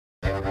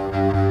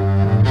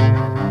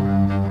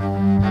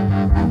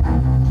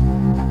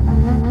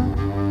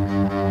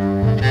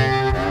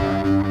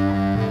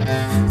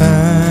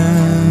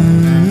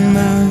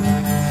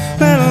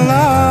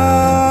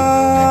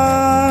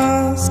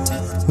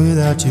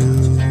without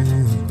you,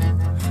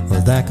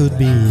 well, that could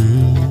be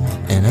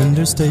an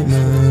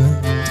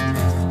understatement.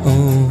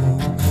 Oh,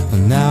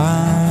 well, now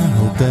I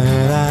hope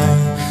that I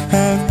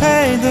have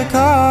paid the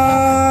cost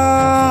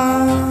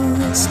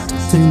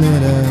to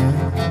let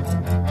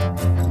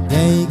a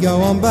day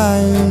go on by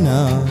and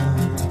not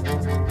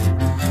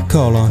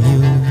call on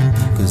you.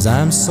 'Cause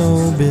I'm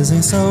so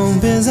busy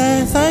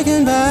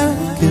thinking about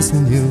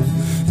kissing you.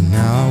 And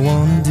now I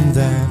wanna do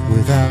that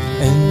without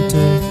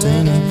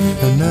entertaining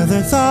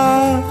another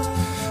thought.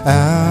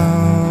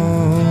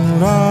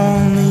 Out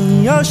on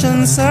the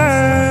ocean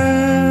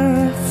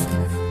surf,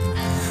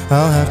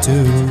 I'll have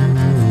to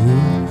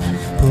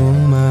pull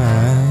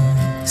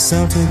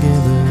myself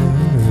together.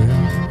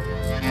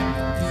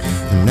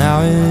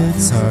 Now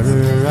it's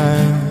harder,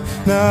 I'm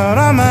not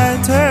on my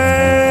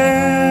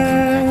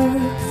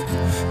turf.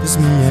 Just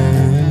me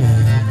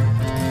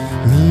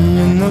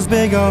and those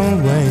big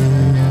old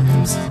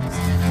waves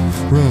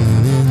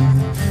rolling in.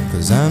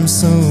 'Cause I'm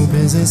so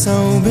busy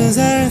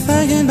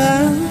thinking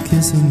about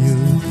kissing you.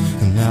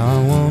 And now I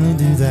wanna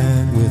do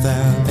that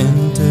without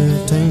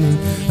entertaining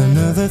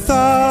another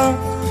thought.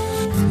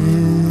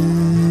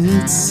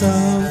 It's so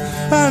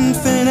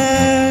unfinished,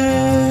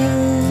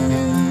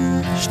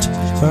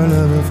 our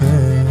love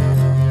affair.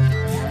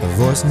 A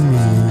voice in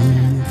me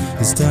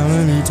is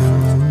telling me to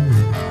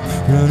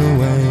run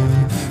away.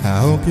 I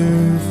hope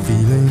your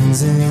feelings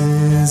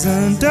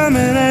isn't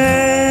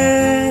diminished.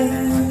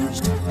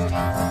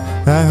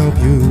 I hope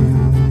you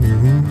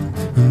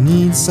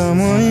need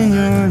someone in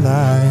your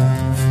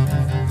life,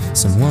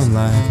 someone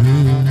like me.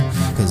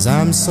 'Cause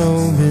I'm so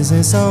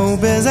busy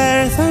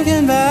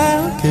thinking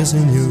about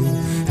kissing you.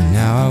 And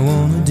now I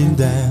wanna do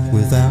that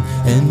without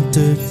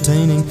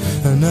entertaining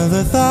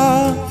another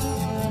thought.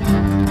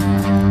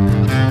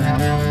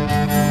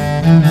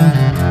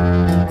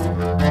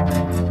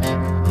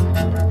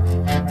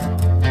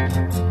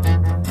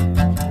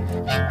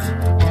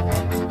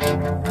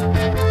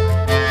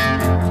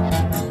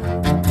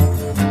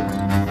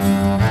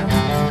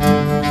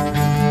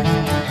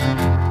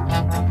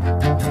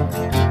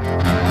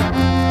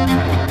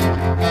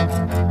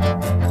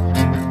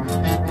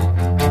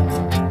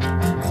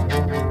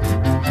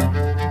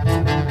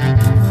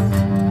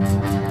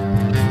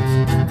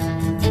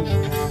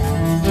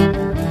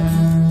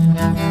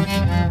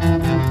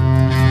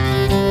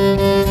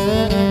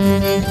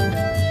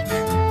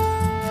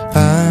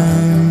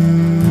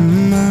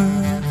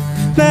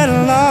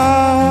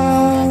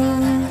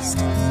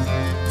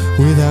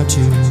 Without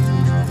you,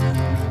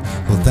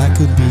 well, that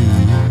could be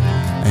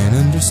an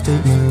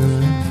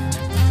understatement.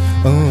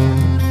 Oh,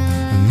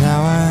 now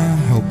I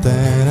hope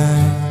that I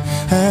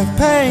have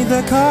paid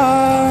the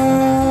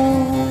cost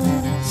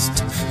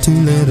to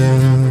let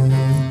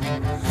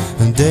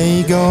a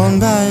day go on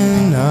by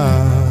and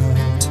not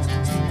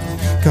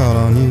call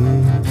on you.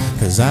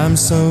 'Cause I'm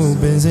so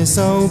busy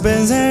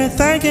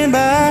thinking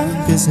about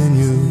kissing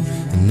you.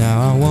 And now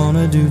I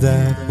wanna do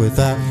that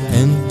without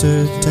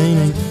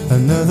entertaining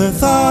another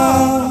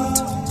thought.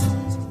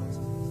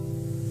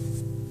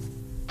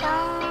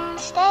 Don't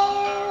stay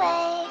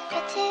awake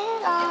for too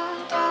long.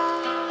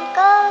 Don't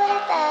go to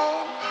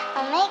bed.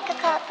 I'll make a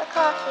cup of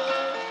coffee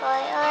for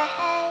your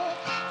head.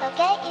 I'll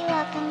get you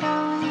up and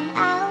going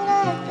out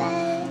of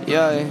bed.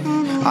 Yeah,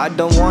 I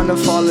don't wanna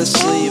fall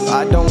asleep,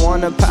 I don't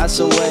wanna pass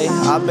away.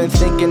 I've been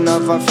thinking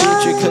of our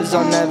future, 'cause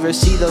I'll never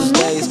see those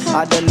days.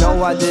 I don't know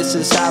why this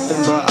has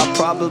happened, but I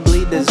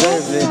probably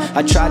deserve it.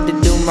 I tried to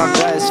do my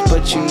best,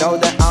 but you know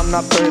that I'm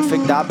not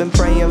perfect. I've been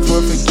praying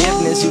for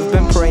forgiveness, you've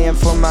been praying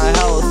for my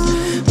health.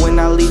 When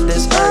I leave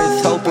this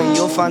earth, hoping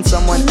you'll find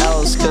someone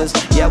else. 'Cause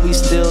yeah, we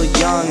still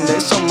young,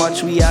 there's so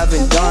much we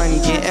haven't done.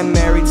 Getting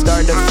married,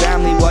 start a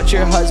family, watch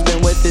your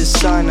husband with his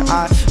son.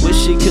 I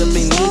wish it could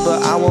be me,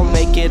 but I won't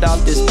make it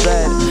off this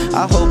bed.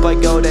 I hope I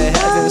go to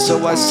heaven,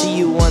 so I see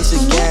you once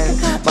again.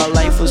 My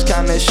life was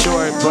kinda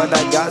short, but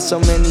I got so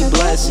many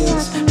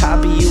blessings.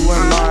 Happy you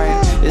were mine,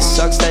 it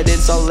sucks that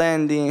it's all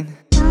ending.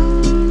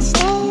 Don't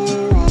stay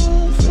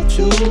awake For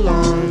too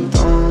long,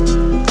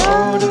 don't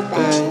go to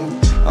bed.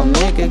 I'll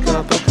make a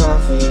cup of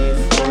coffee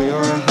for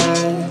your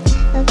head.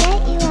 I'll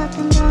get you up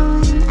and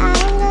going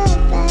out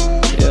of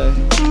bed. Yeah,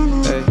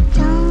 hey.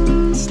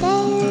 Don't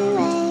stay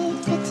awake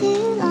for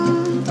too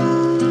long.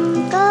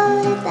 Don't go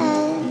to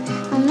bed.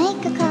 I'll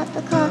make a cup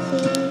of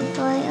coffee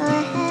for your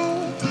head.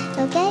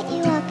 I'll get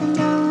you up and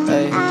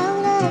going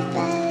out of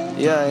bed.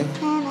 Yeah.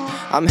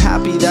 I'm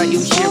happy that you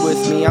here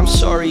with me, I'm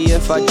sorry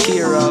if I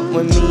tear up.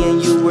 When me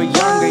and you were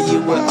younger, you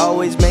would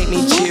always make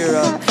me cheer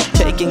up.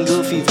 Taking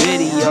goofy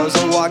videos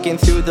and walking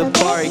through the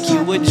park,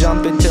 you would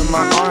jump into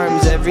my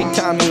arms every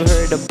time you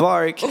heard a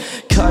bark.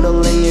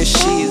 Cuddle in your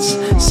sheets,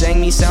 sang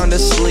me sound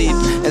asleep,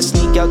 and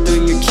sneak out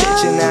through your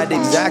kitchen at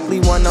exactly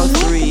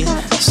 1:03.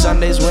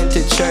 Sundays went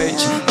to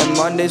church, and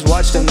Mondays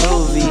watched a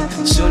movie.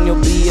 Soon you'll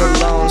be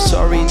alone,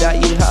 sorry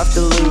that you have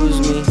to lose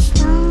me.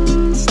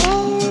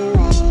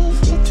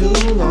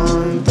 Too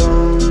long,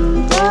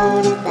 don't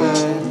go to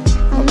bed.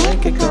 I'll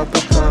make a cup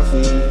of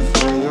coffee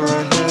for your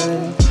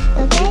head.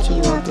 I'll get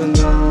you up and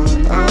down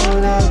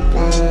out of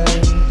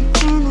bed.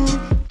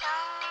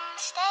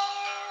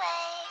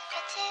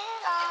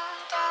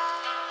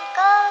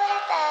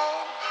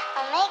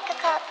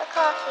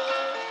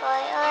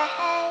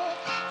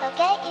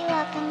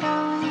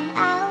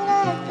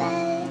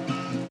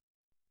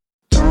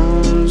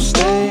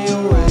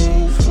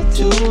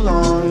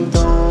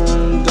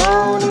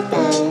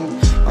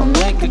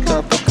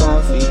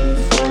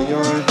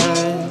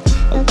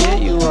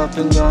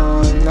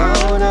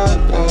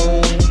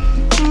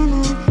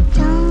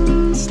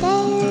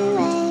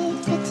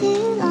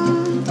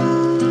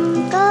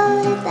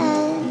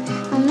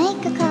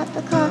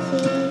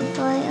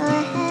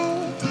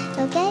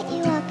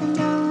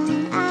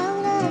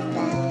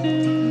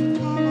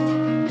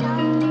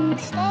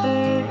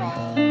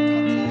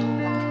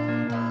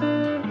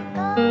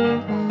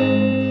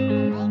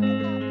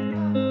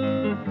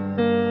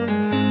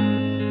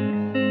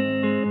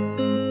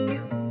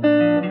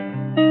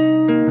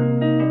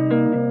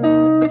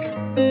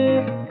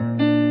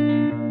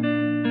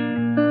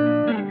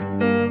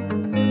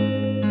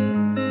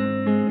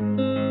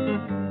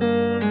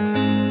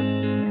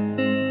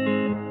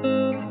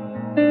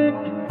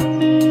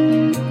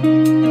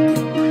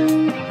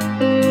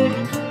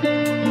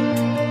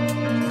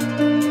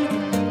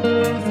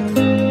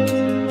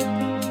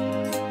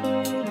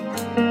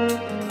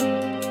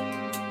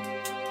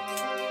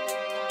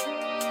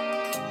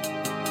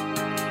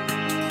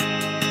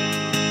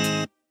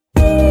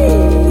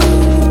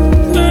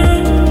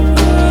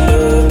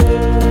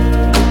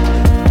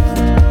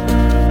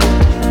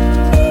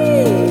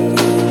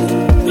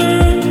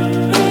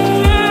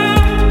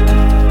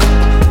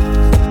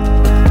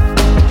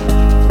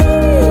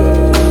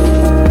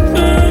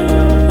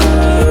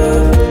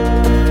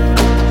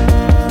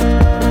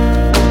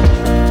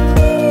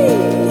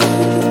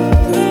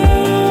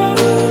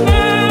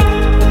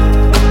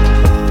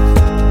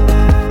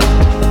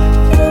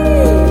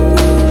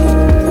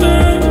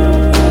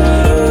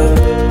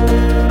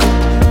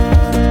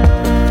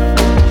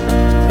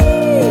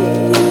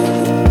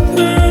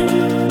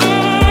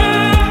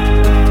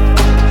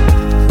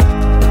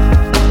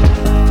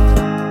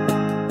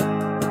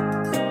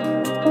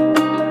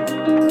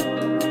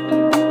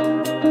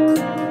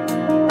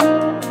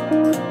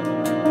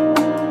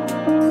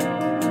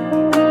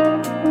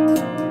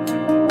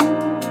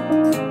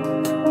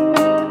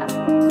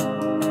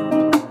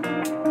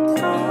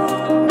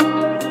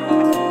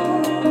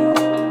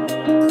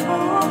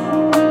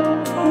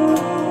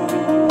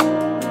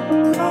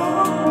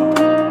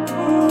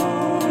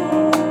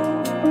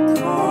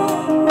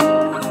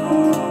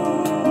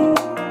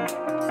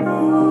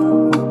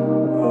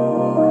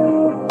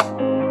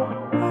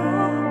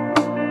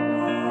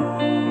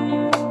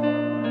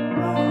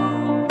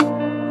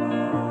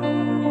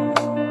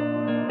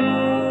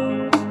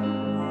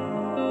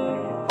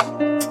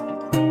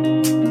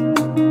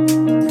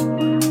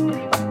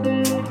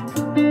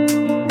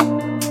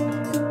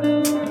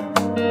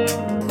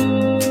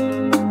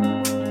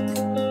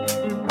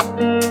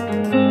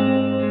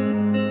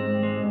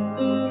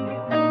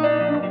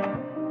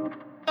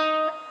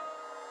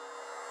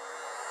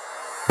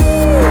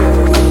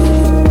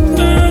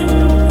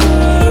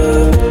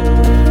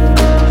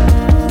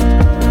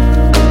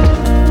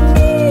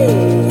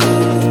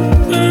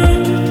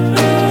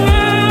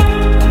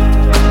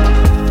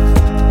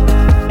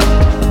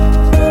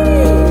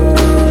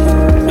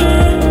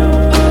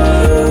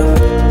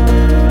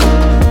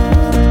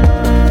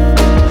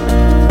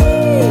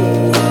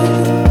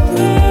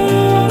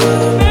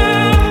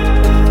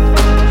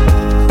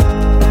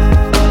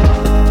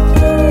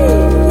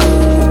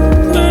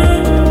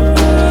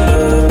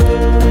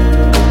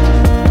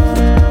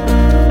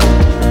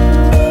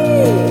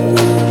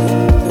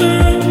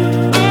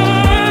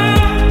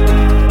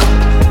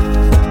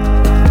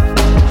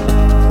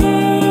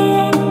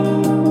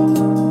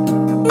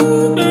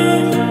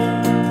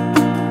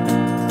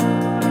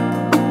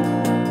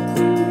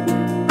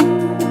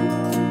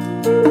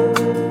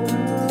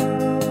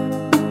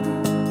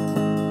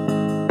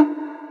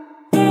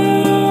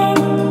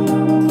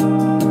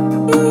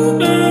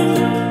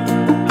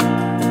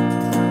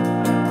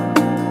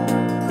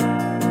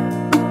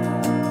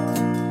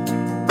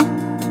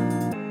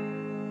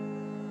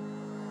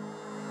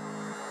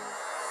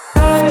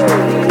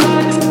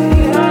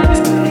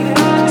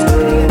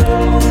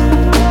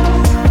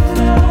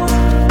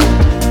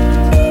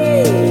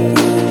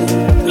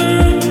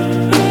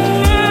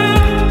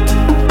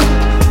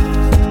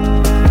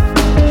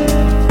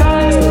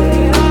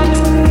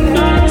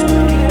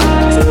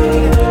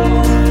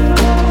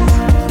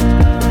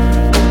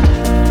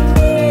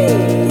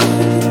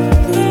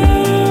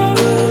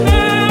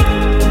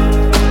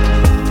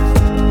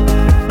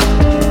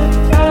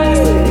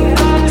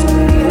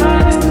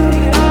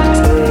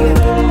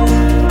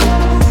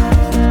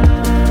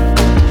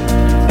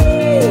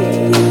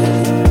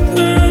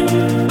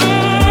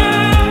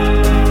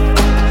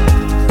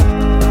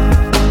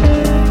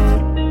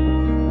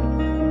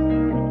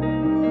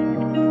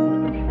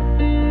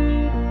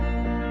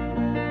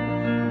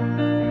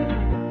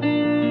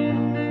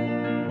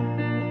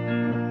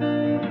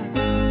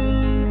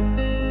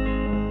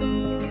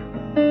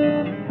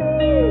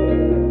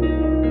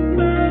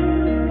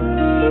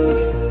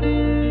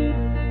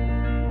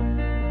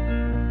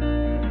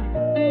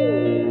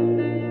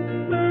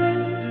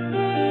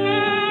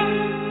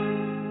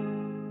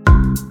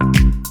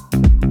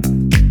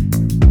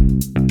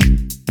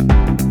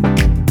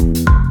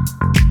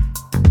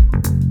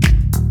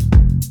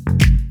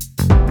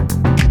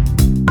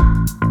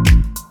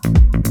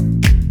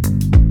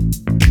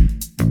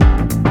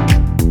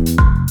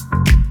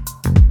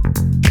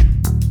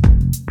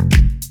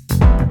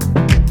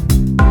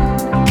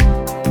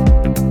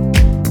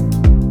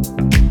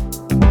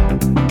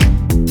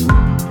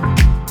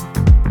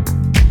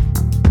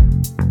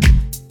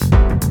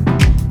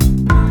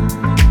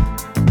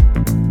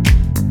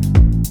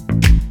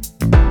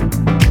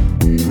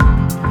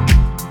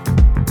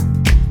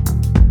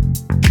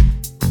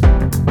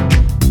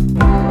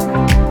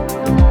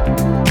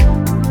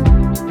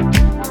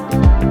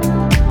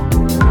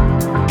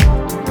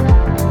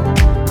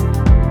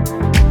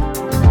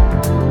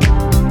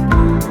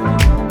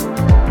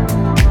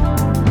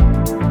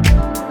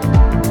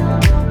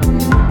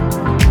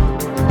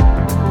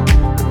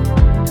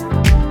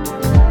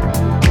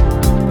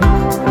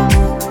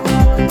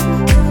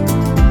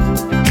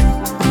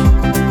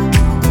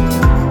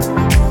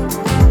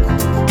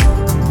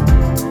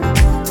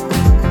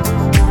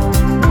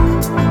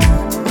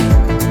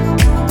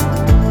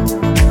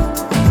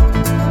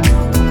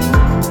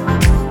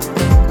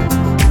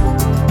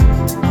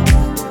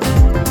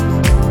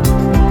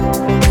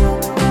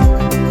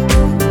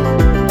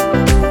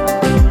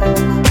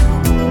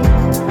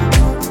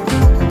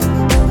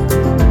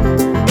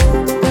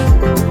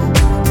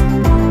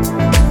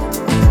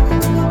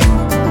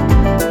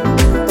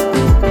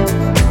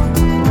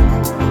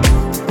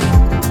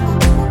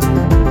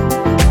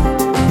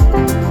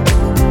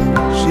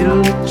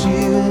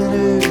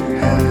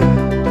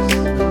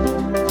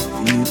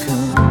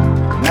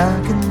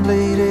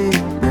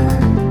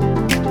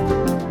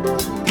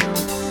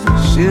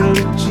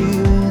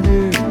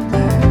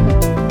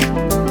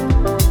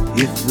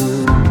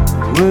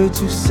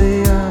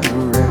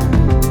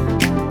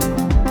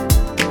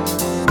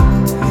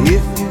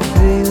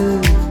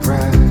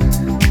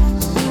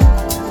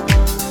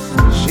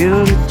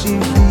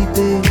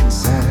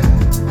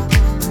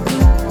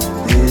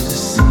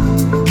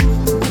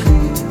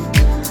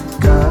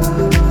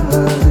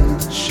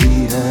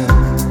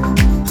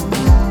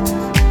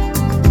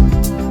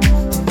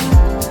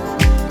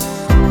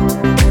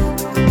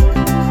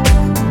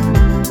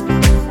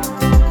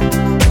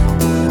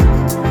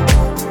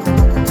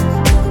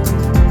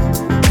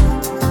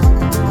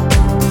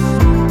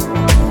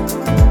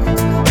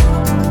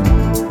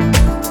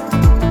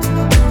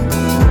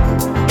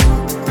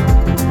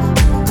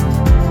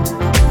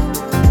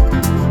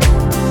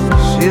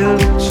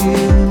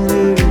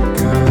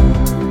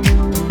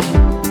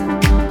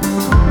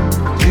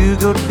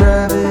 go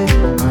drive it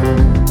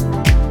home.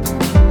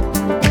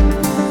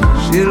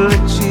 She'll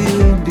let you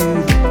do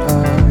the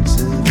parts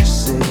of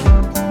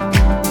yourself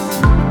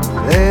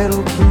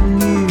that'll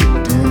bring you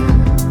down.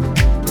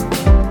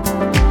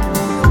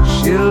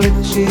 She'll let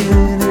you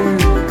in her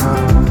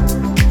heart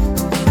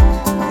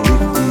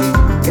if you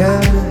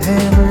gotta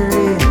hammer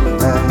it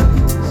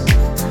fast.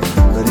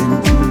 But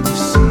until you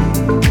see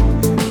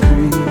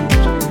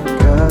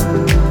God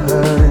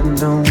and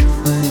don't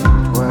think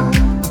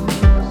twice.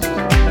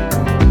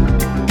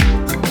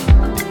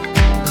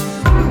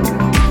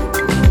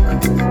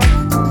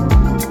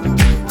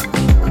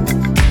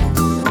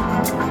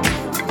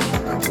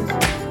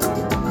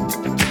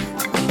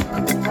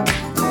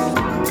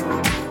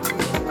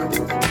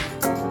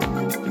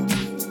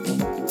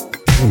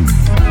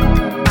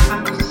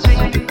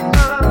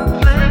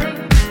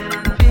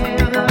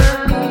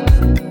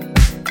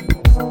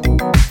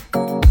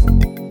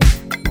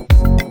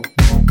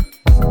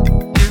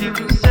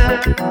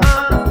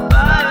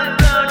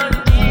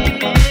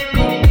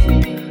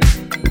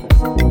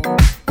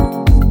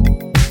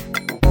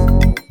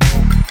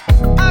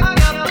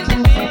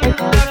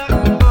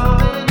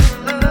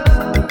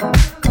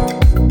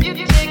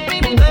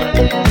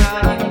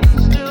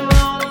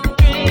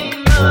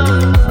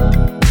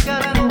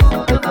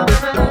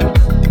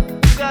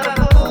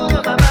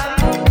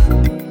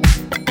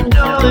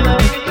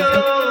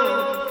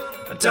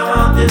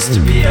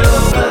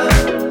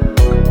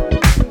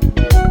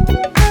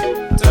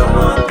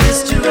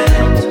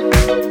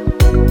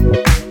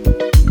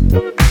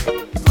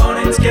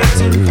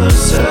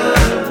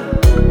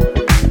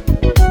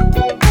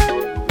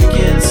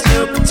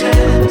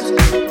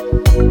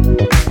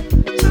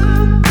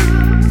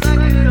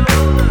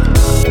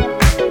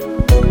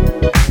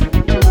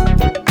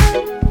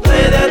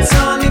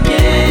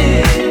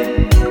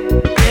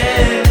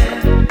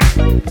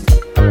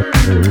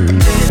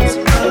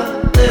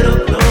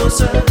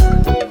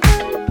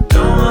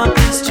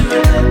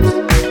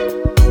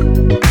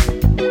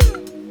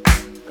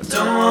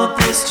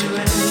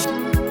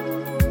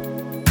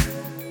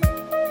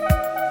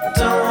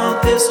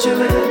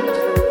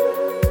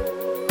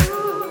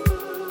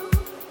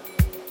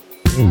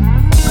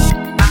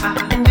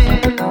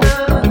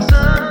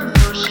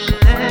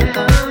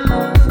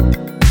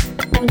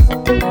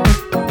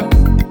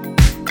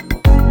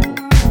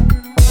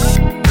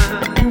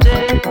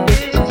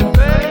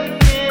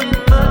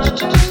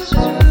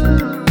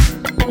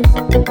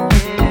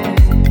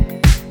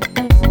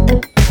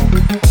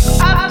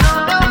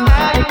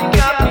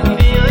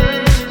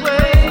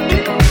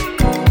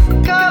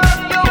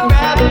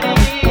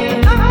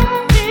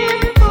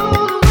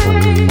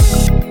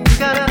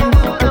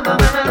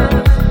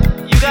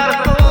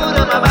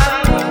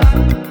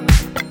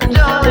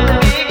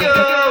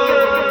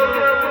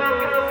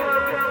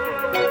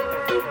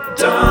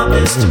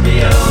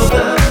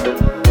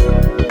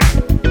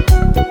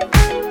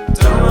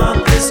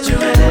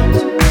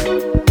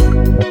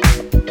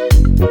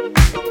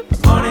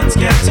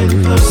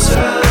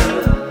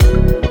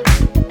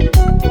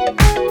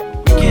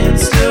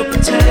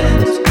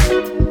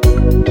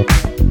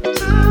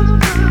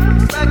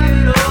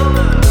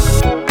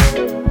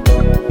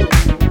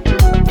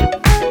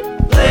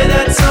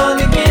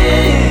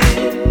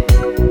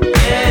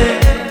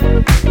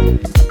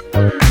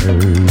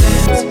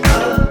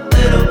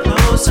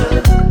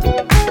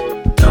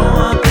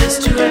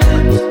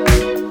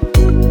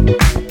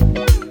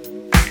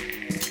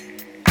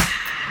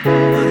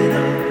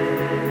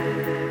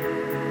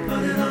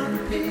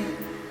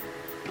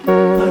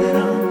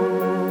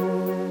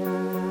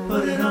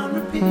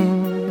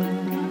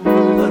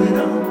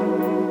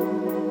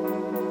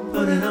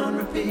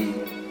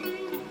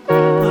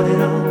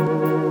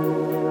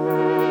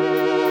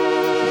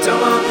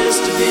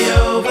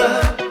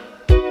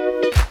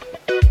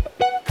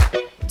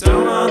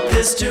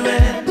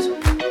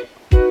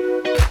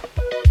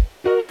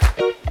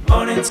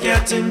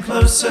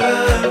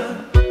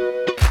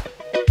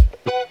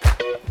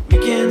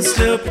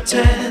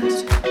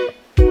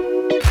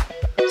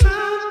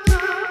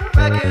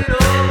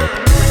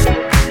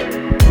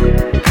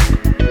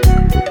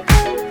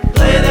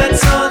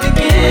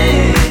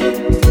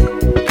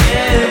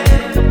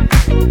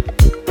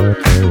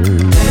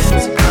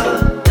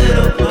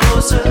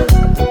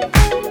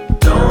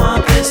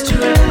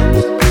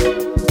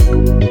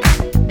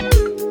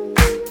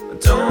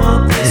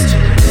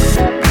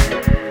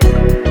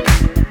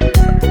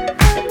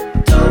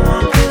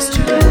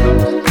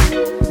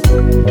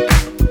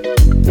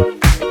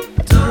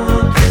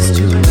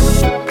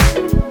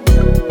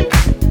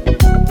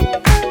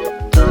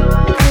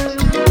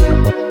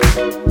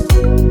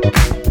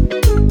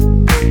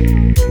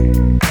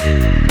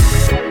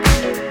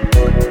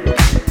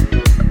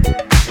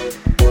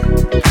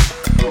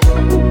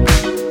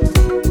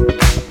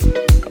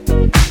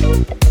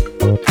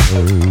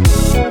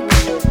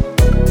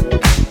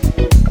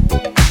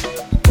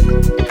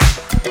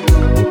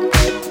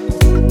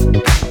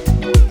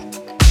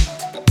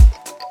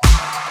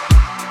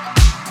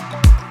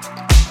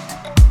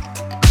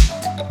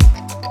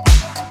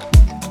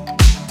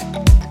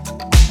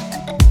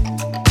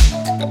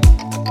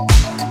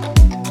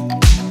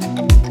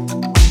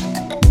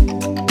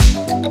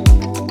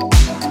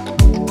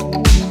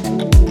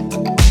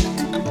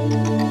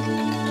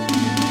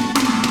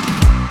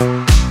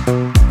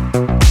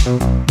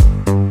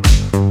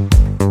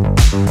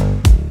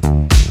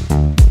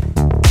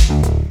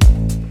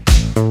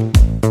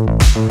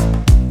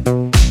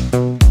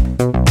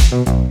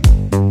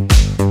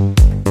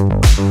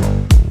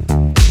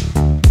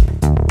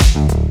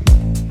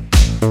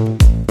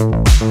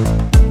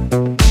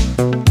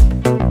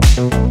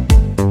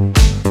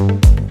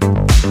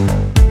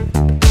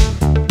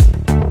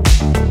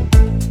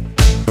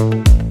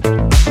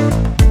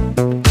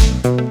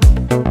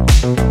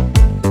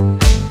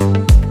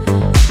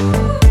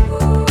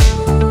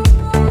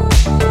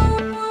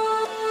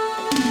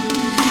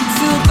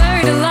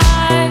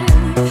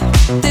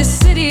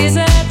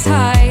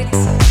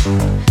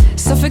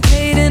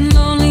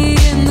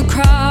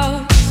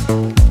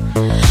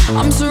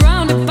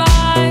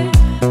 by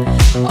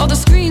all the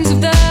screens of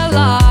their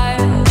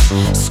lives,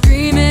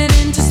 screaming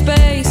into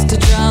space to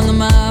drown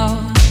them out.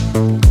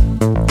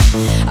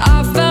 I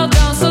fell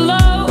down so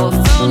low,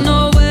 felt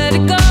nowhere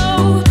to go,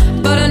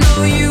 but I know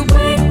you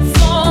wait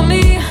for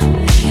me,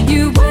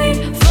 you wait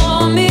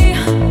for me.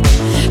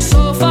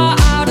 So far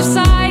out of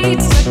sight,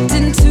 sucked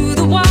into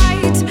the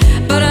white,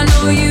 but I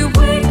know you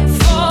wait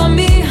for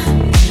me.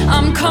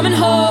 I'm coming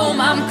home,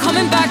 I'm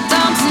coming back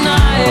down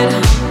tonight,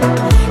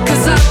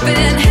 'cause I've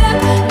been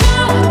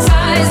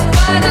hypnotized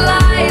by the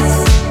lights.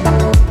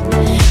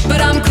 But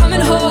I'm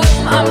coming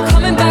home, I'm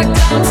coming back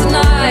down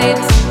tonight.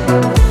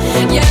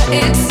 Yeah,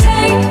 it's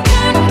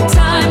taken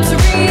time to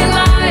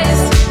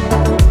realize,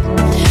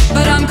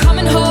 but I'm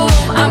coming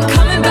home, I'm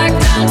coming back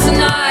down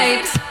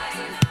tonight.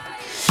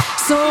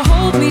 So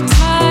hold me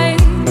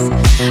tight,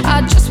 I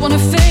just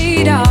wanna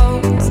fade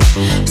out,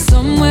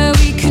 somewhere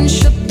we can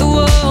shut the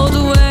world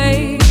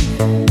away.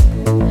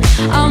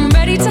 I'm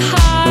ready to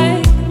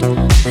hide,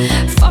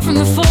 far from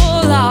the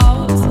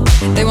fallout.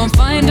 They won't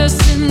find us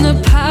in the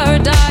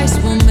paradise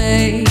we'll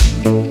make.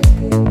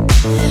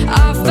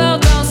 I fell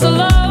down so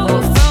low,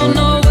 felt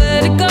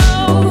nowhere to go,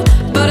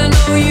 but I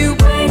know you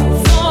wait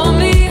for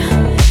me,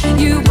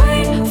 you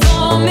wait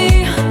for me.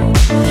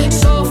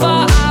 So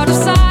far out of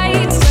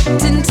sight,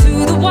 sucked into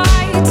the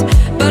white,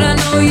 but I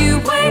know you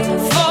wait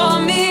for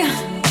me.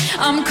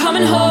 I'm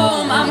coming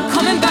home, I'm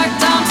coming back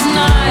down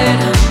tonight,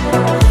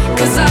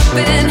 'cause I've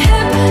been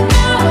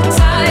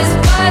hypnotized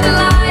by the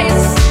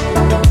lights.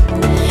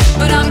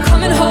 But I'm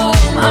coming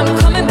home, I'm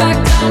coming back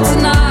down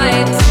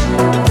tonight.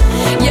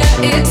 Yeah,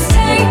 it's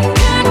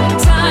taken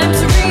time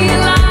to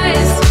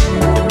realize,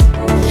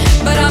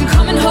 but I'm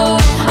coming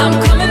home, I'm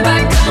coming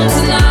back down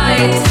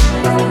tonight.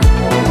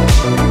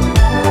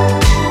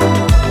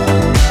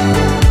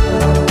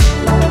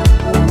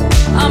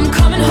 I'm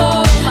coming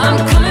home, I'm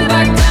coming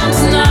back down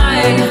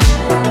tonight.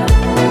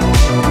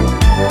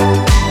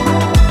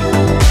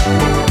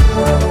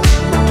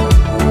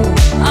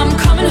 I'm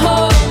coming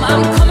home,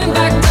 I'm coming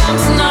back down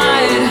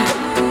tonight.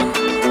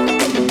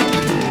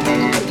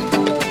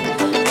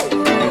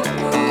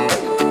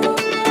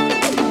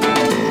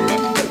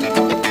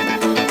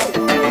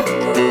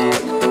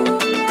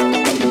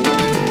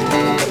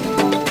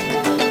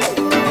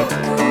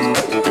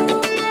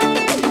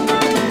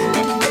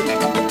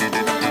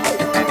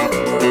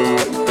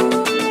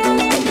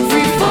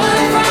 Free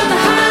falling from the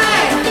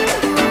high,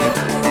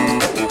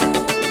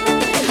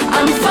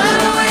 I'm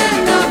following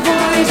the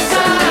voice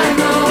I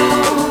know.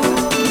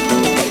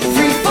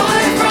 Free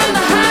falling from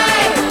the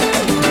high,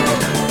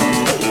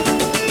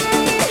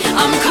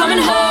 I'm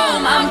coming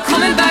home, I'm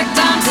coming back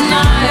down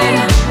tonight,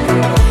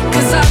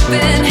 'cause I've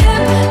been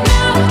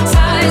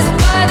hypnotized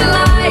by the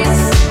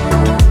lights.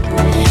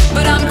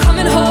 But I'm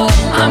coming home,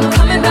 I'm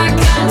coming back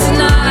down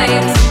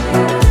tonight.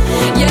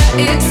 Yeah,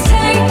 it's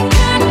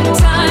taken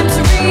time to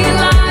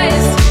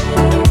realize,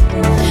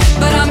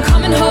 but I'm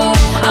coming home,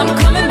 I'm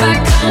coming back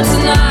down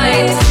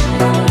tonight.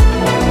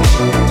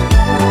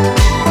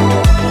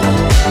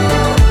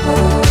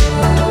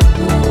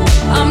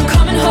 I'm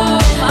coming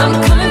home, I'm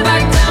coming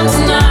back down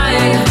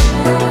tonight.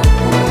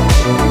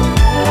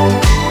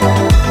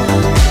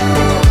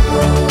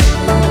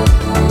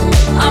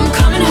 I'm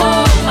coming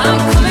home, I'm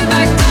coming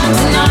back down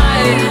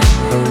tonight.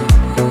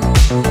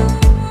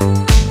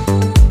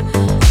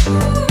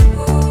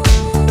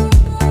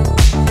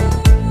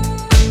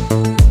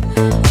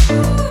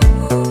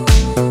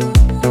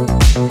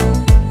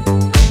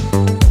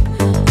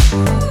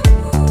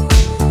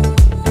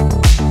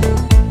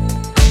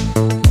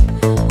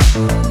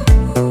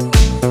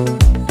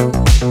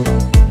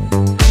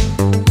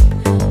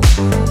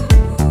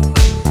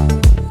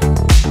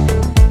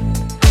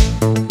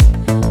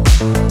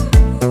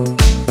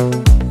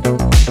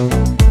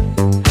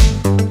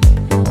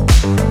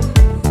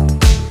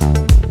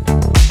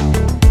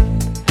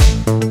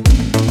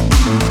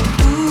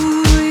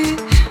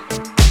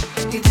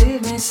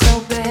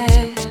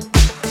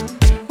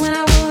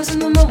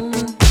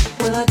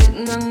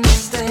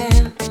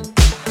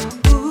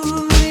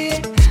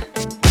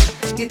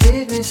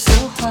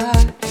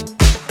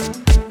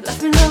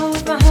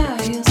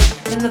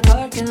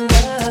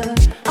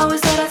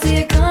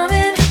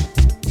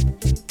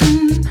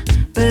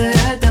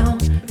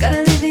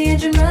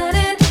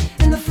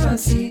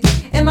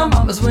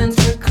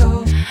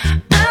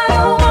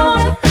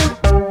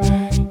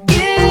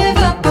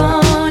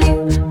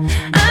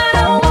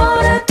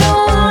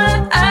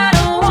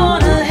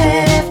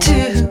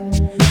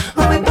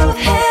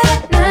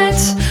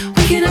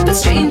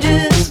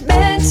 Strangers'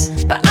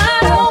 beds, but I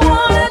don't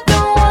wanna,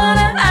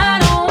 I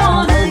don't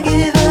wanna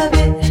give up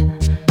it.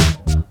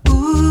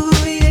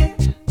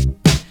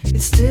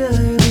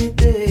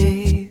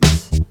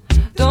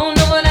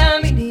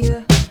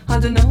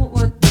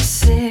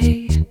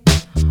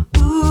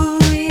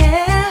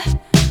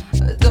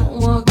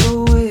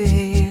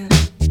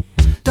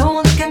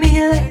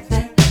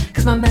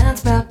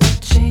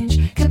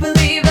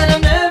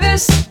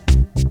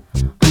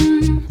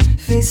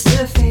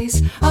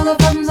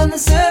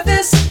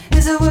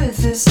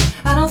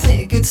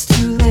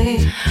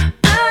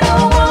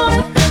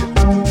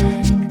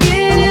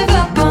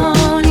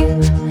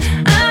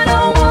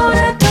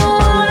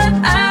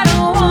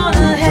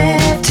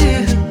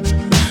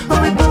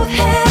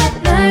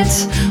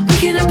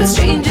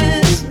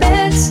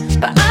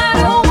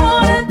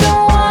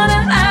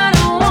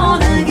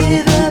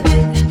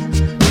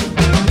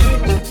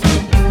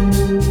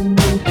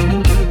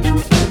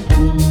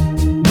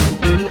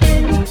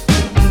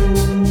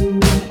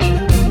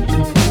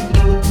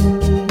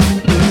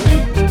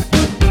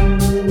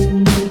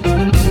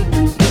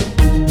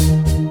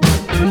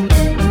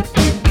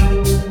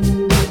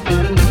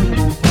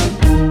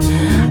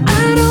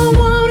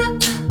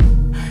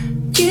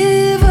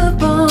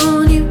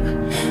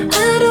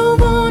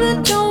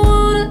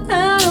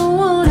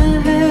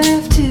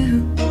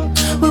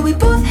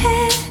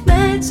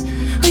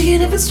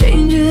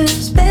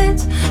 strangers'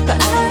 beds, but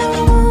I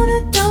don't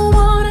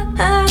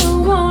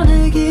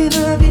wanna give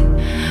up you.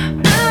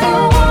 I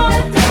don't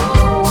wanna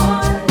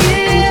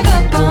give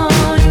up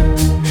on you.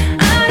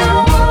 I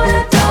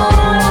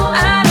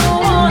don't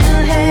wanna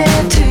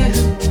have to.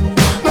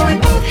 But we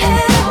both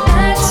had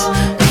nights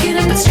waking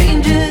up at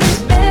strangers'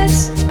 beds,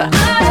 but I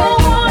don't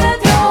wanna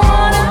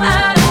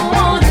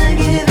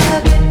give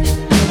up you.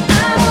 I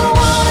don't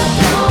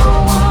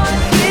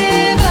wanna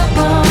give up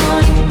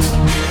on you.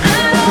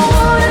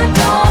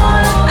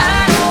 I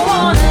don't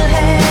wanna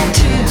have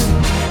to.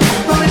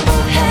 But we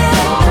both had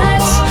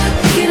nights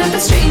waking up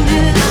at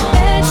strangers'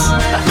 beds,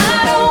 but I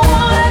don't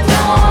wanna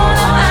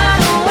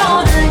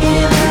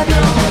give up you. I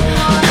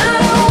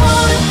don't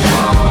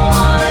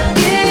wanna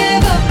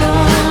give up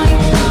on you.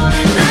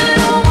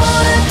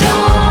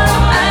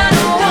 I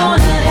don't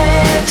wanna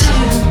have to.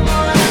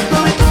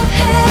 But we both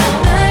had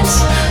nights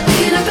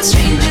waking up at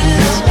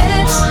strangers'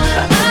 beds,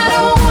 but I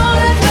don't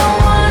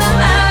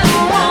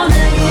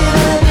wanna give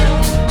up you.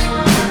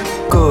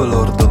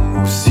 Color de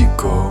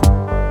músico,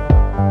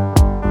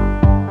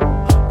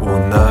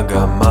 una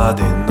gama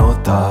de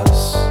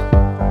notas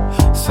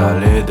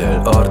sale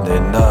del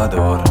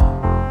ordenador,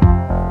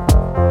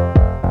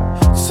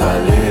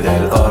 sale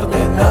del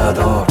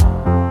ordenador.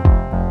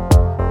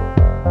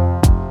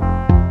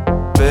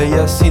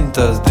 Bellas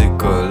cintas de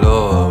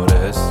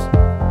colores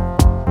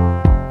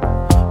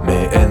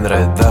me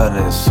enredan,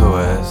 eso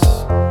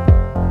es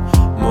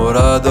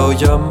morado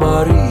y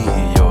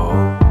amarillo.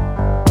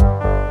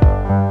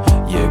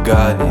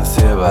 Llegan y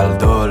se va el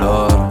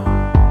dolor,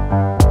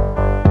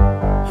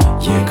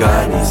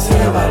 llegan y se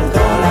va el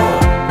dolor.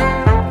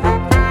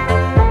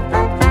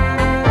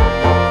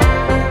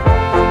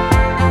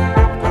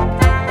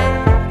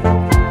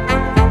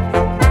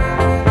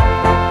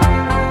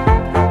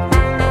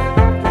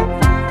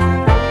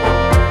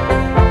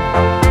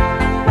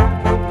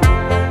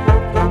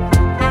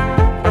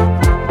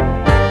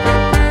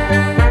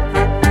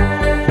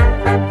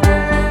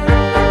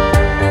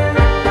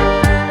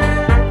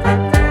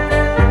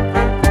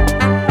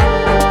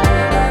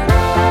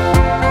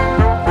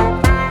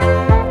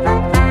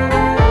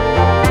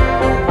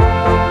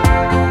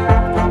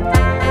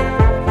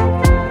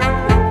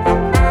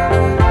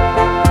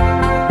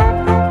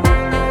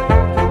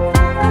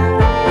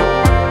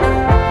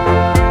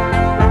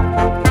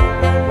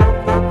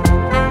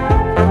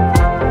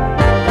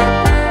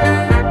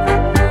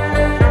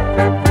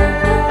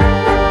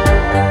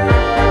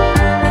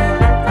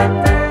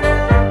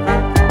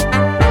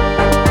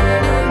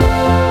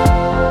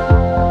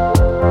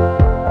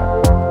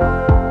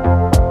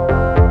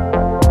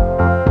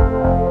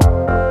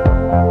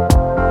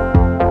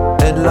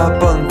 En la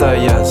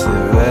pantalla se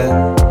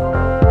ven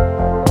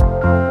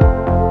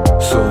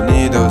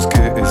sonidos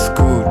que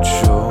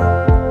escucho,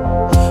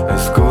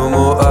 es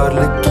como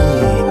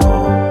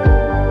arlequino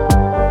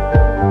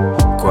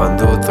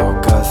cuando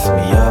tocas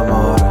mi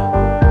amor,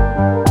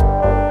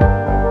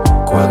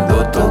 cuando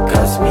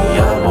tocas mi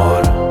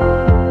amor.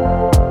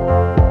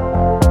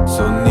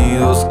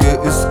 Sonidos que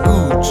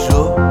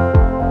escucho.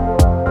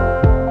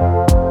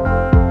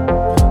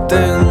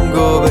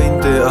 Tengo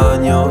 20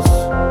 años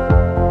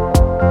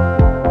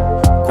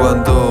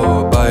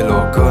cuando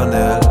bailo con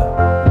él.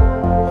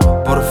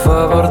 Por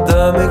favor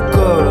dame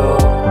color,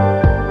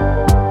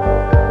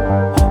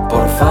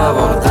 por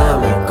favor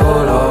dame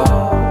color.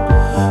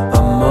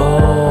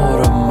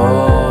 Amor,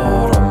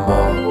 amor,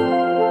 amor.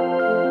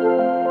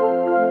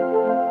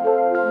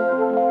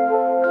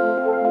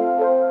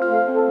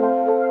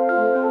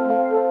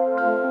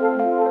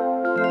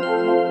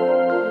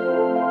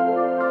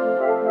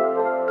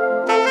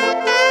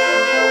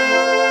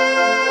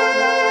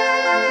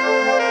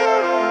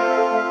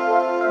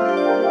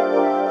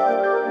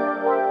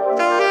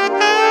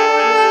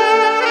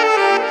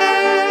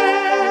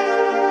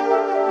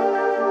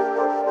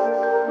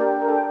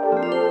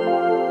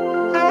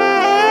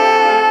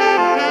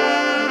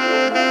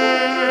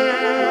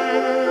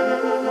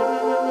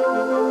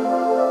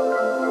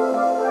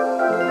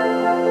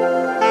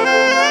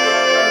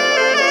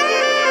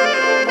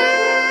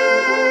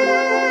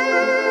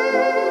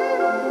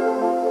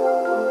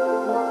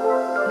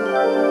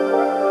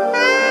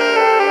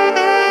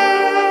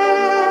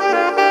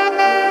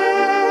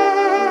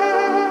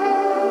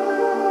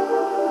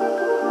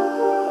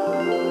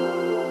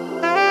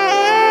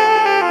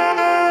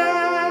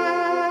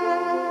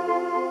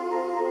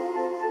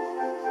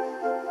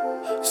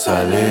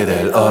 Sale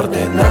del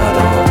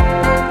ordenador.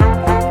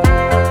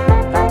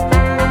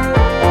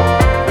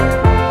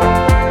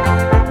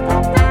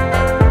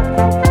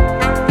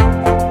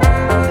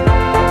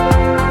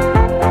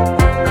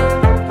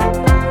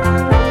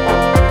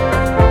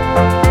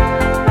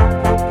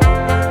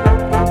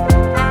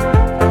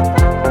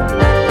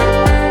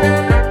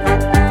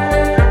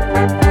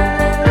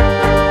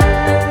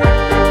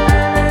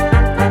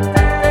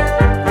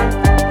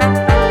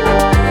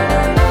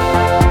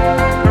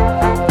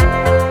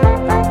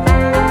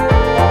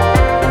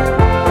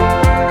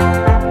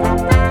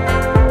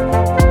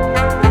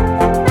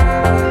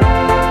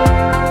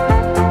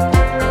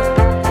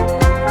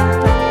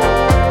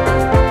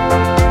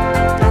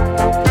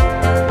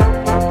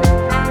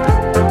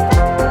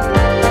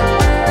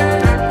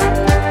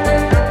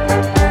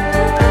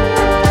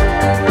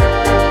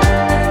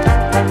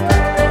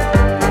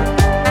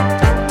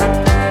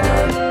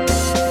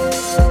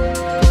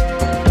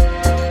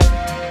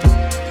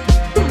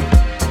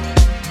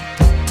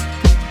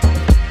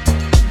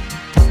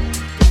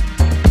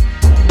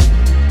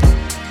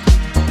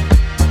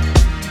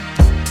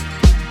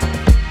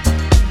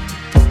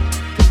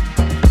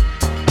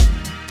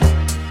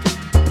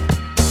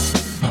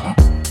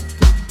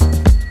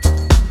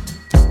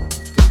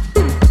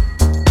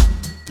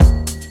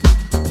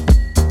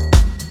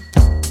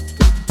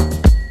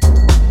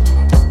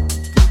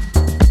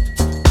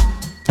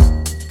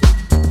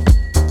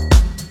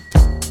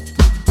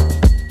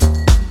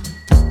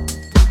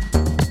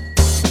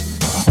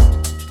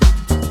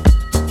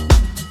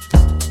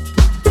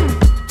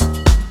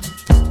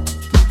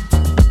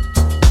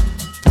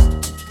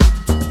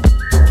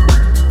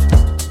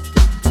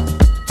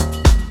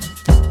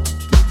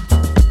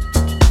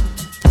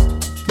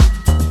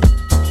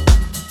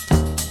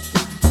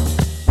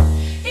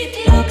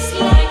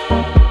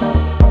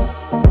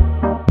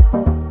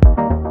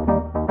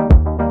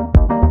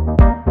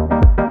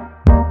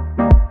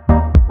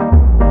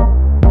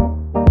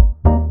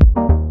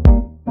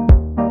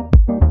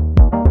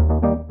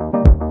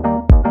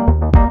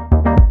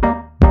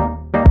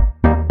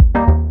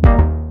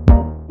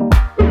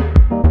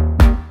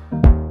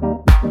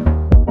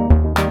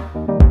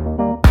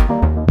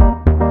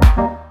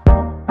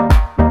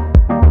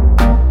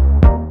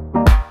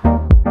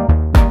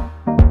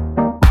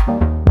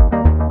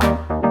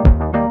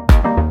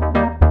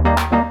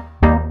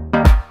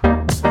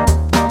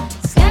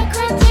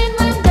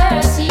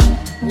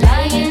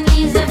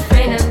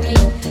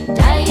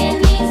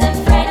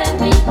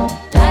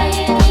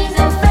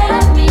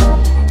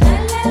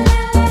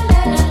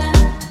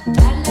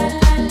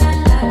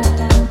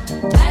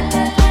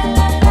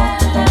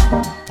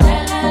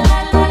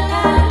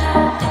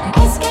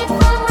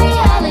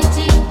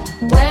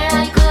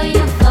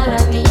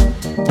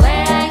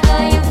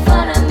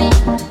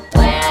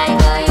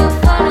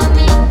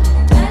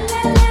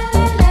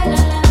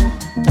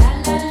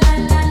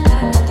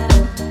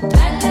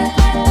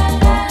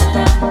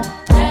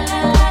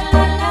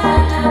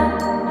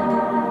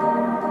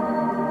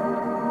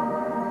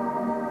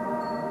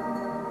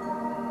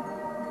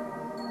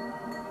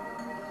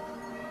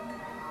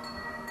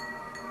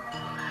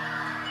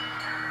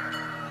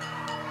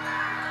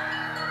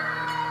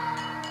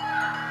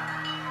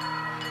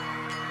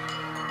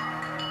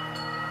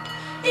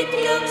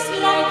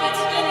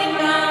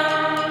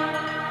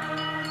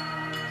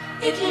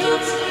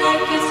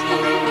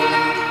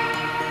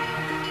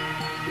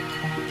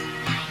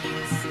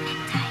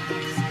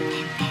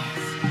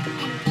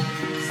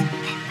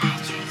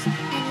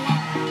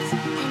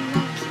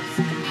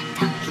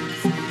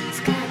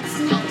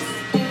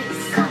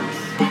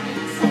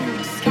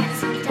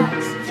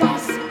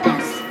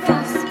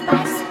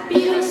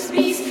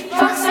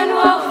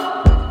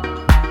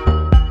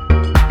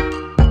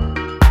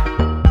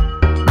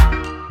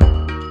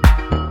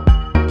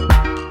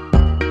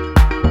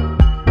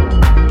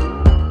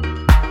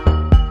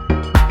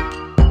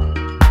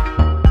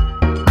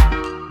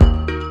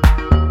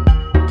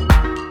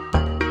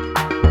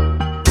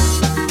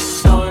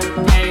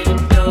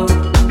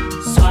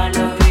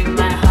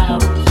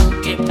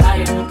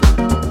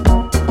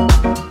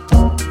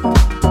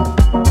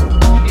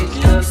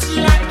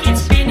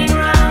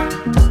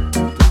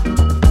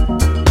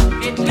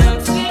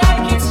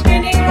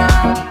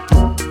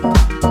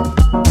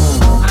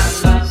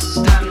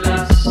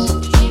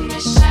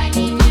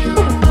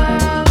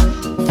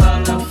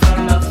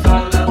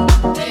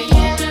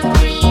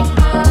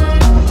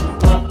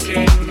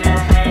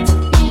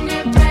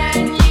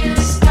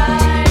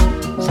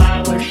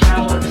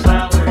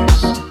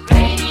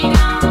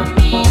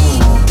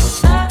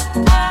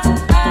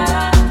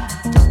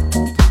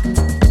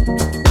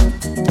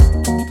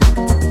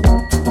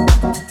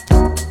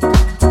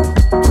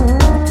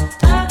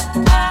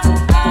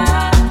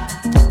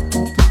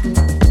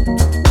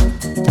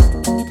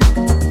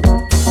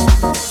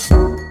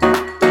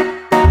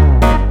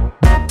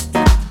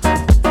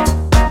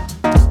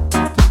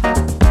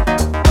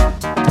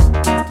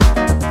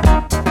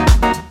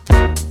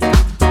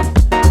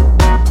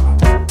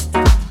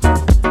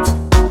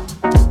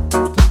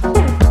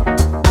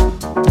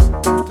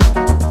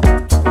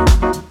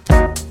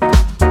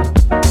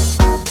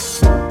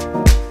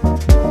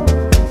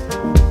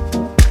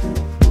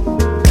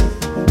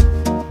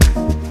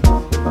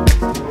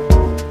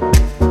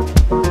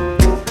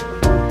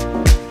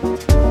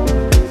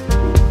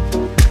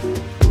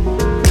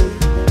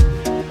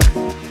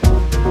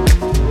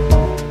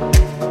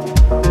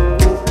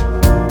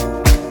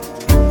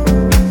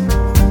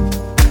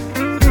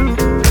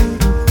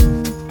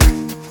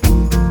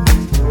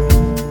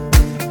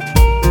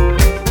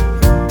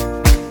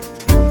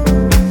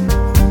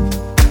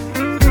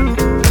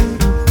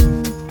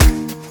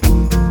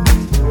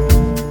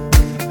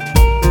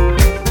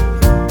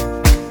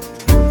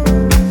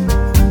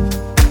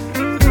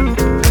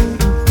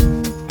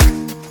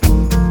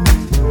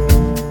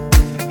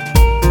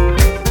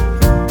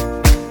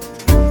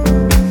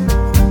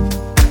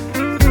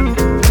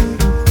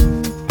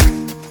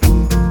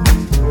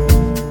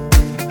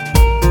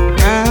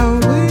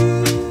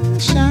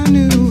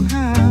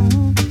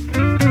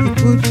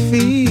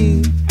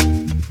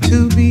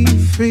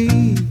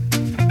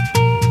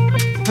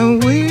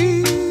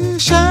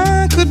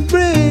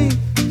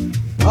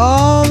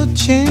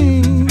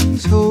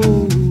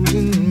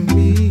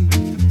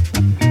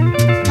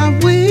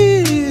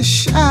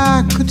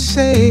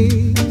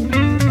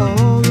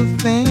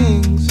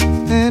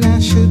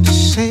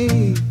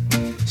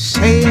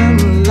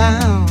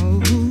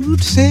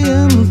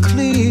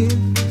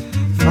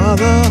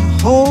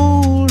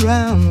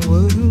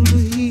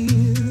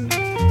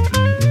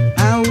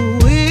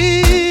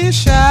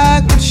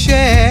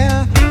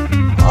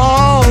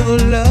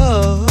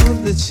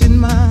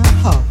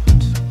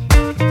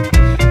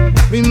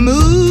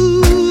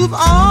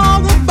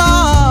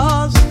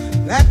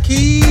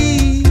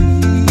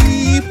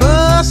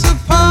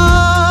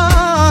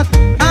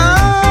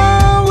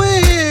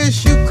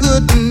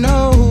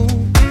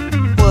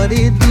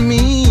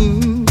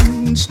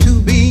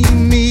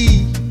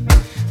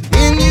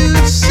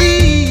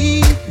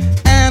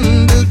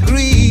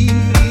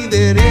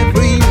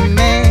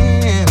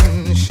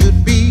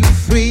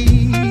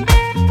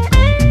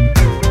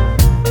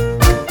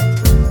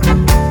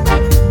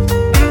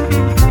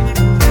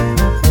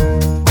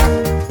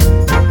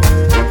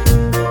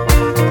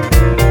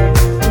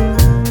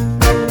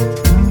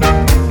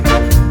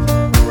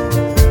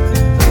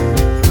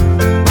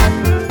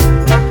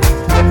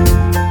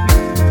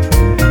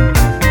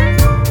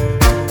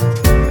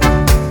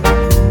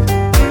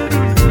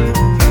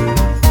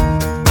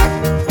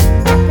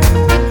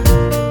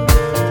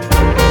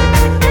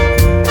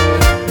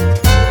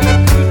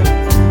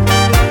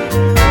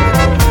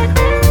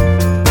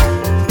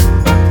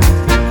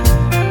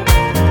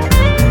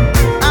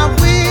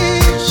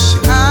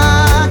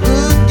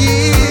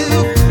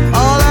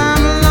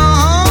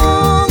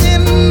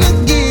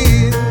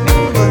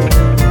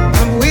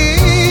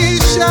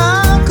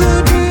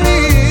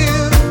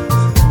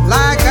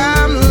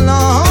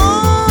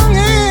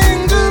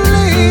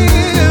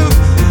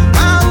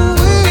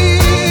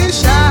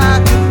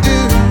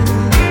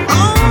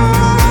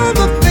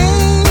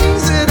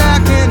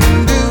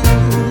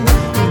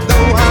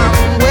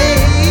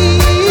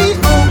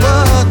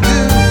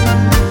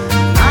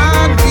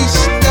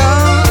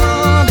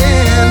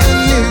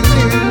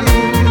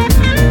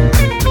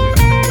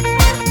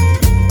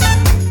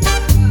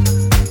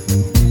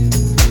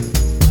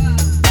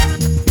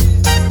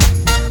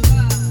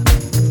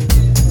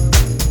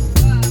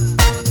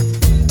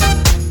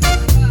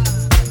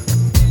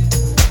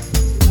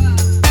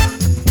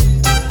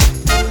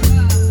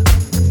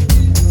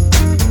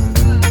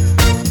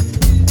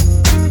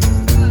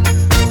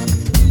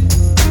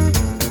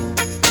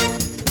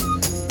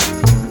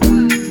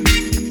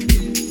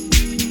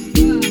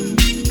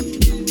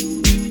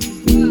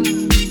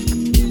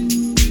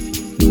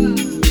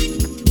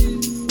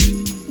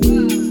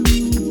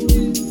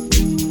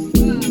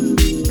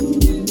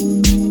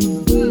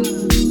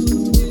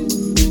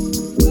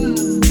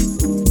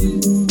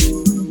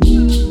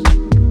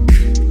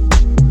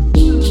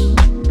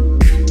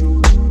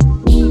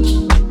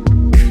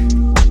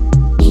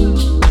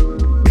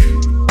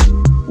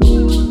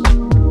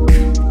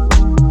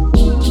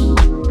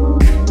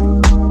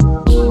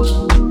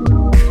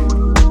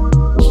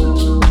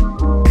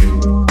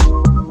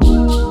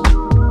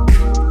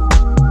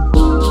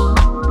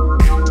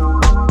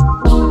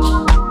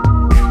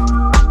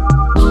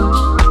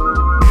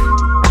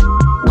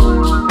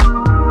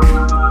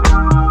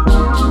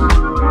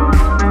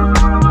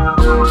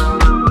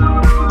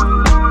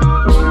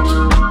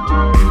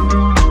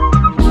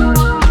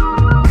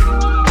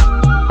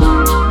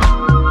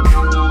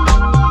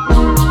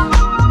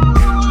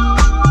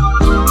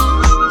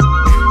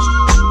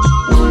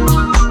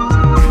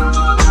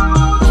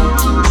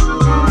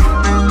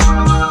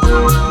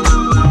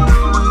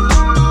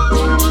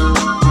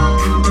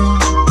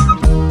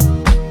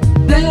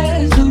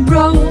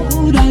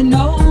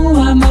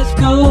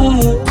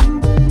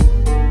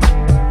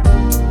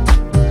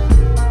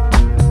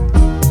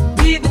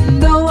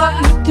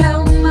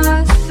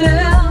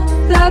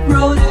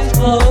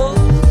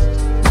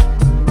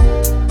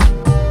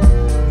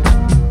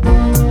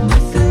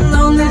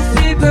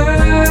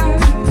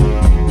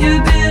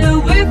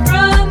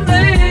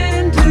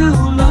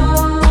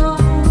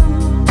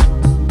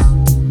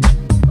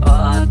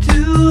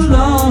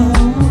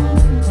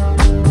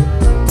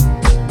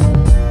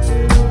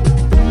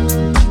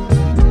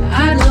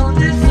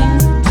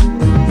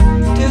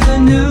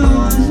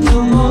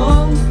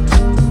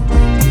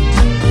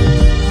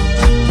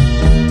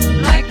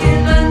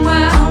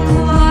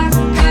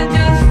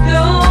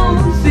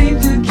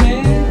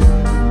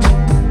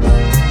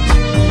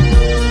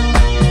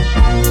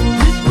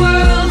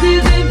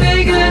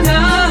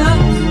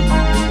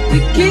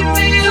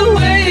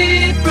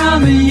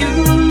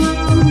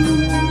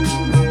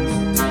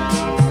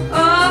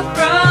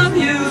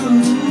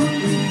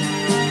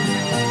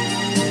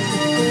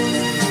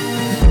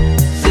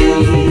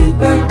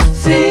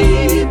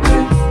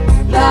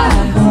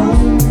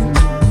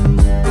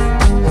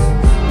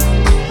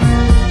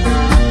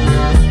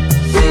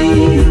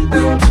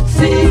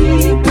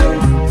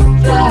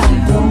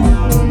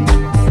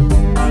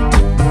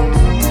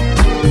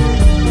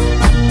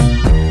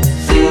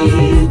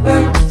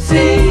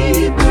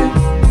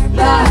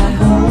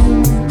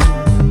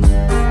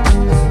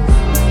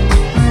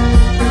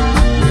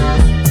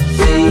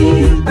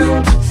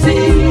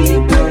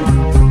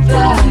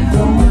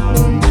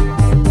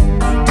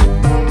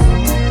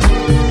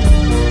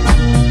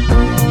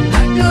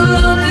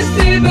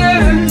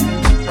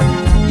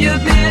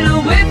 You've been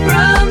away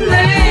from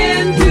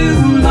land too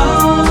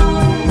long,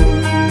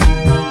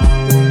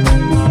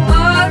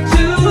 oh,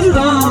 too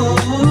long.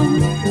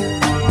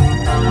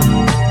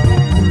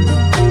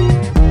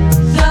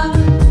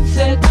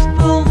 Sunsets,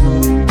 full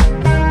moon,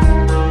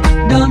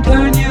 don't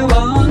turn you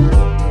on.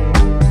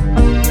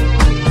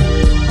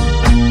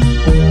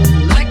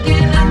 Like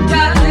an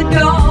untied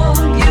dog,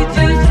 you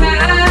just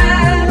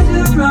have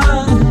to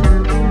run.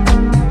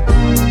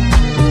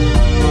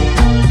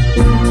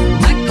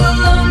 Like a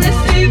lonely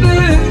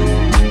seabird,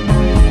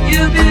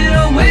 you've been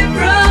away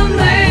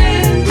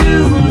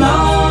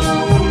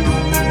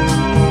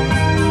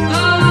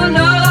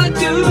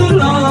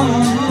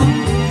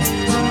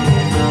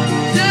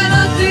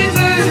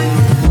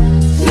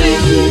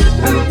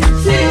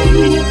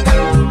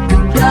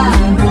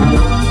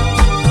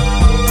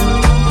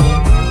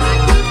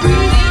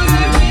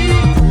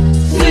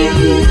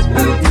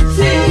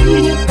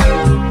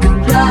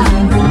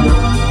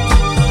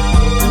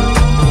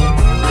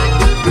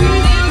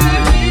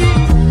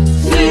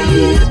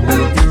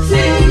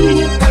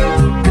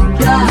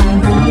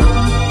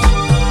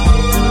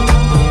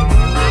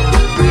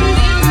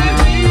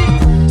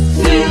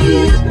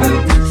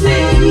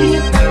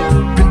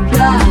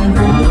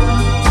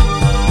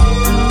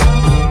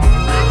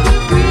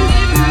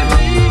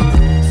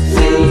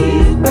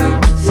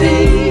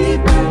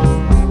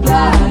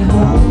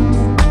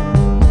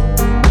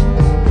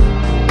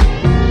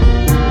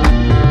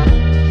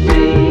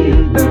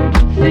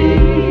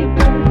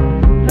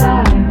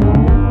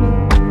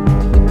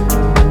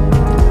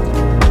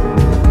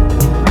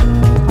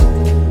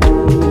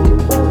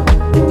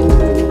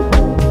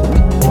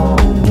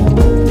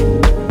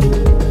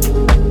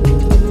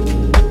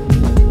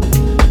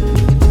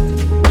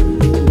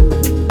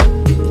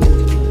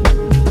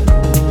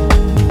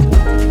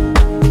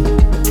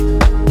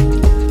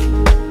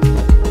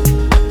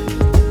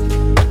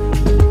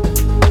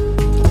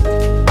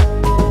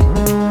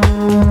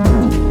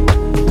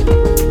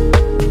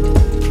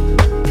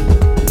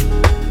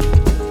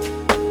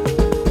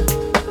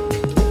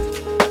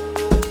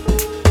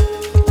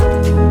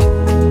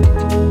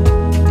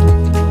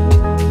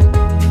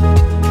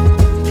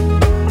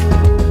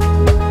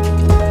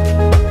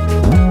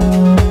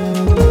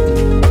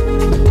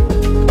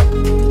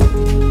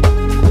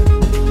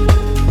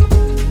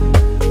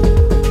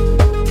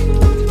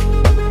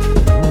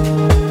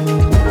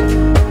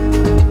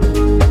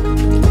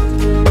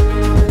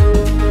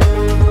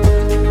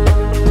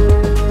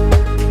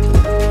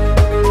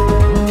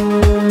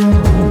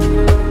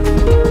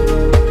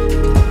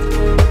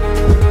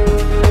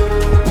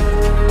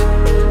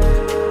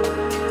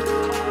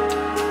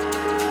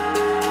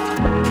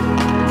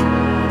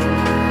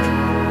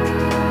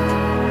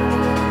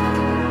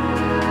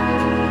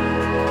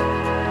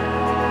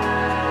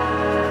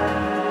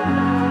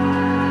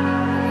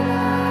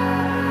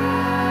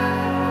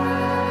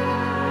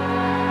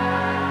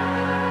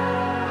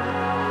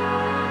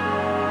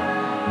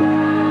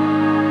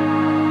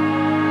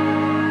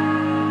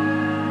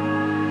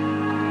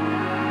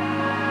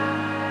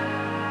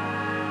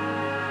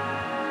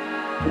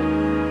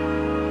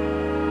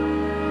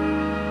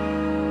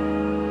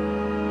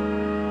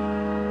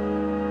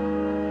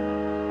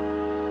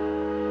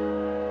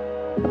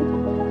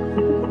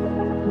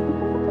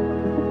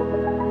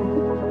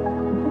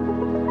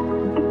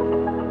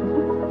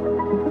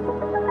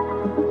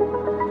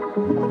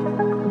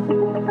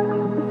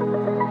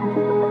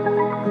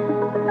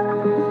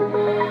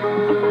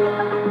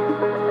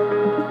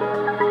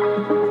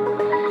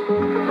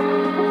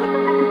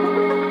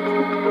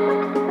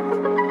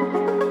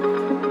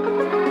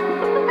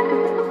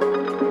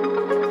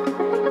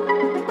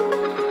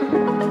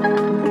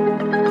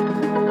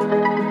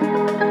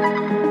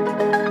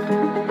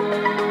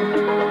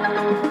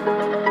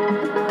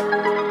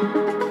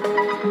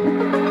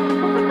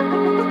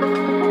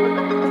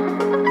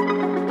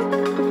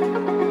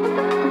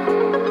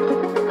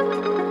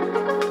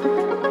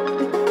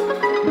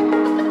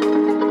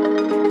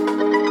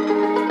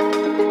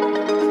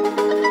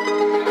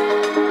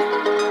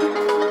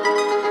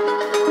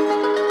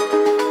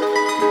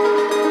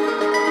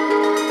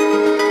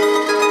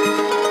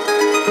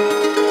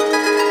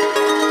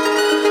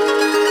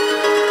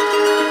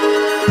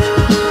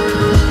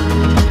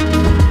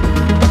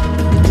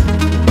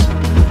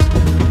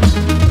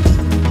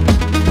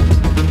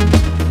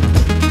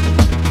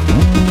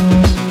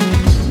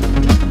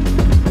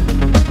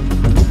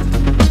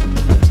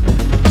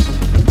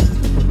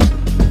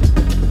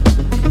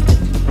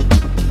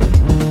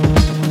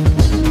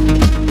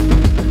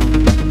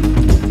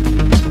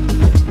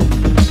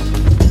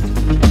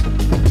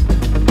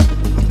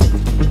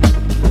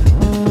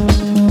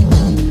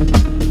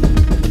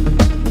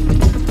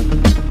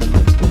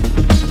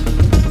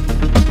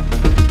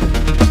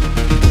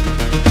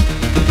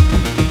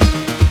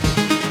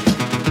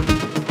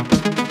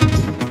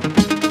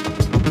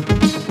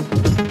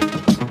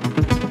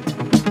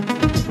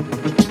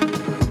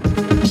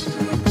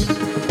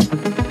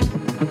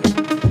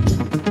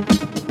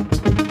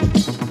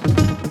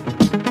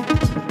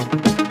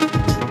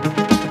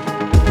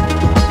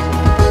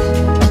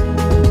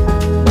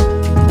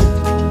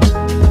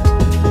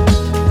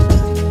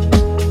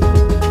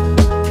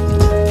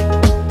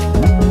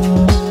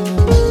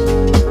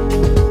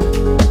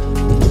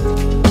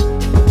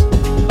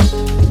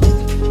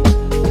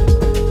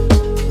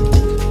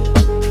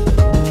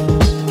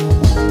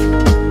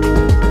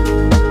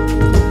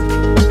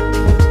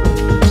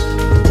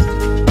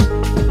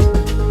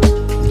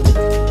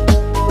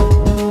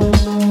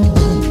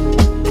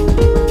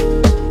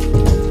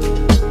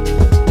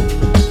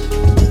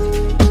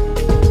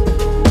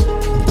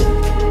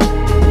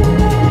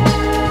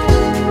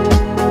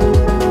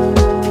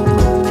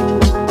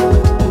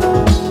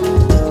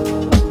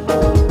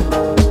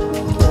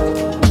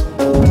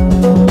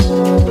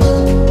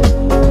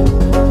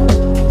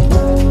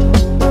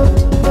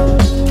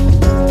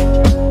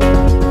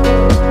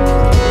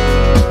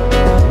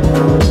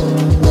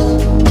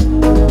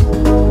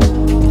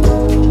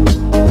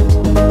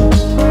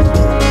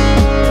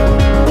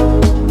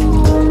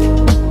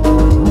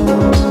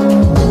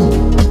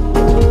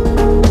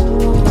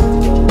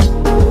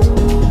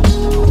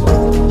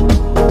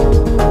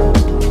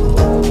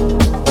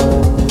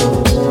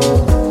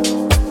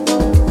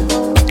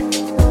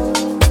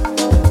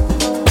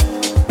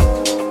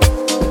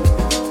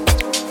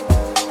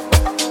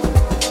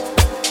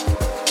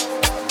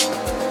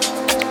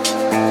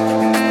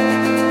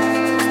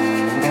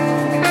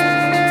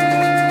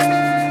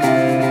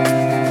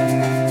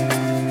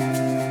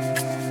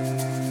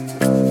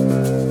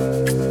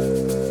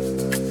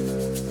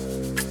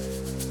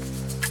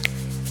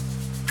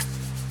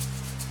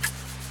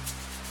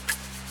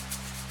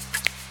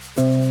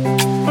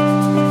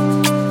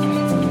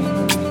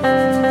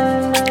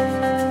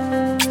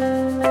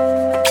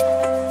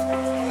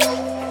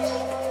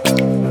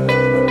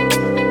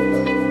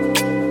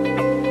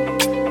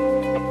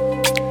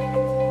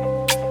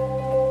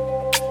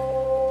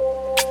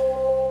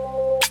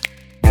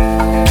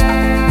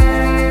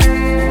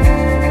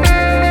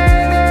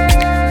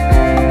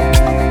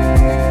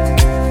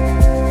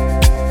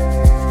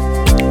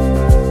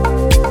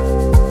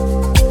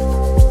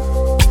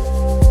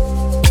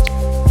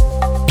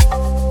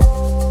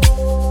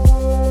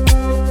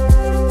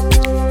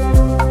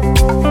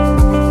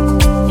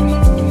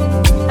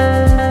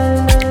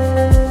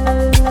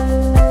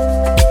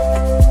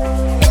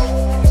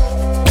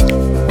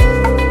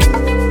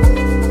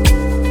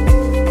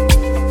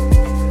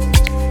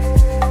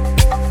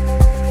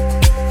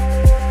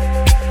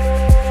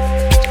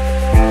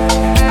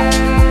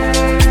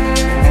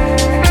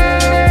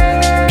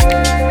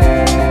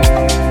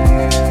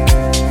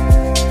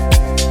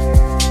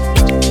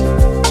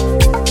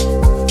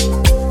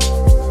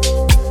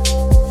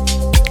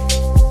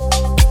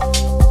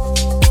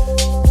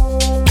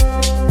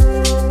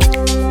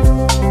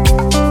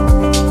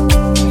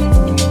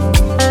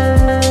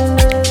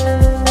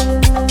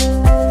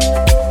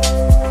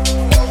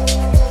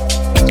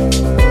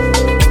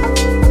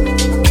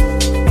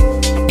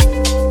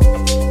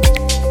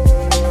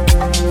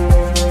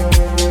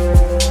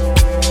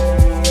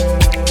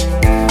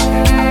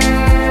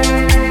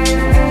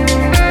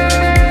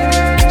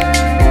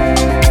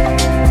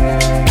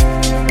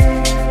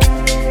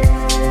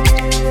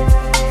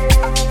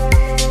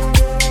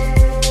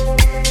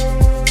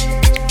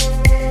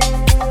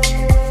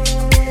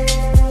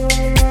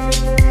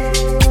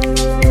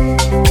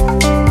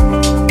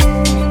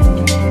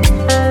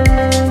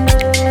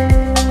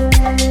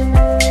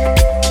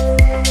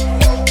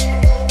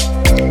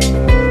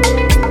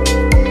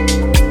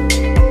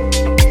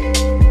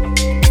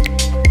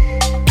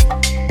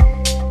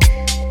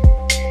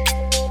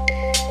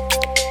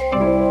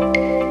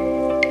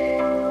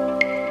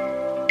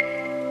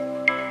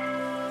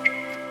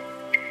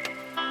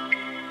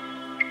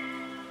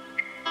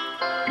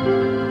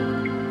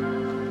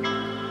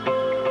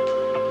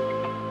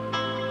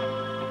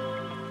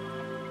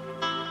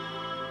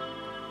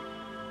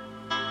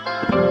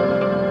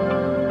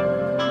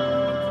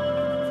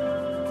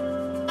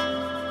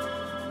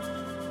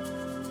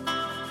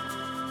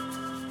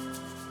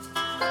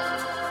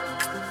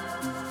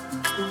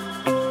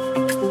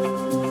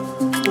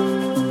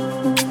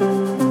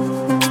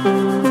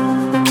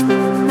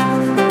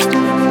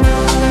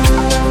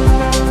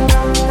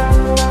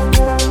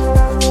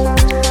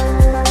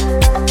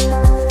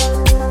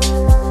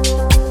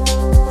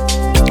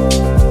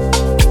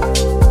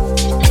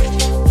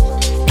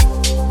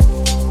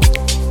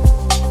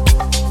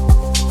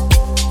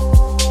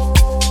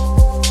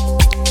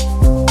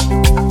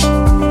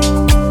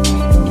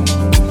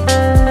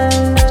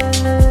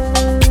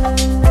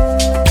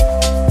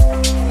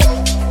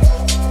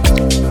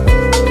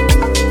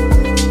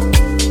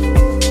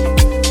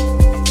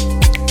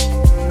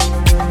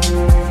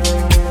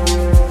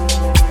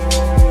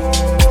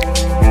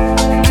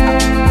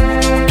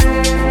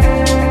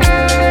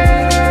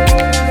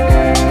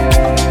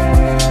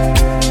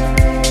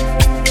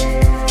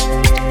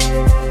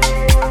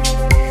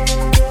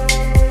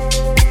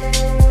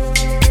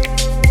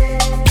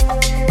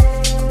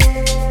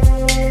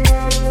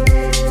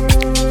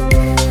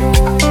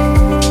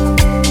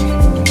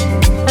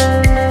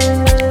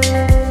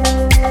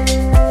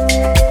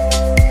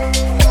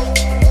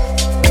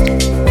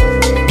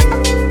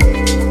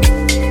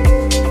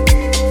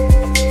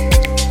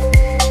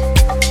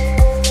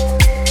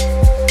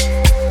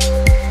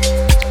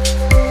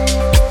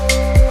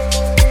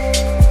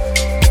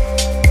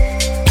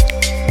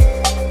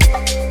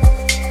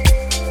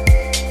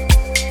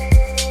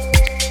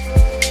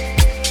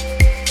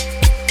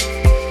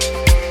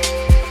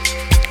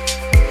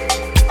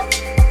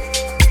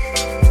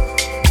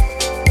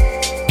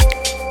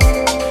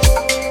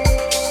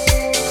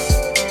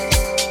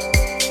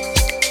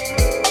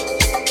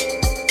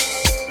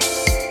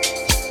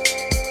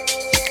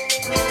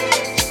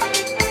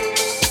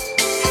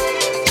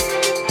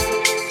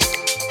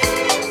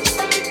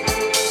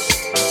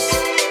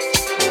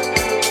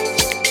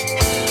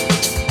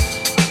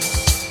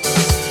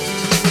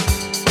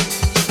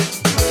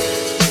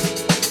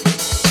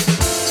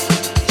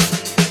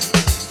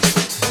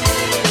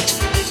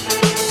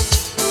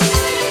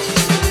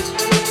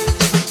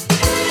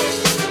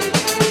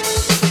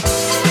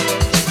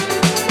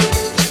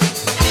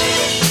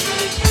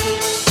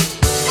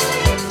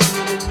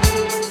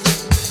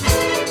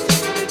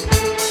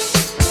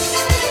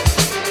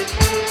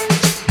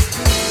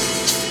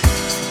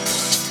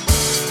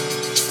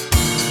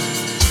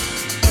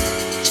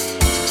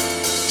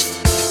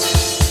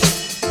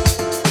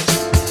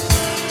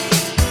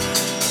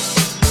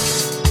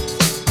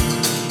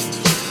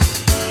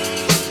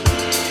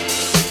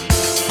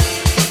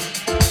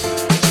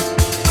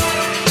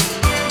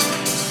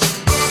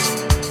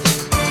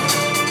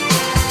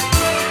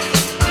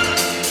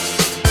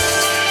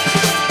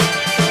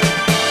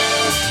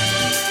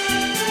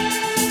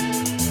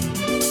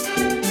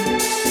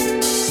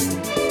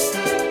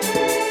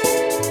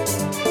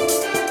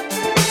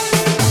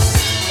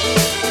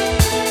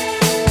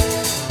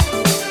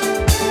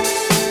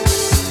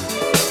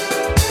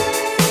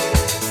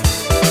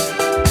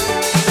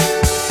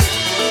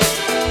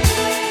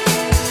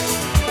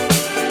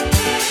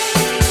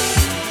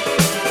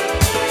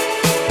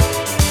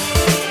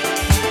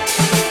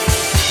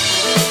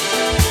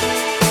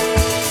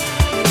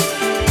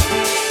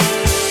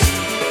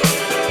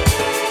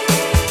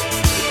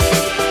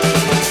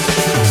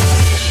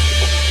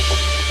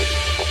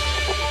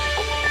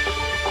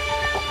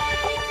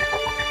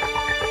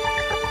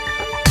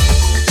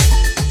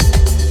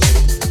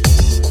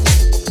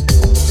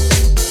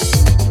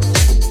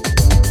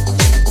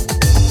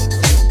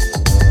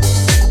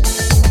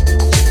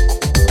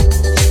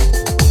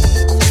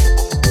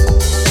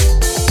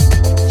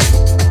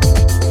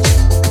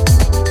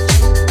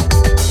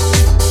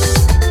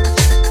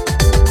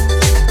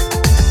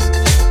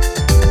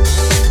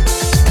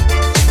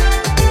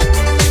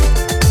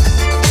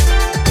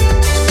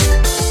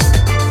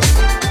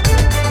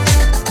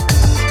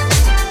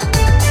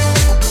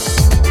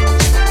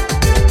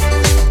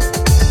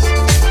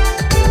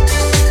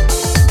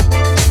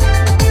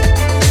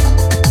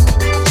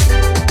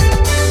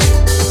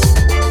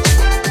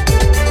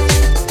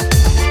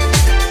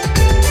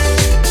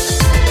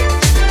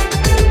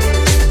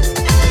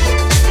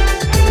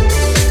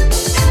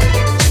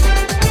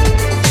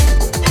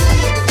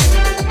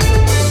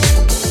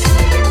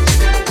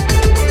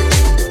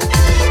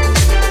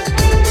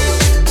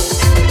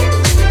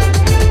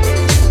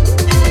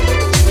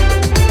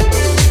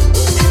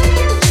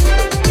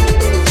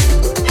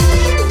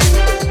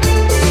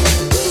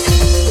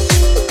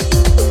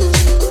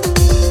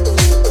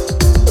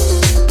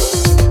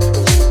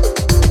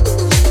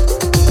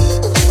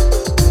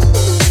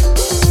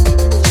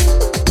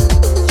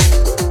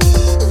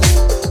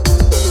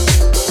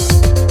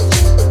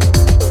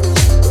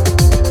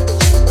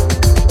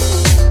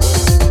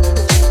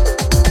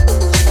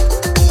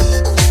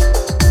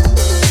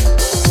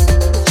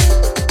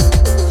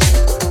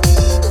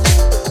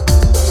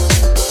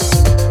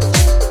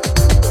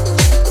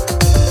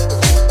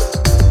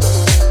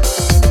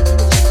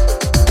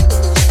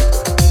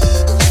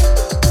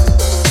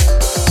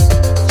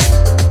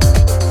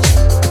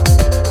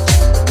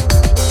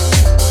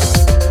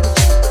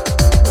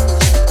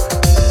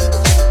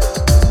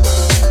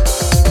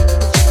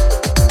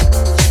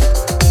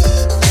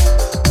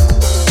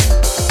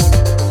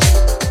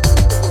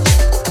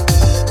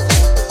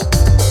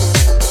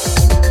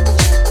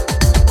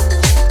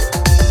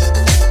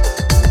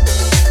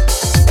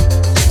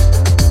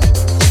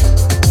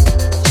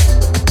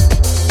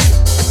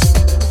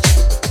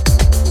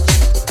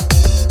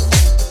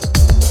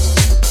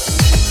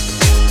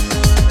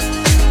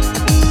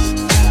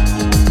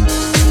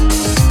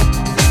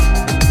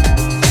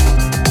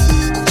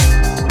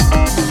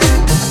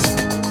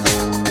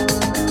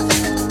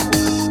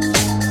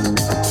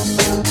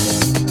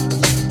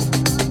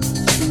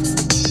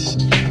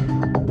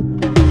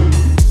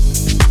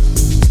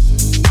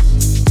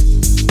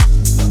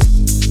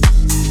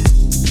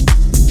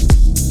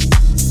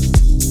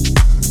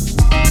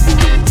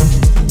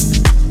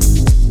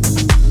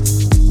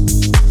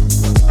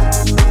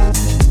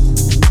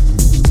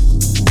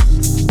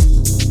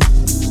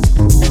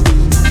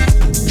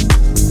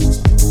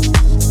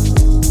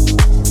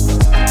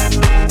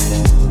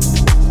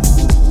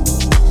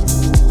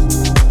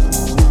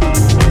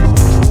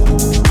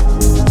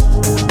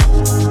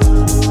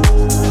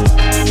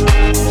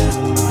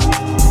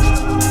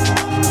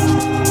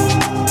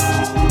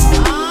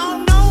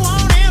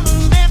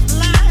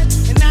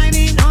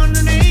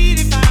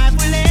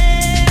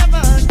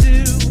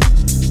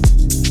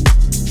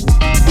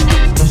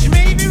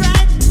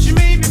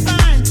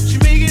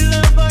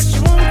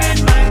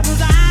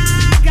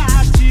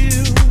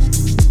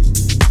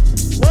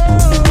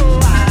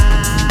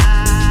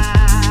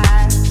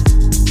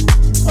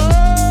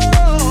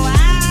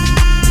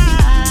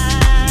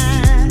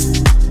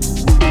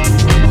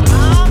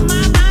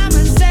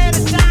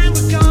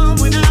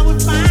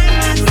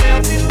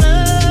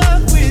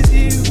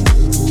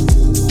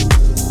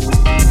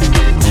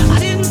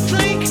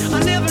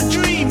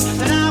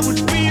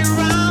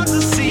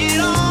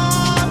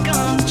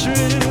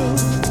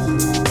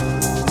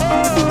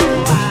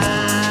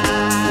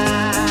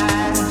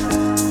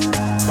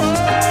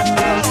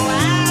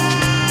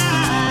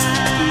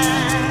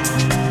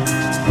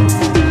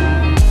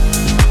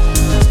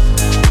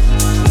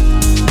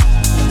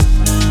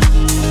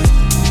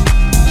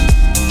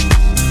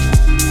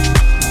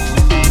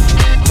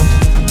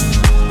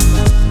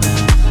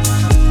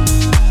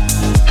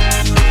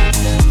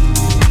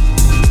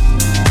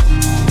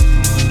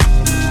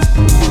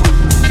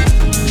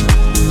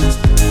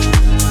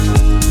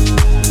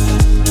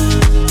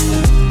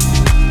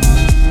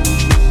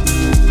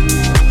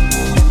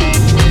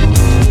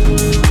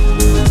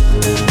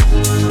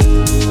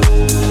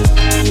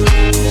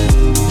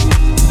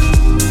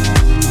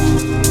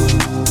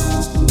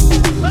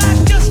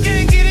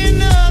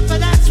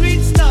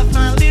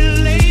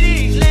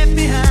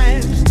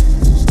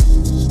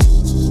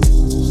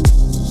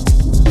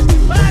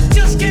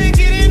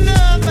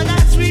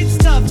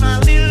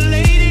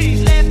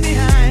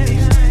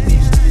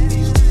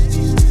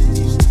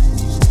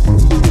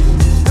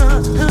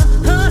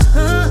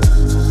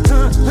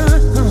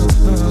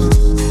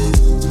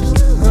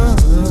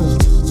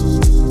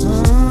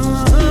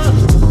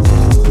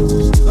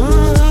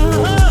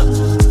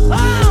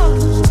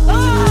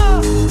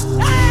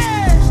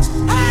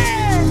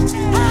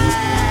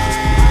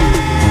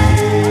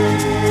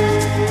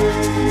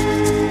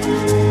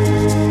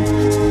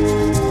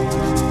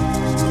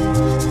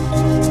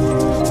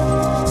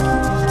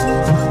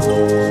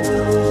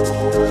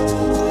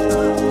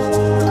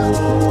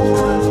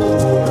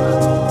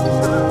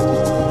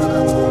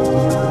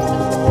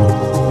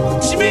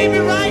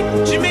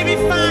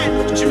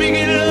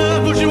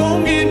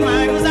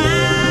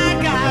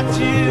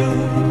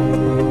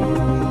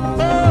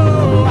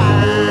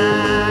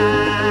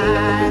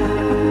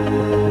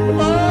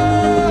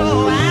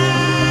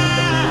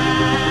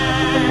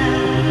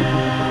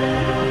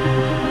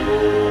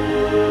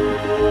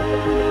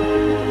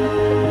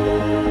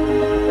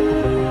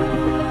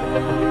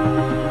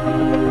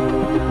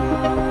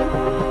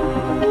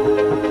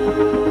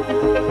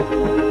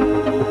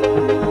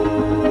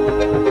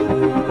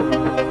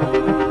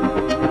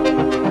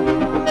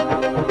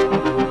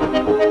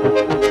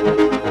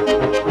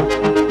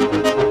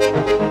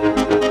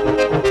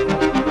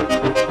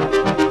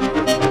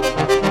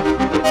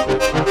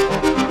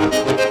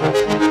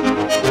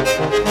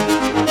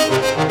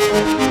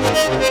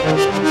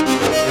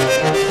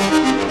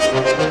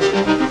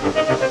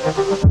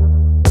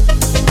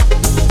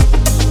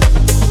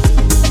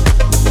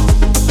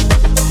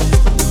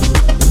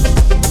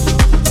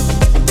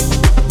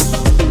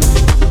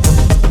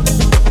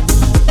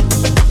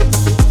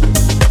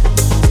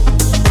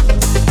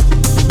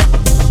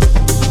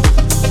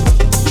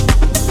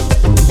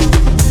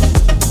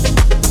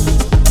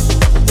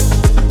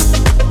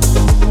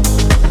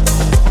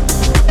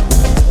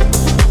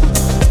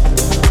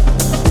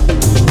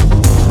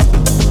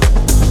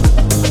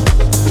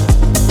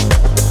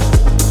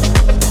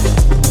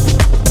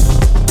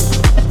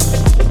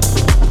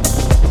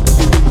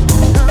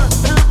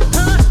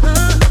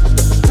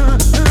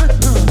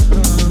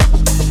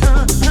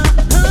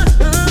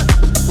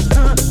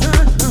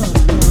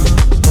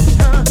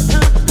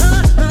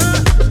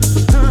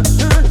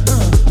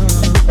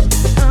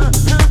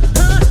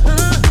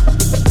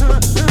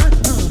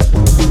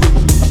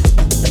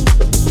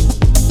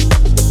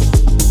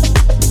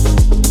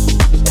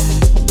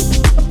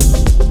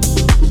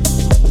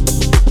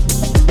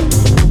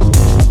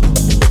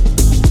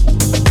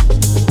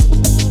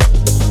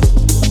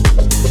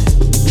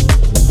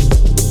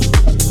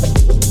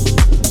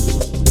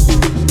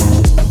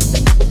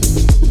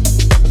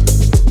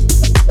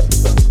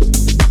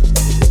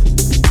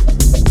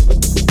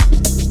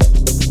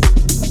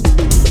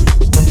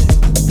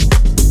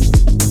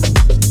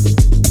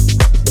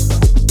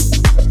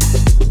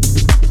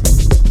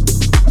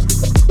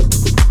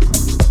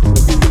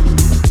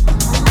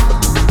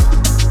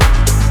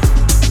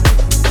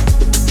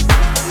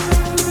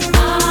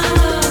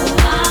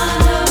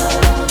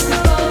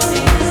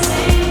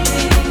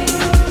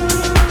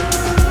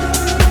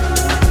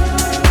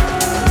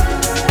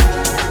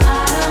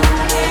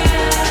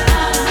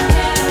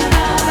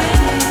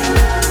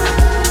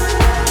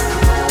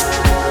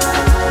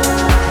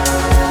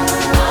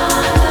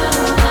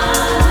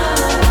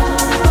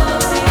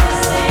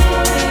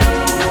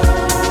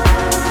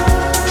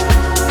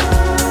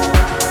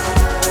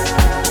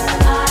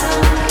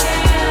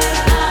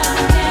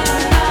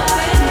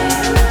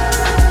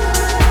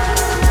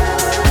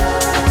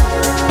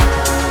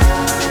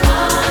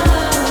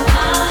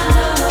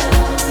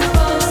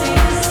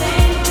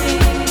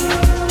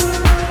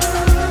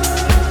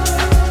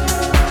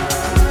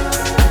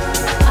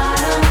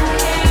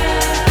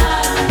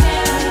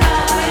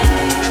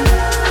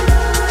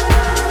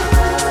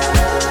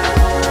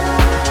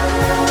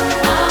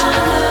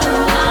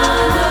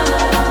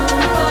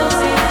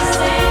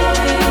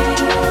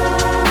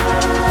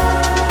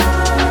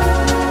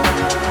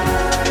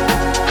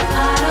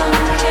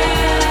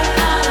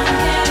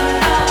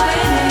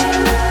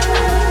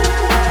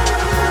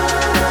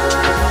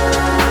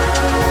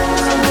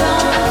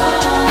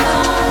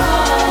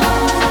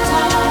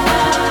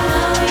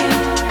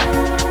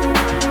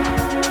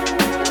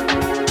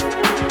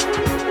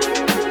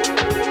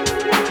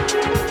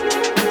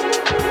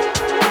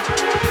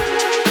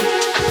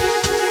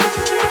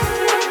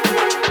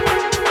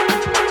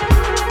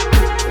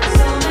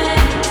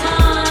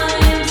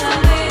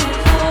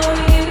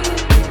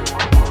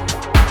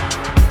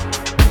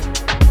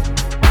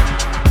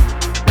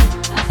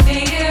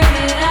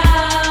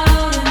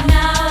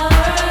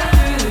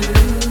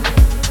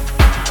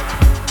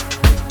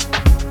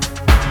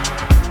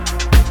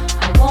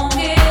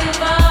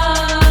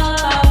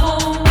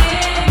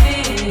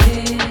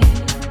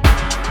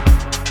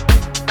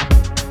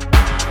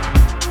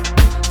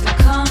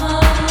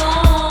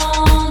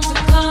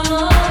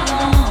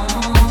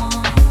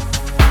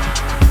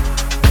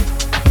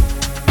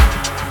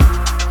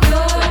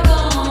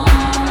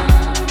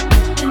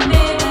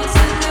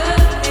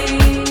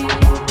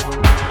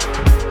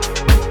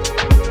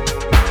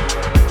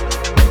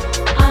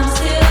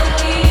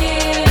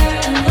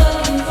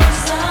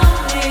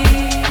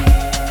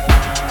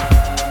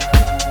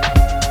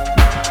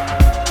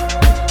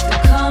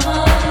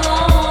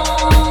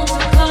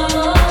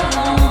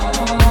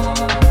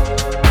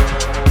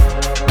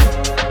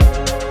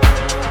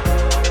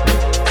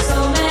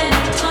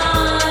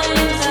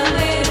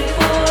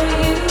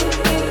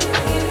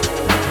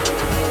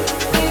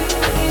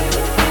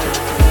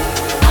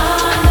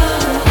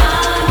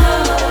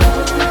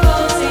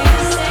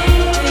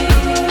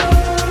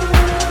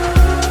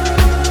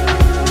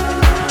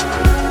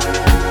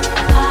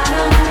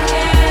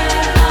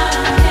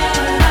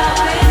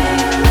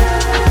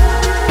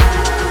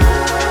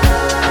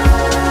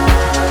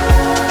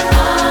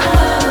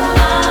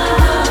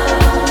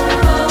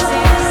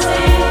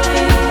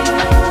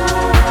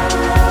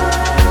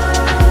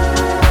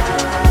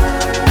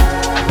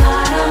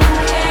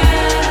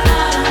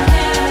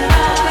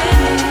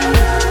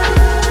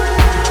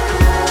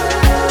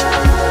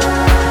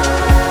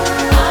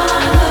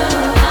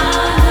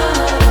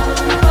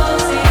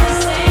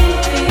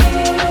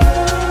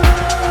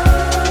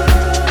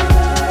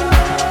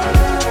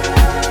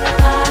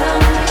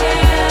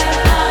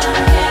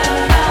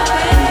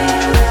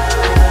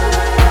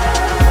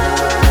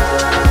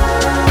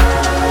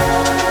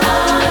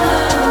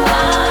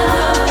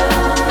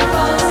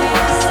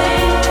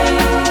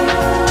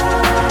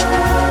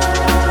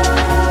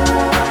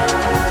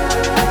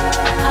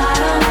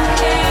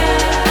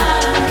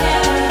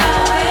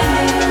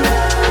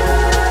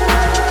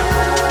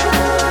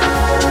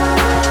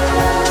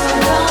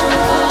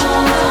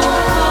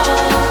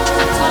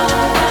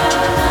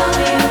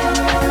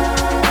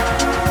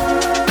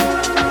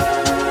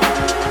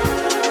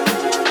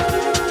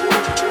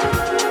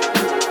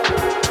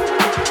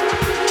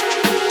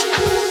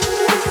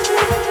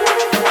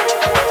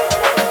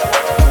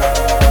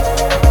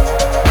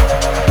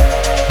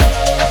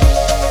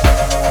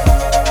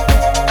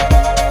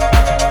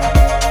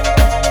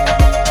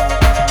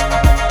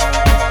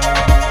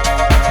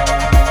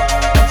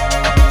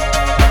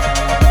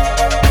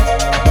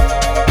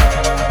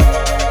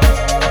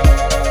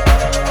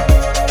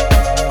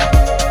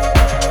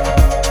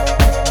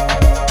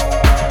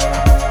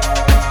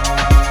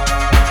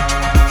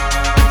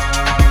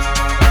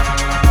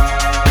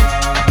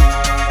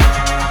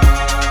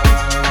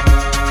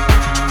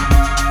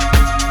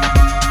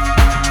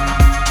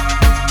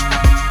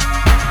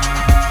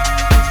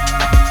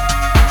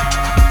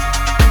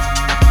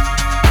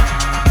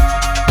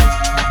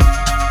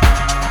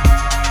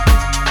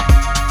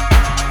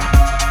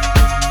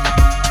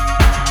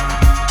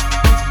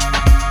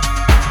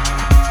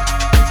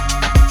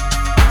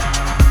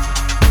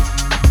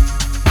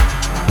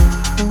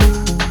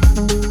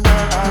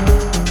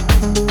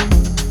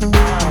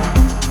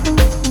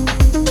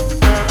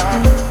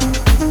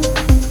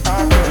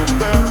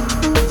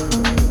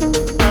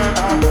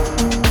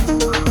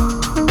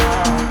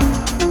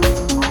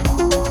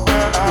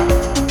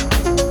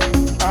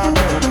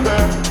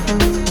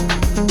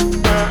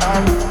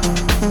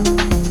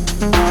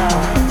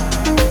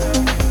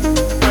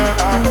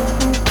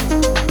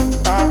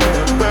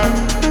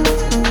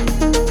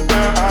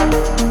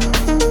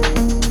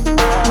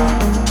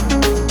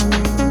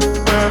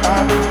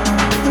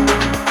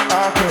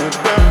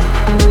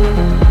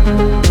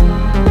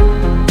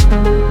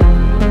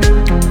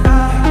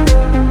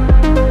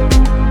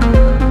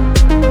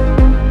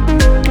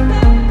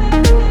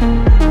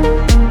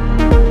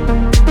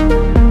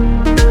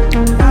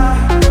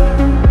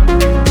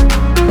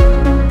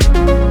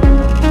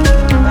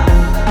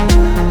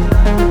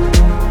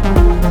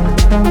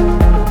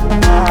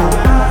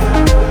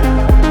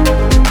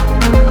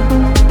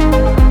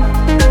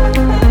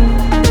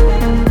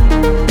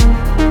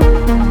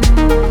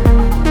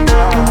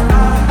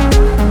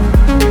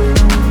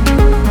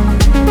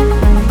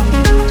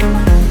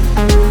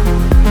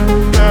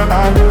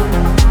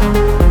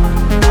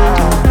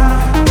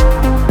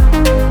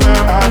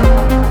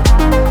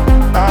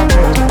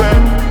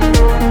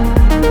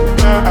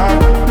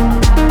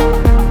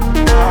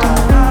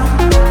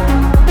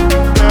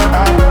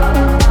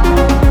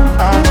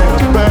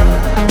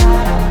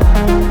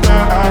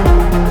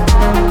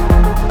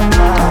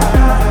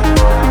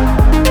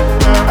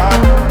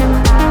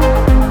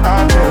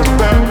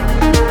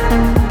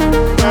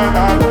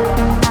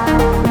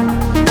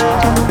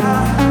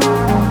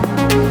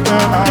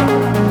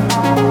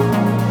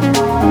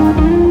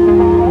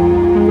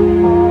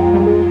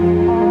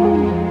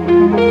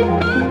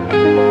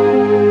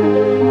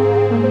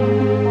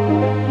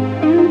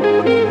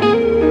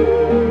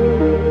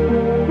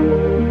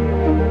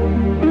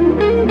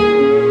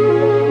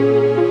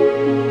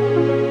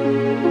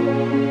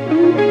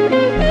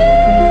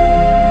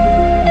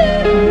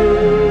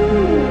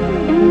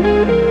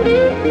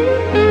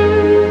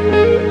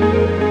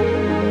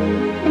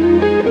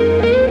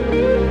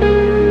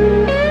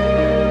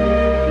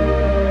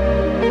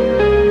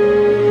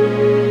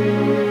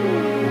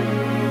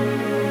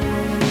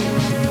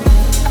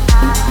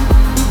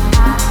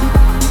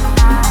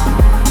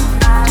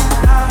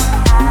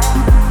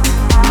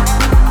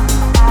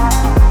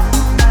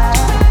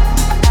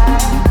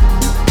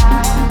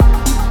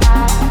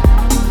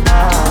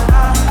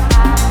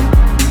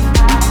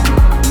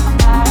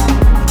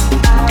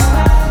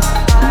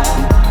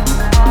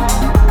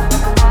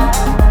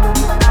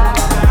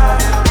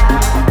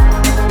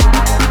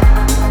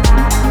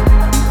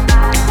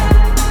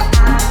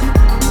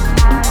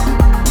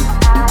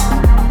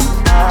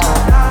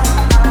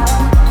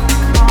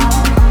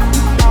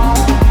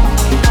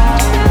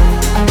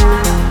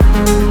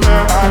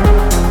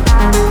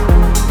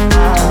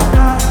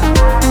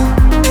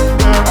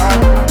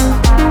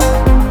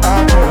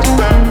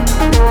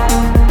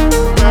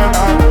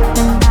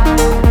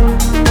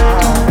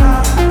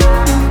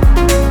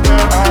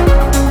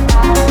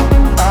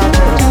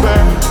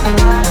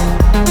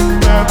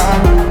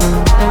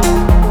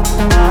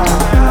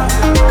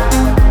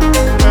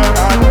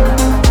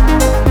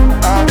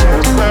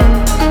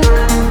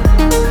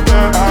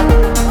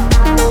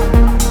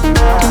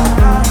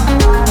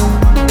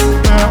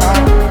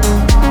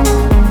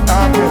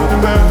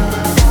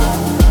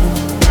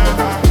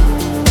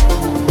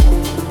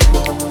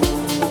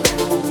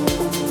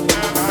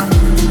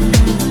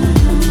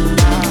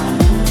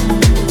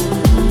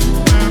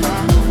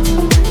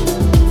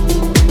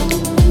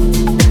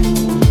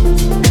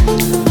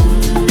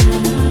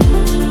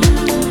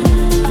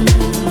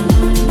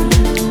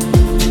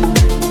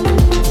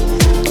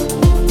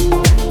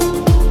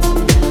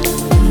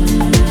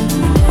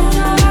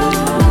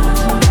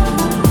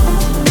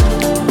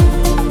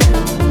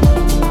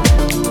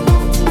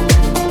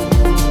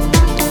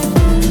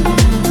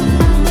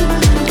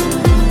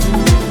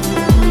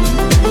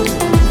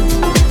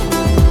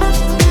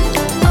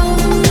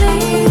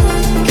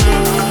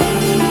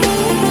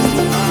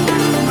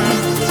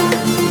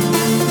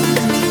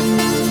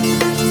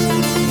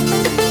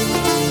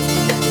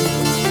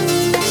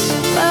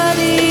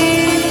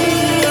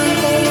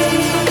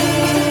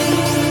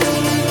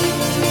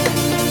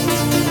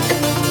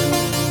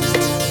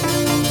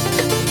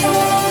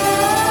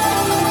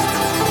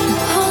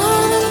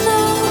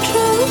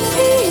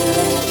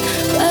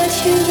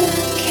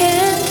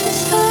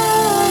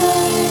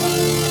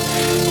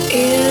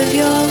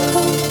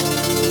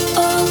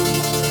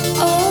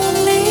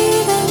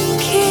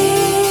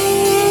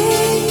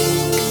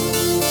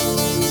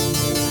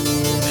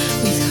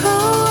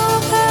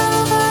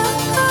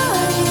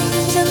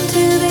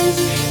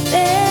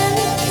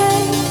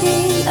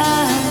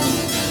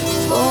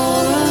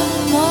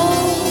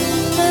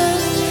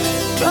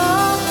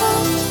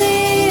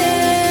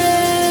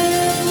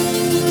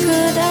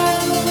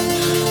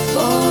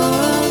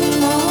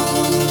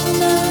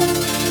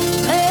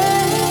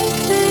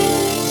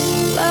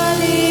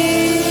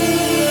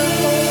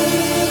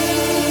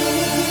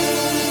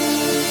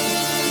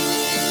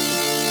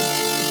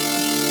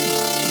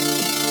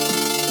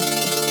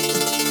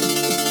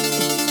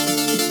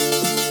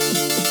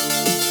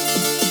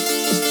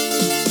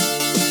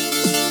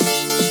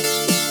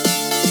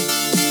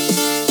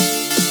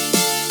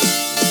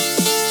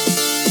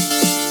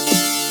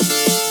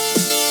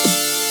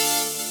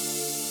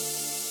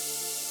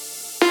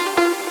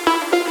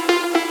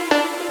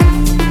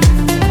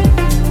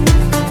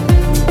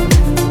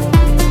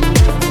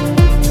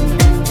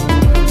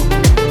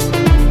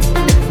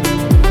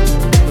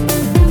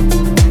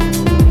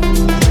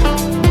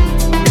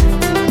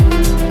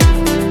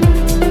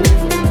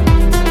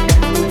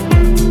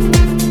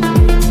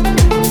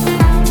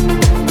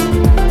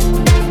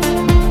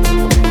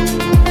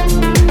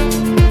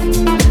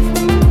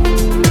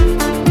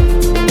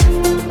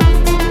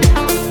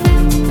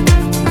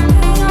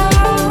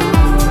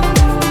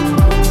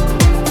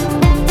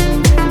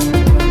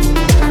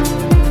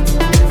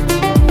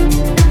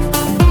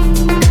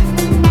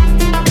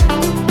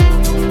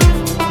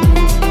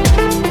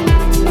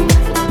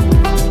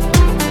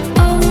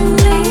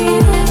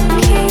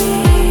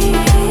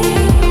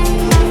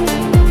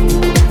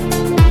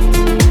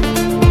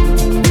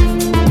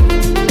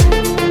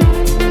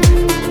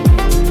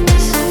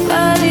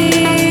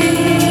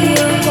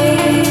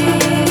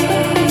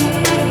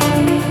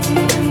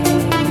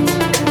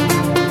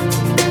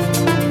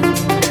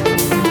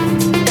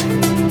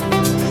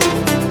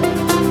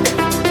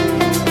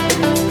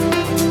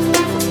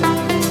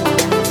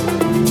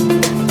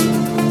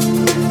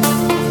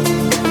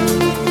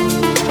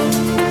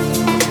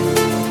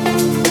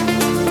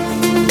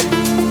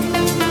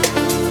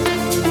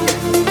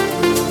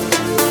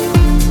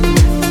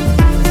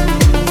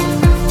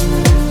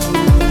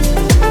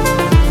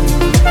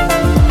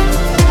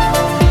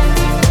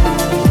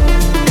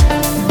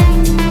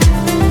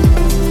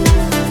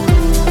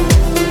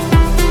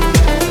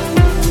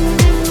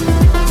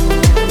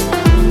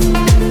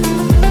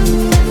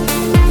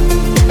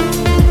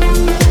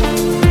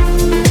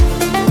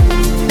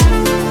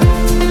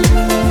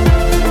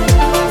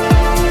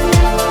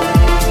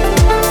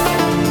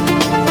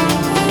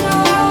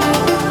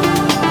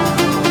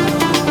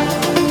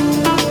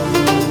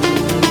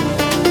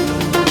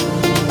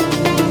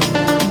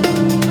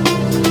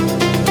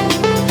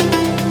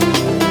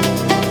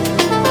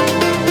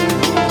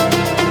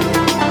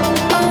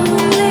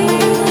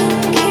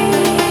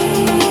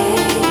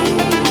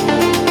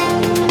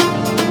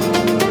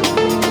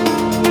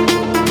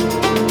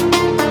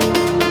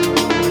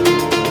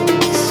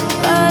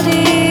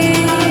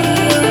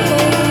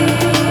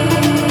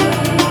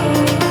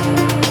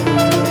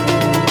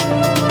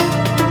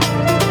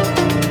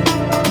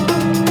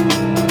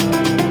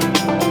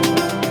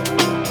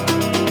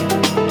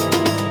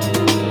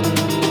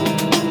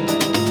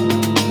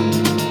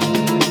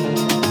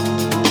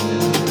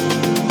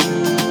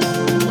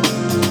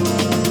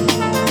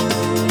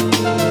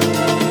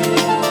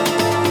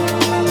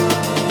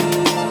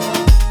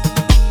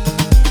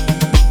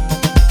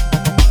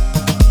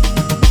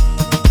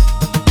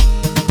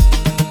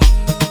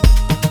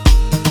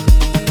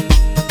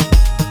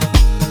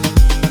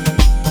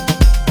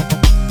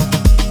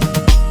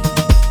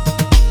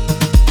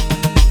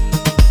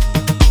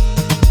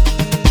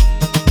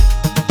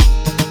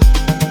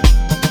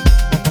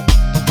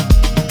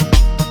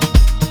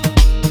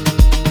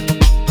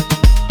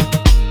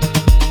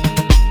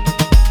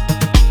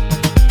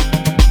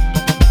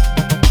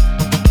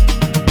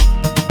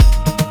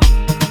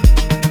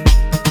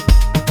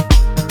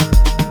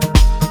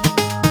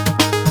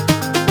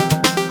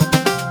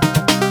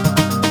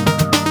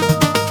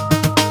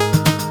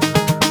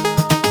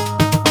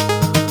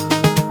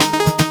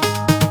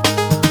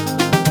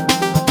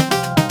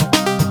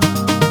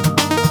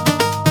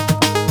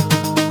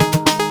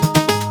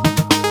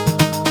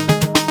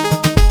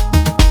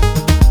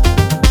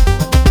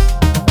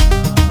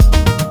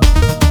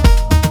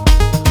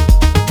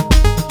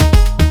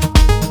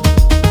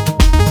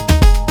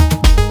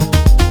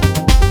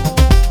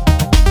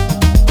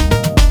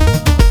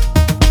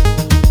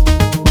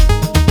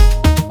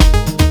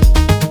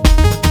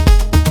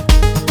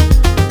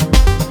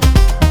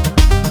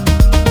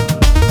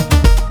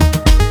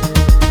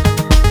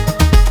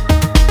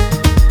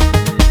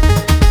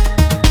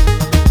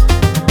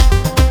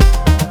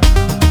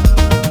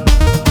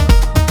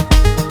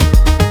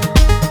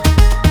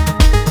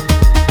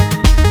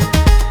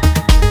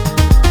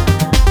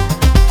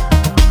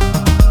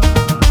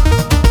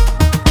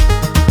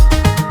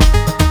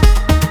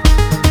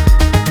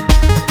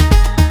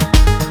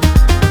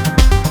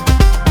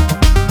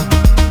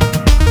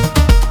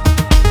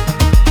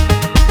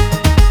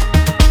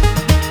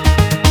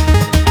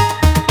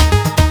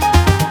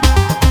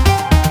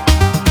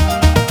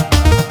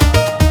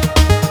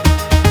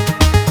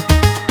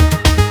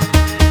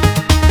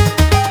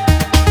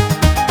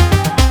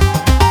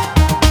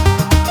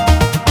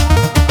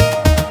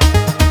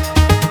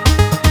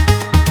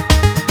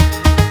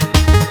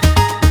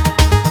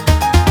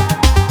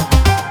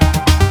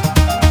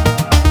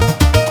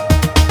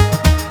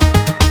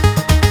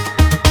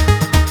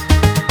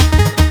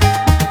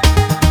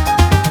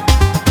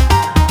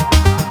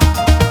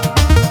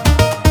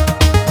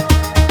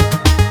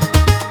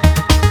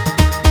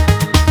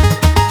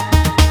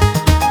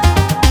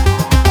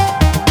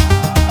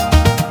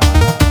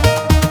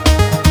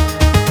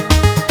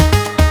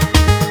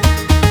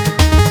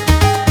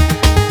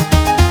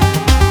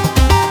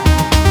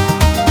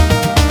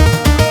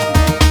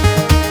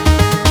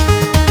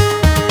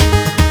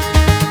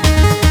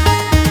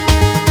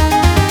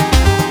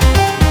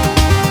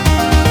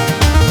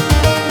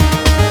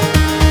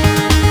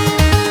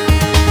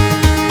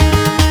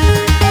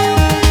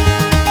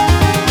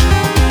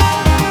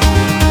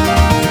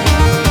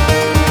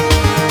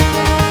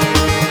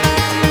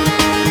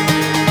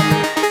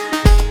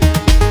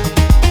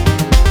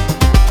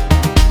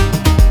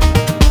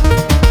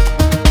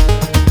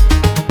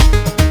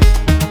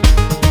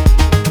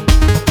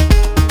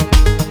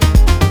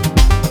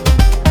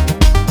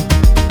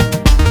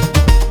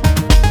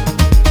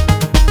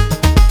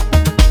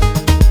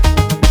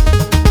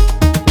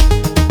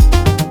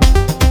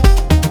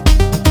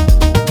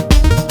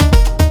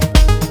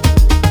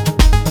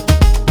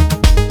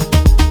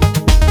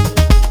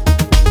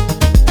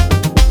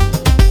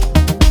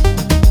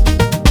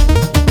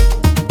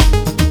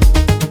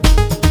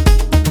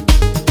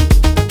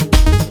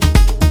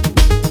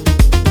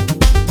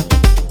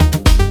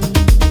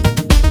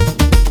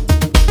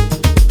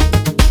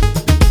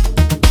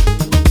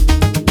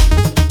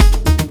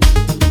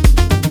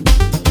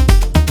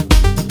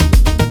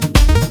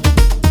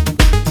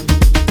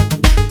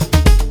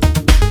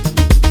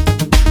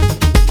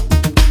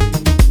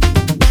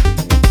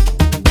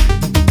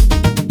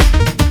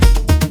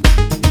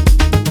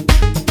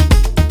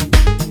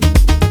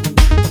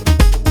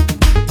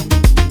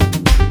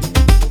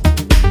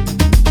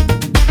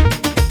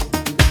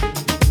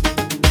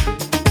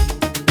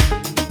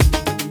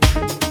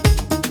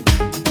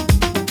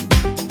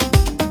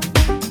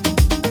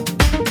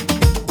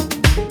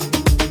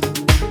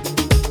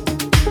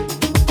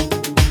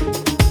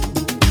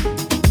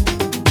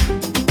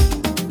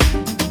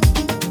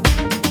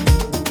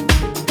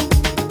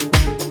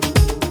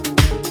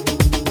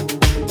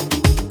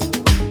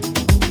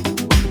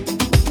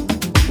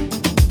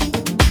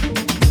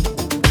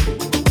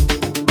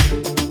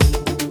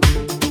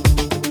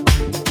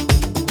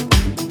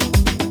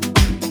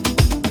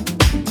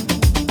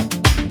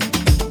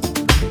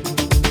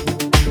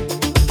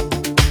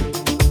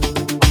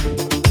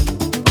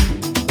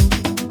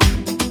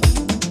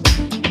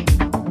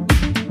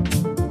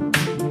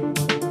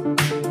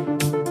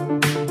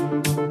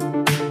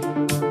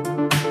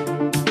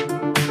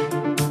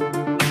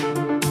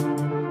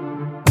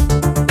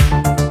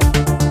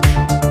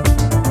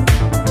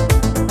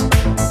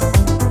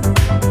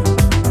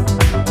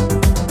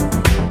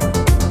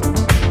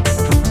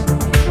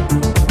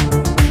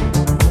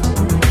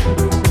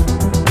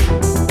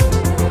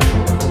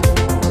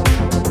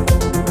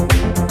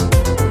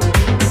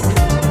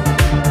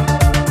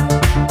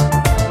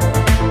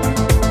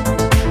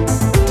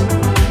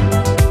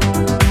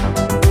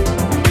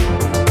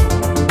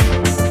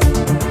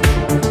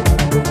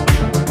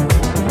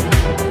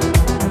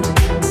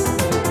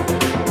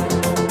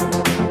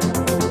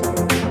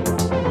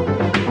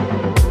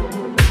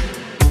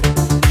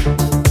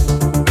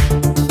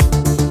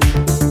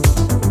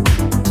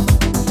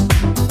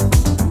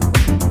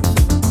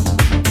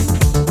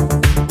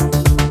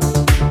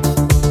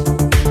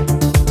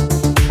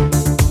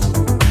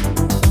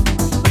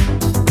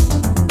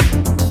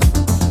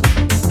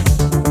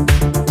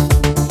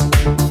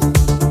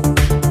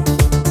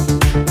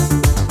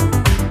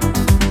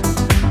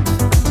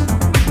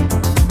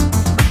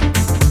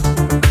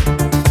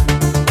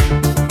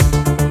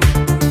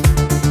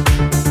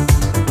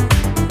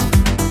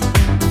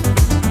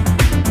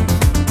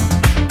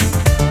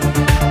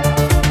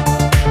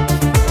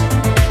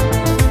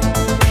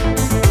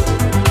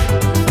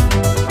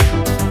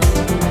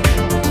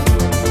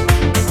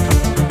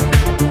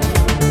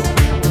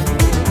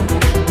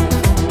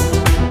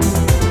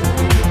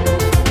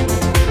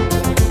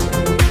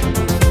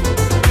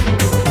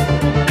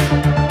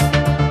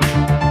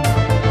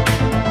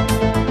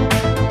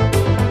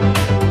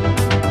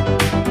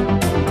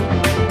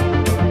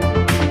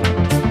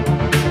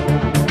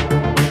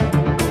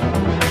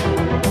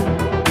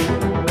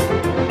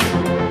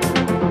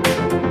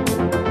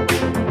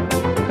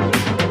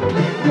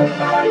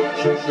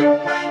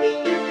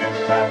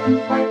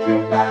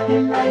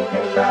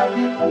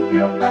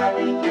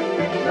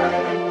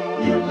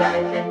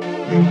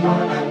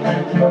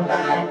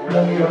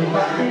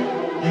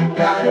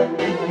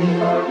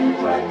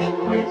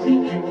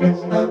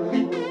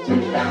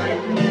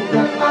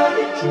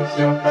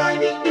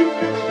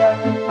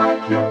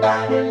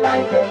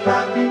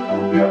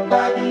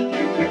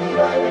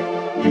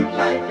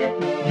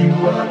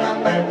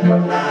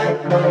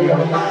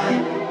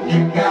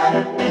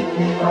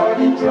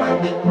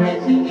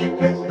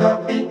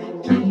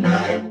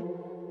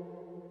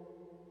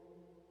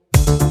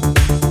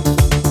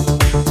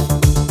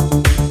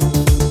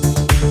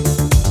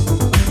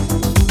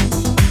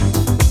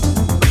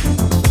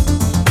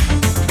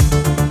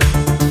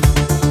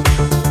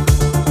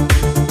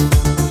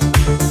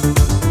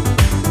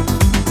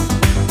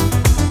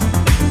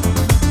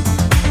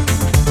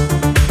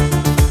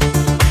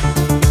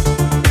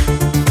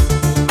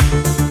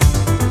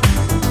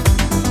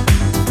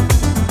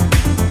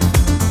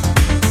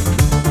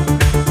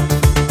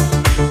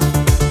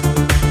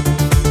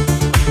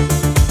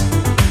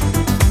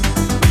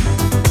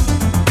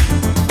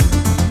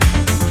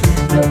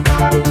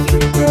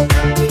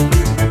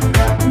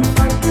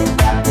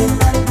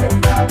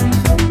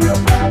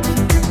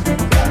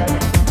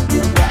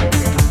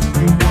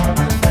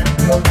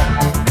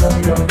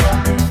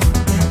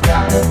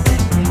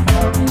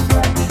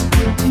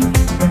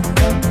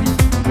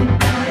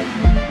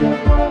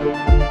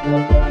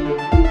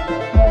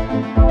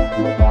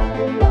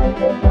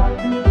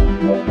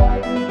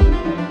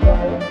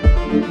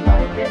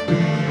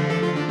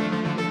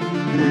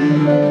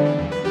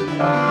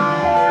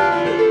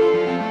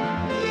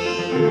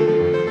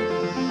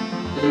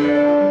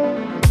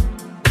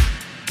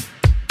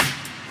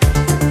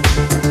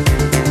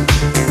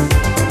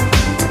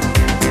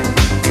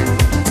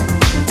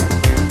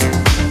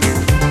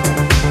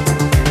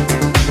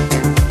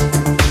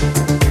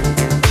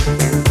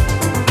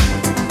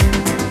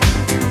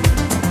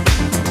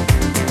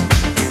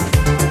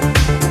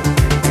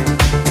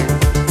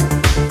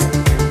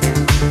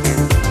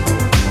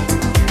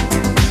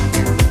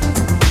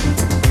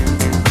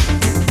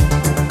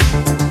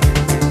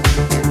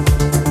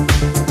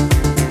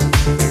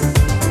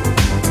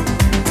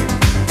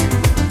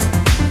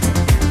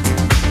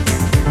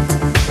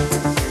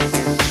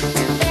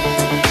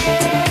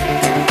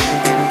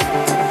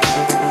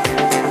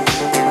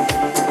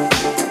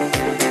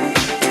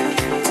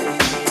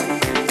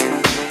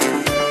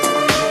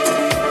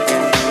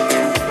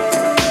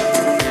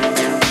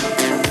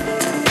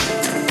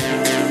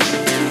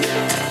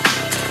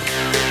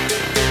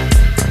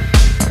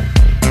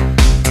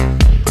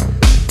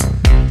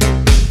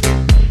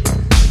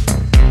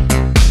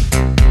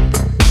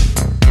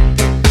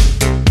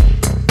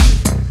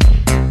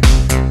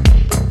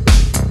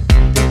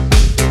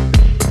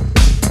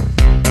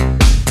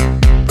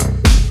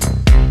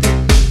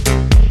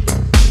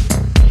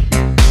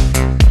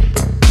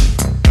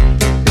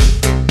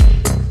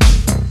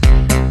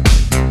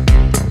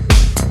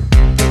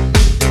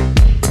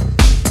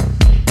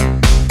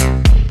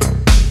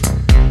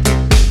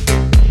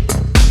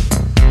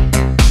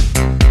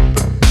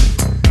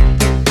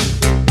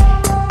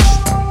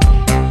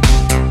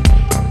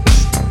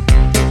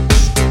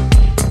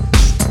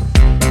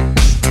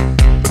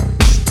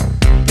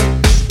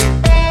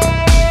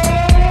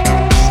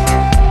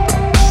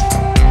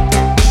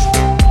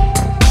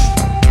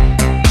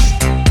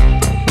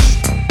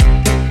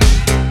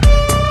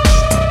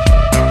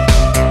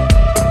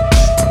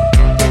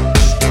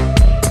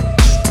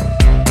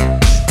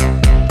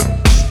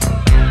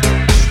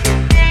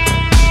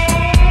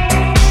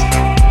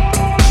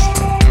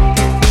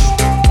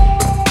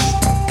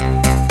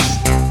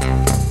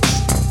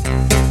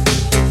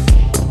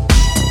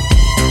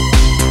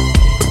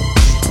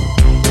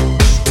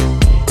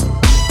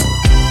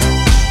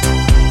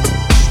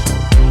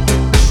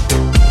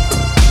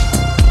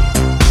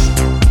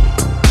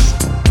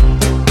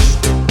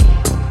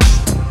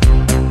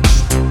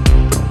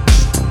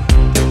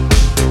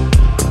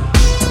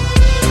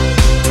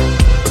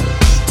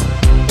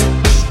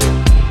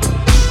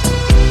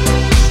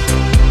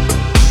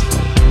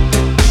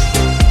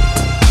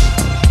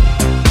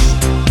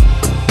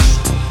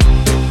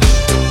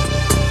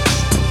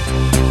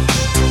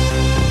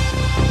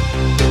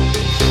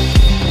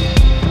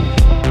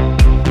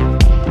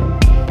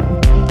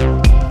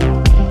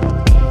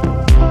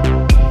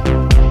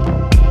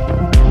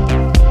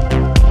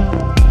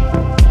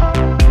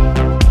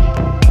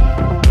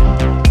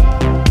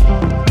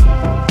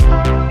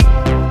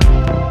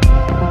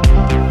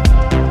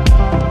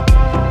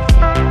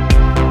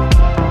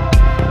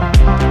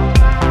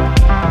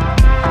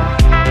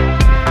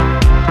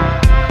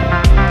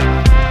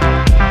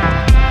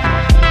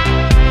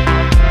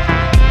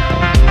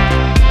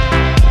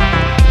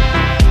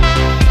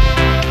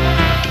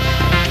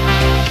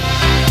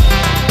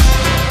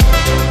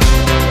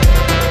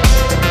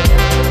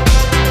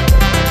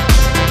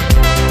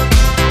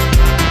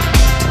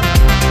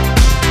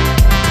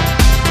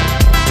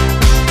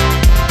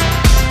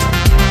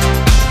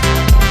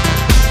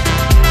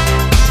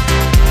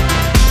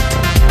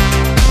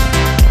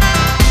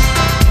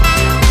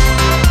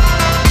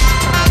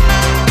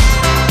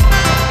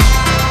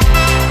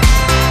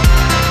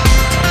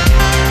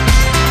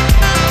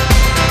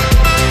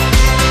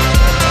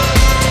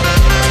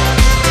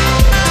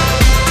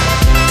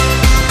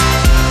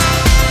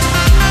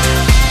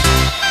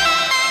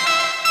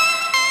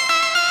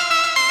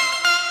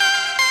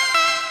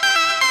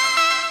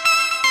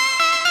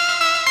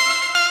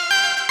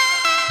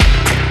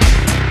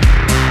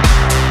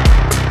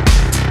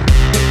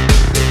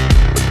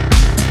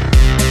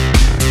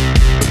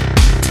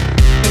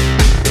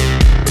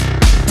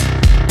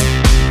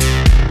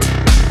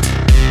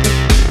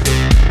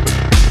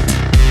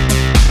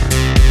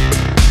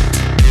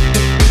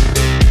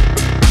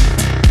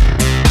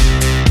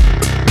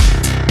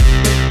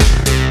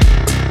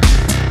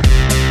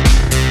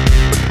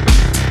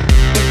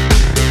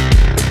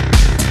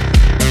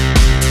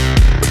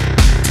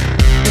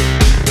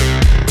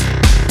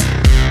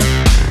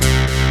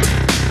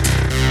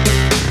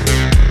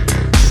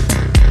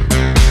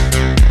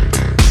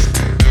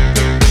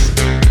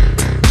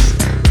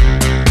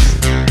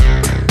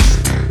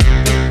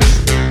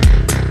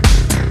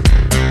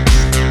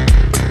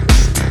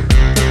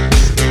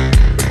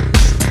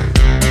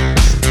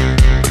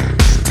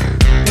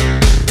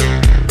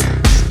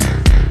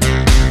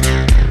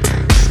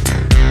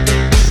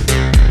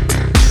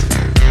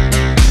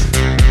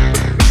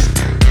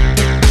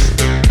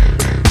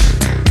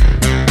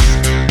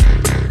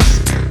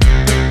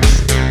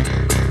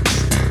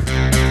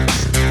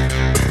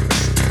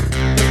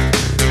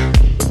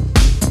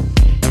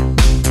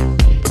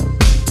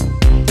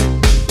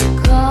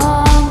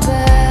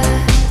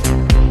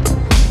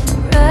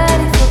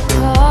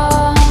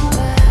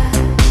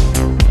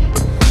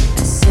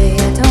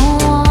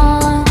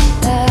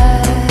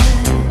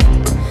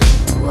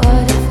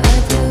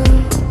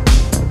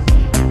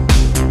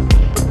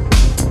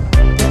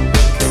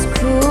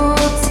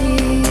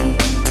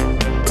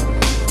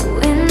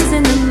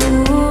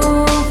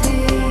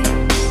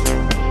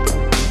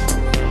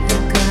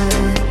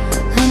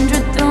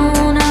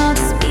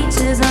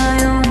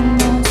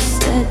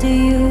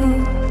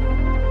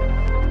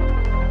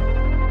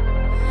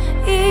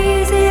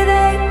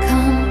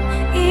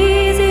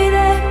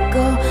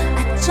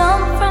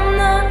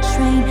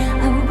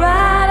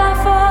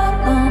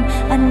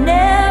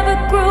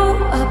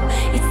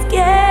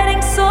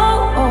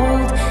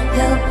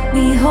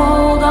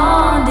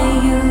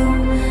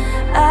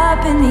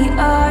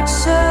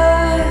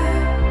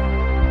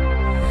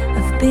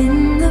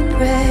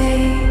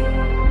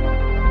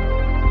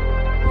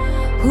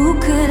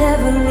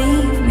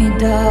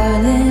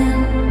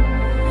darling,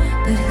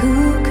 but who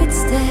could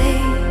stay?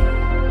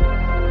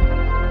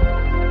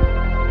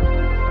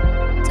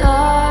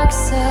 Dark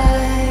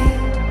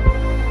side,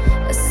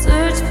 I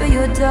search for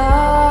your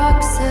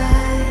dark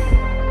side.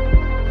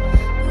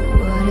 But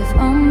what if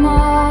I'm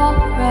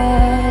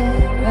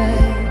alright,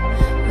 right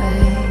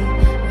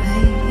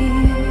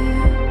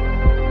here?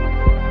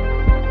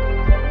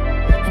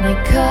 And I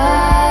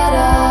cut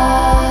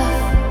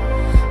off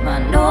my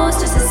nose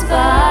just to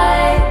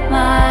spite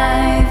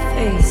my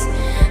face,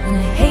 and I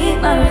hate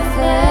my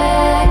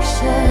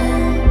reflection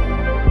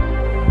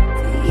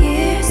for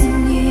years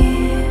and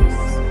years.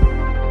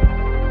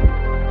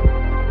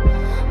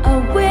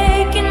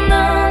 Awake in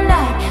the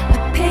night, I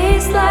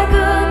pace like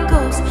a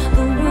ghost.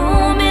 The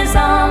room is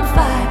on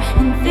fire,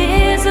 and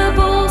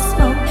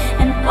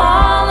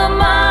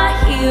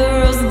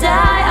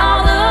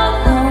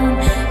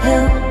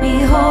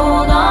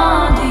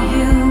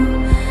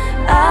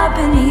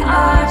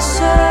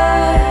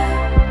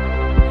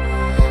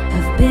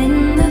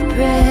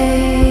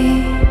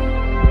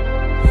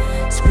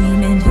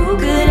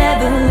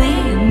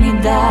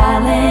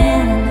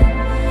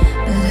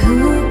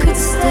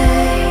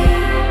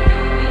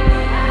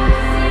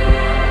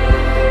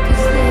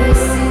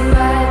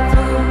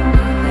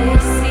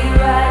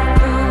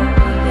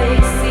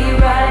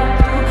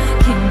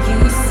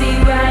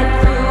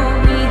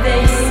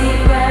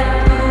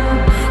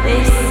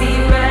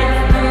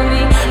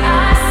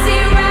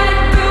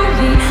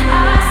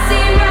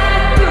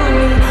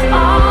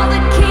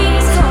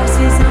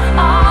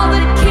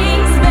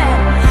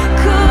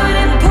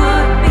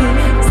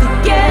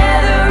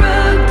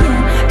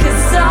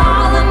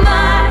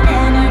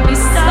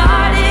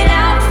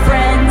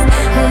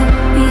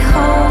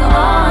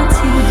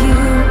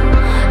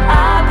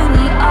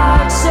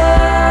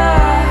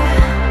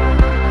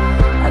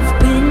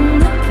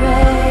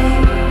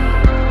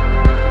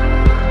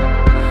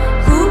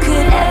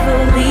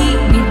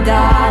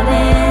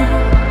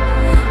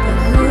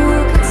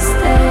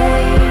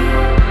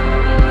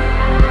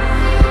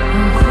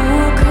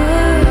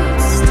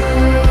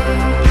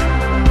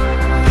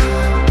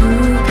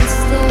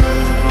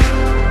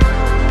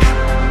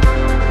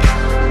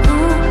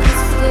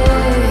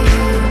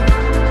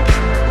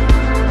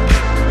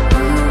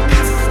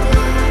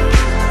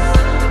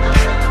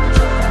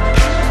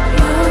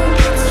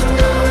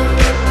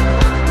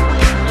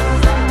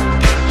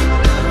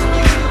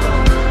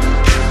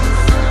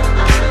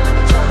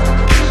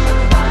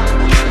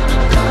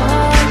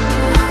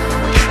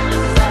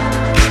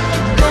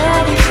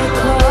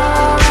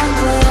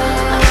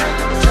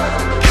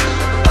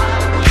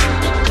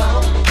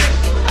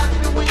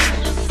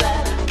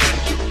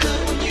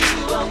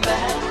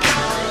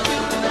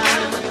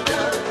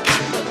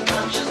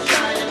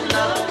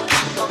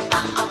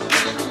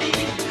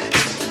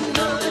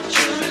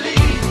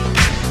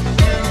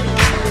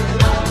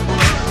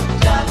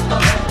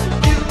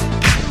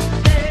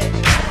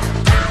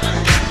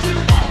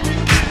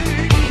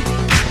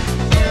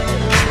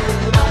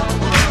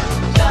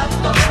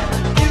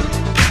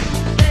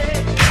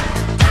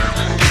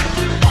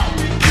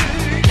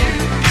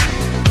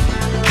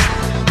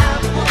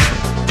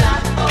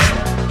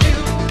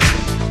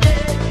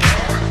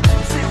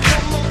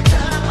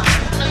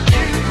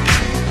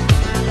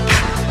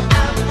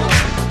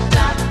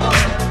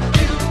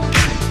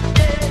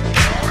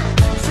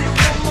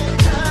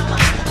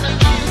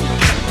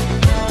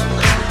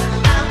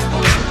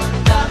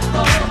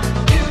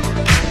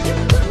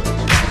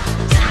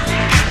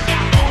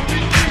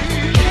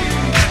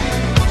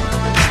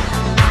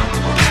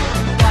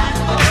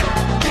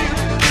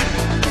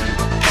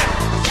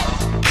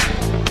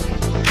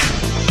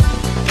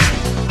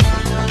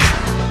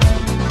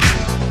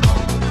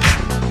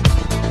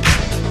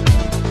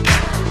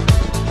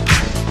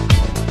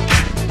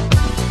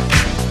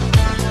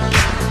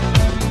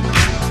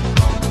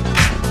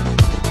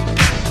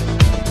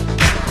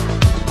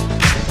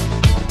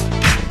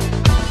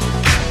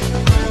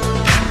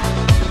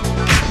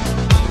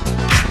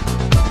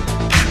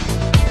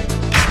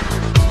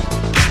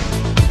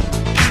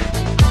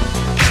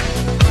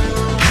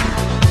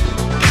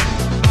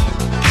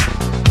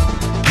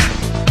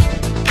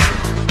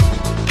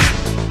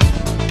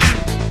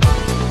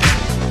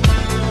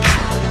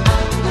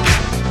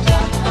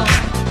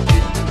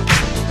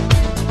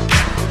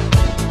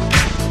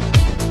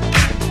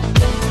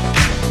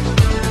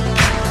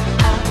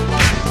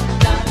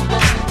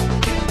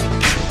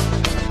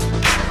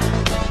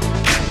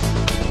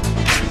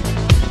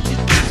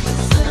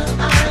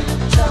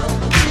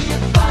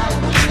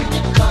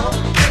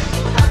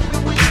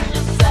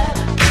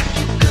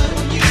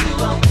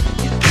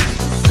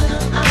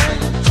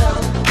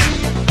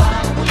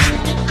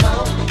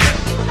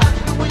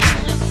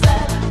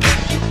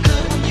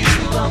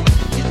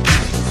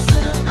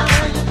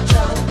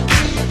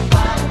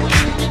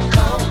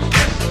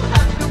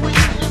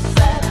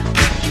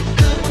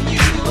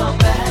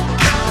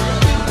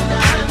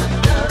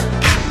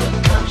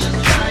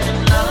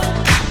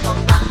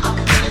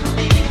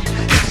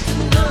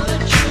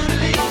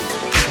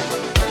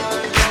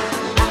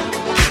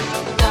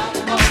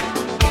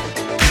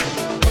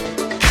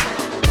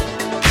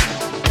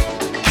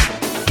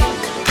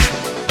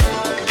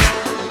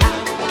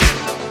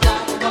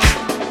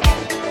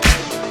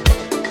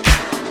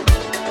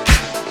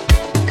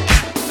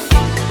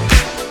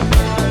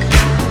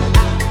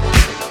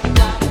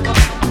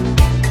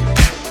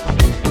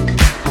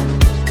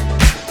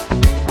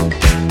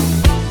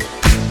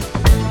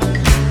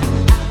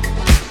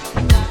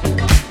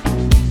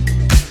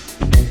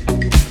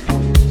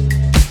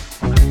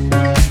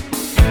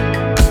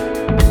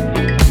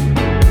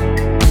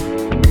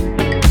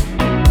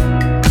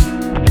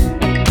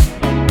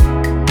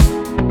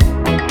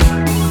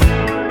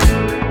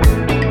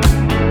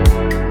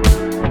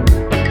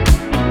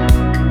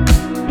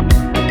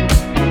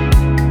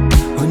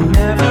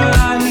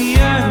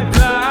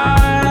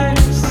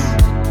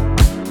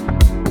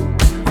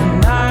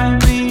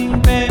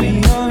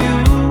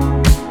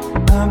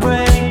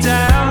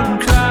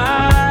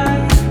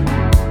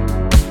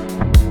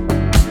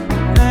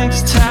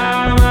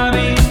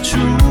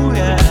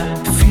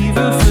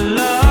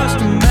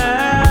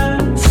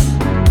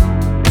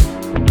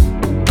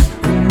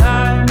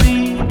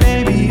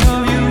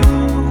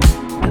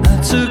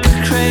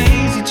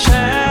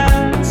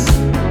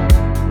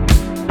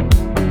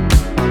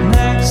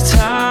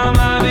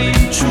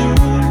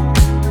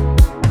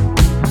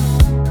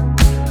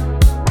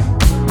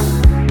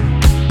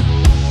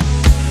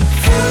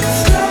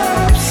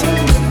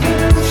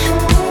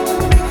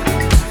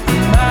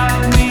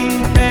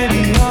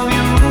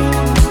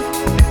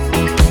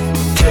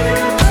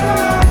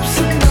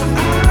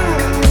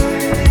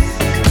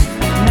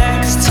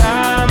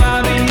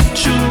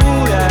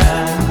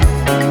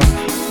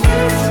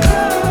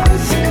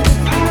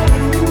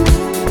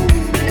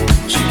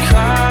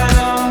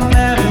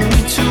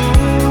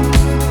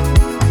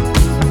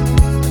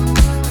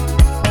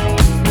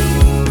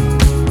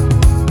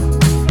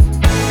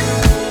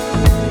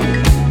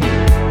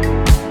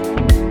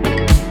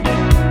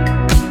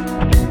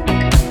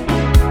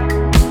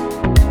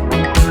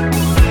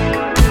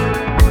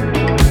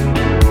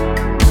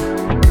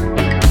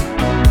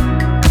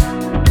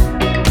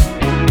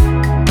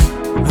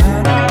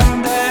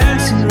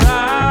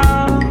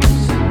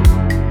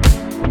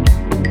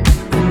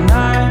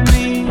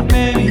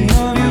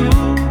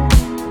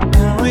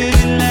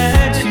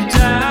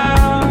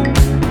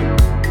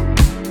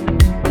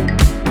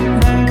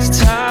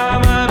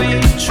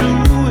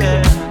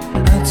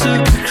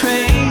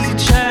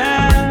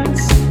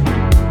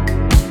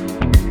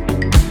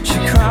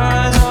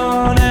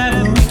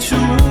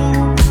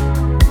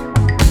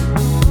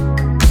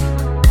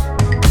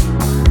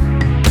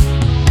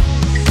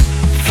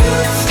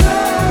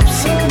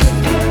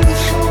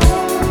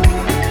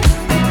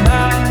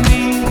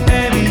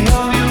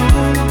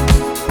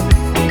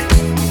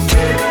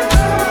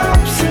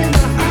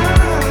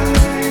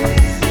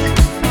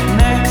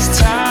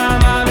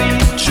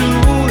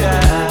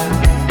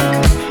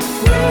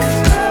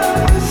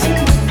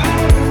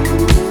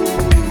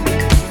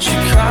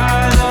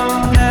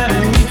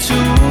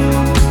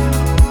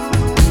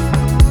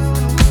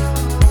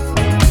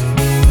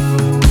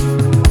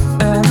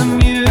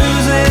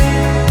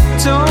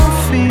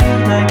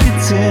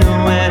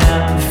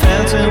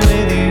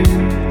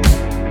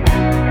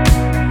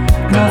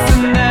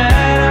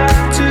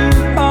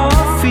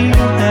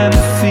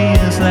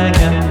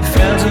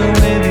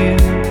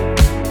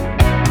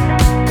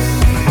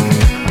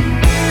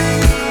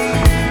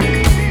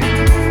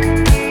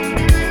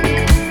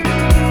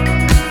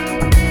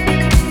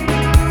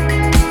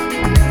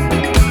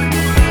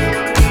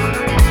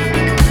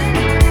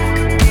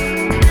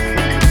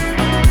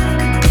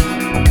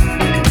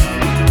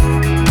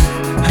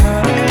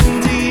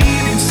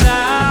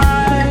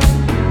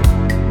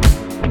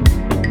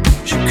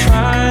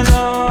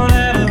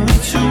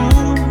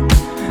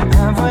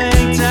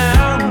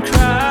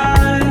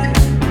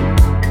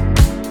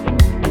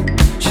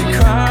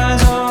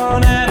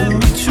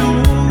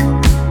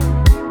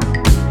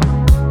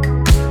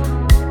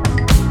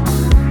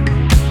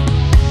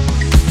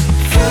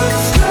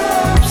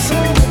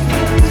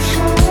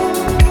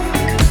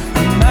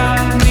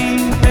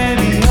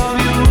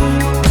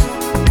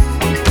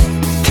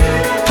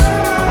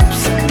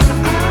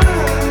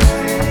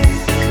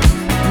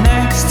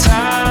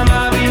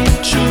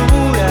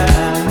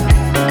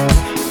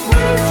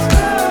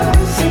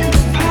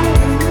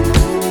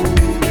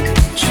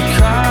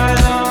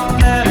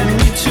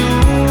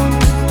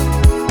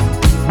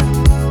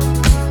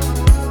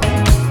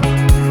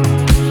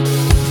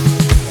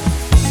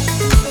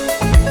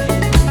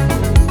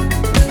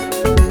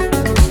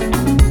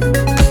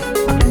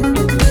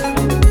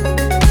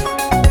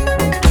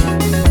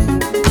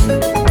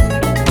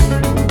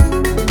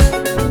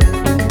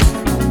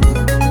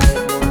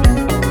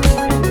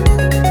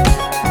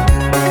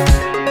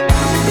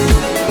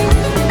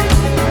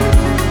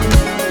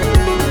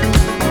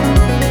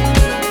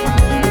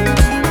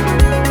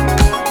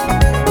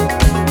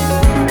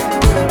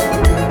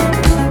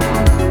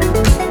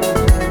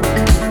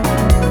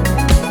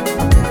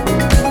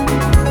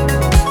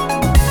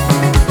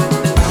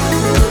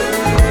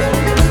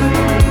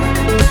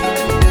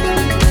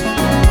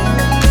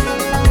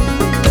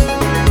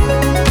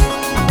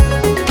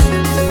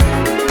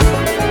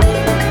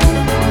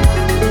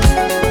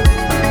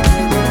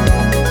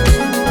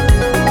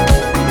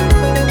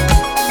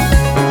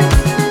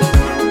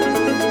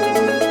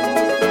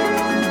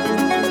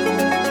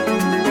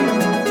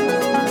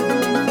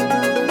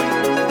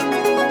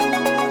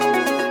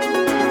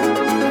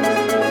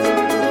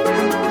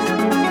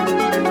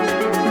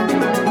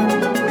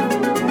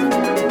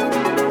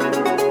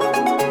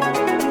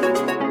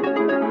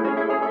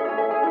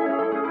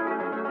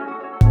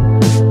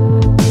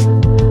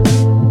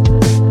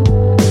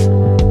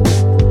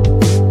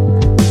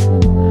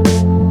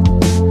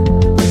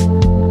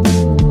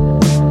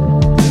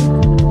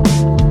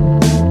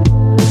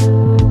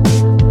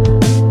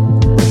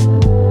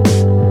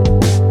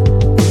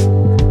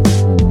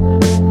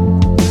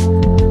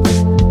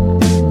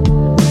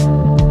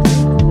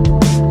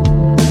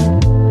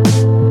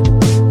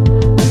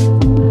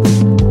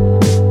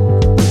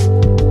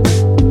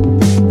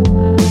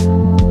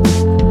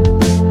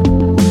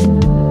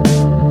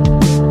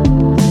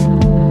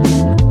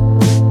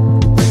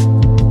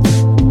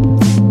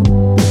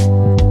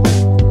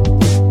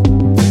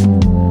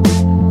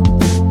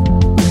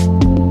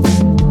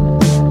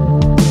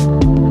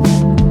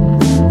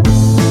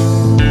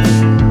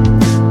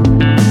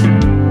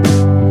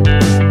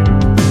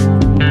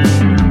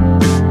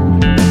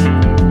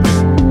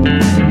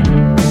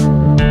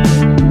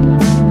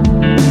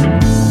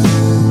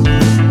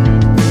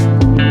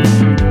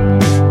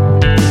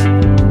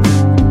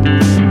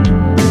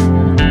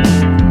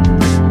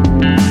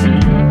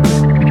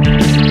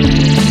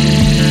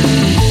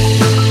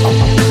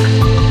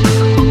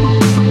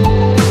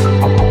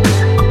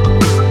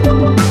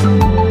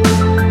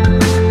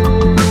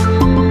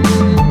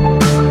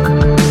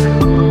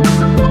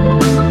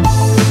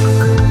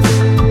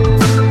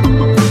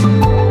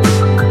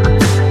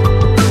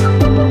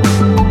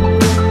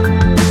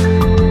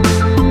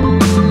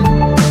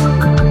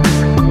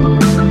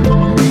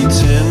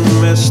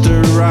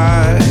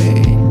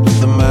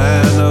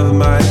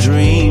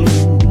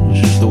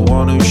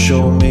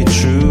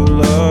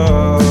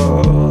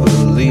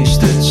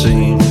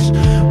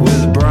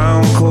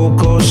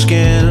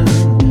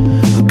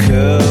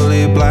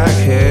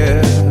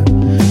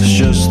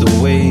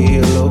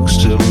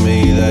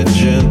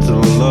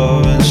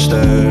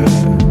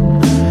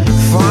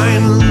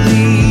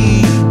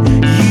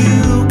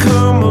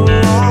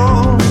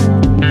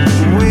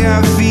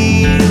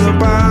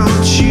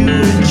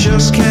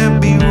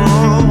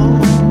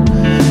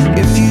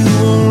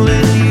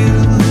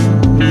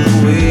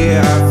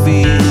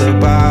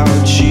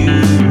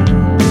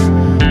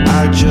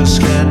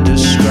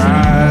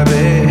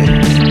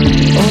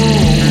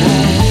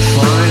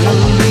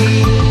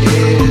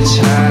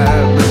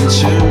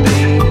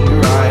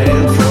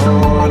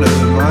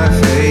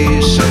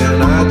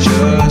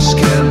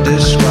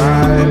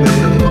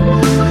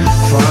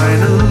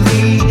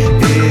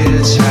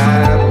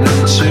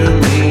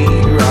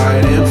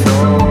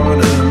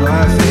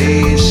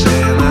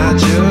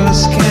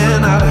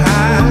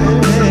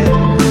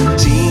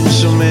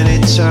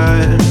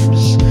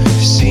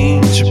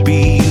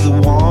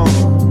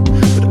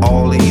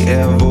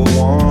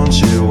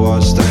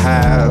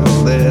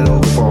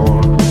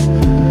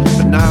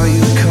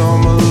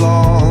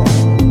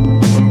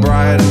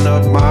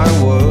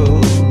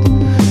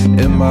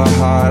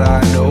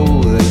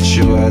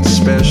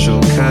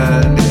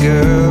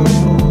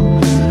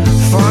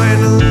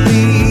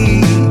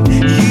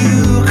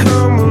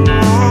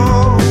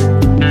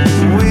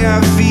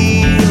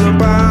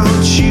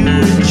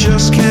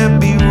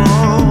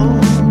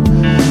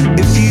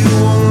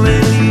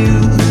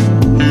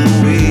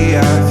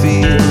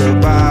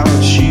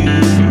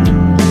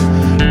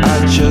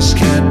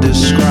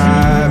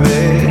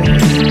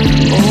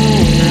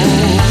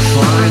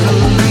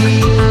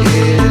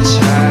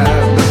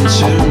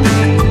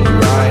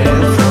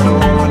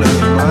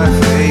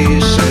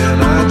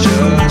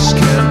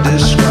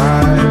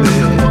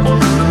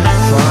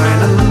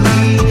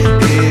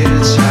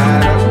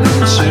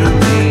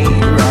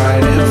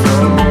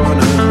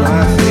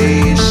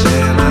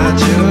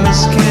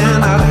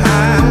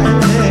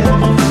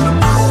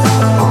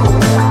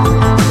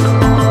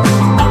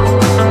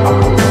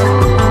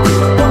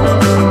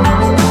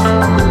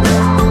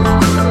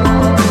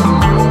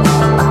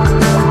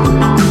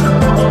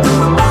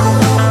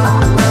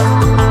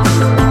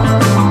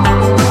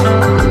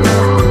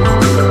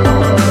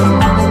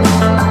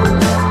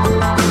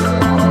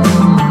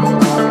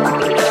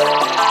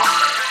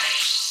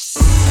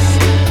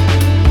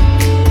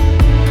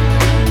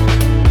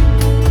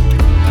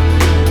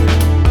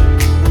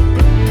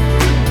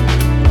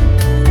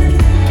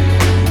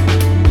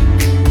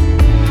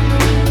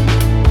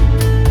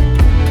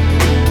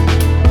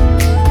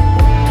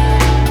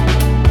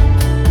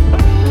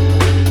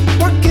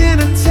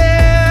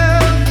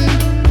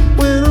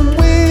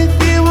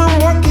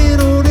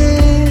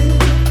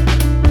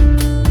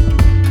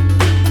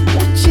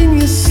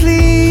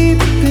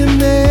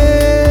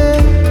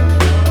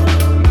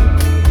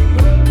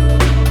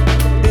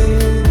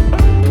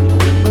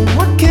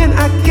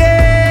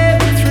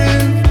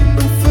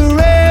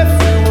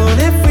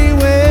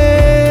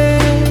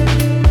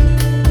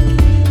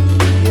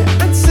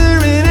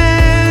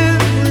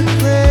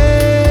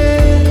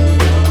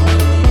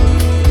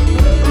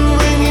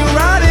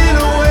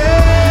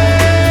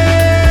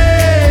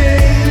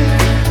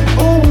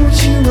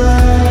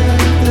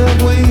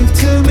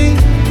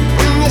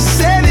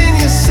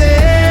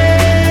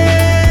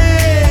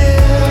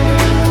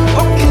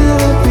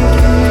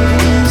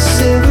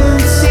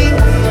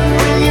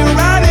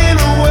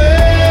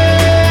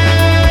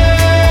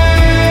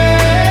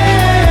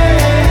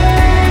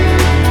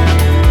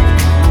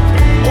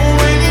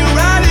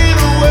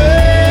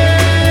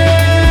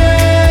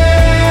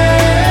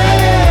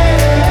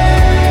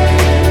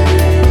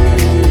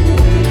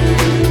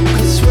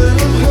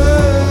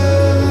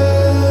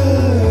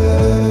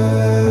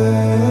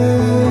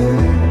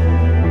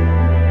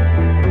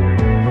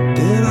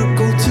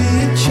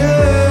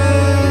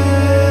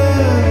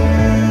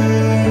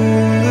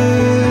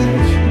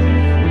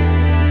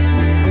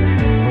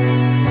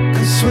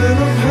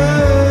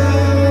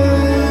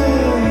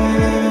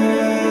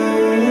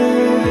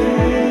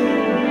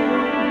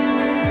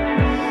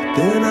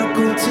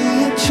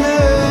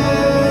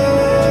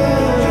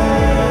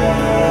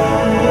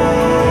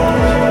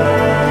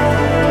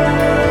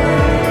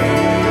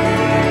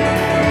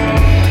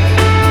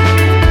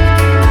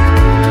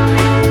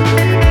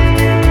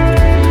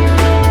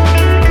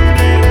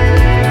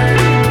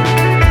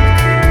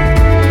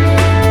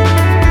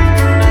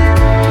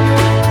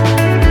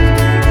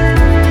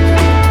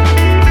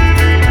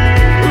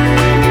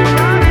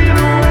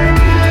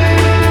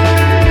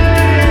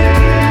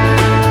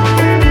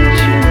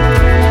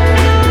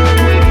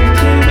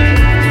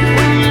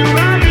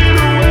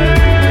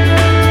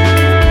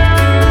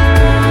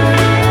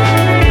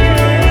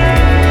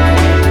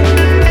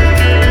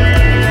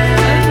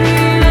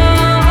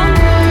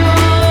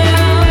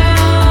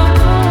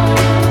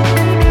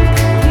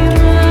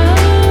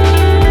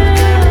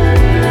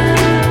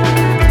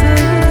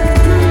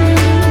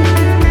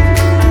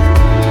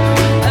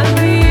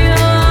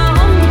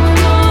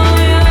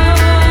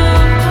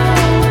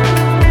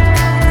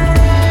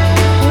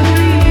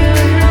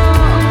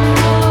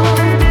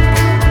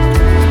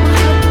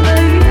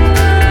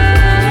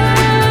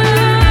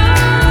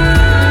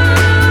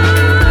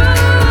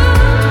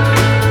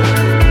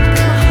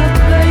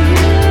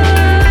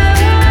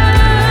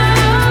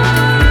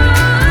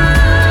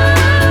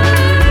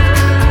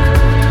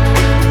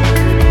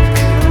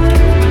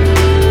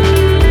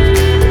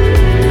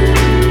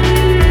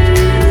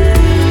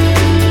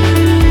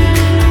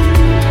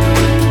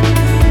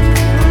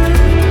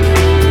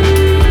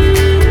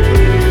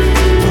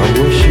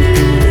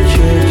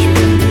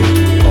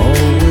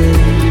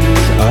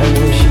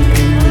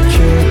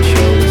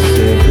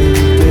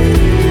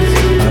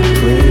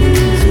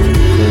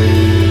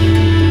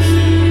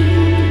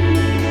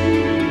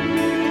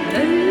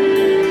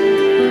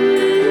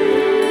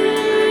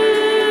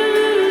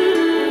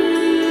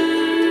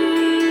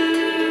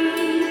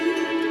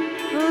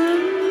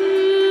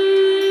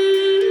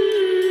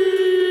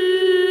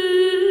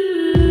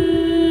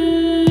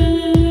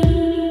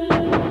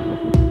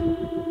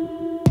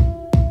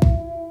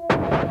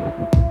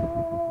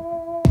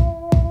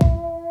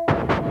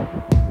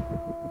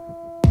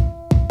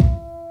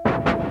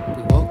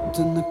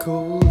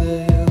cold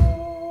air.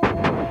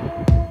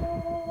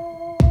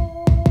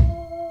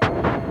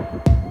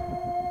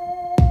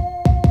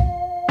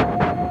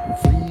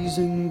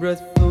 Freezing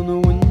breath on a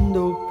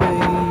window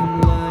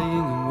pane,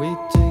 lying and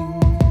waiting.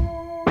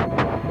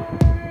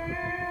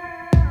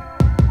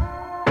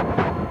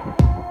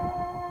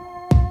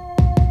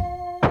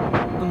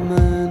 A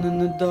man in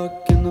the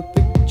dark in a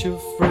picture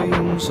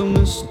frame, so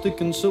mystic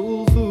and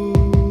soulful.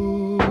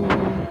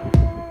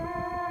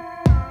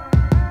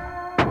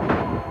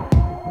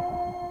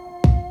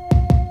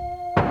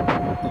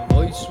 A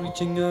voice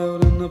reaching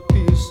out in a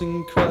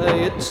piercing cry,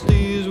 it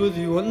stays with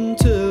you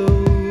until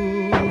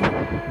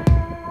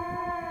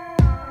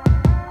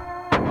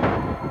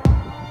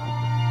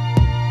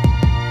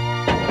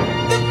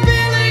the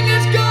feeling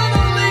is gone,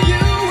 only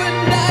you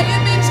and I,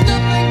 it means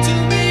nothing to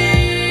me.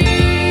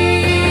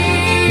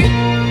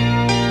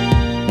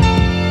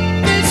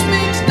 This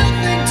means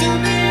nothing to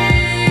me.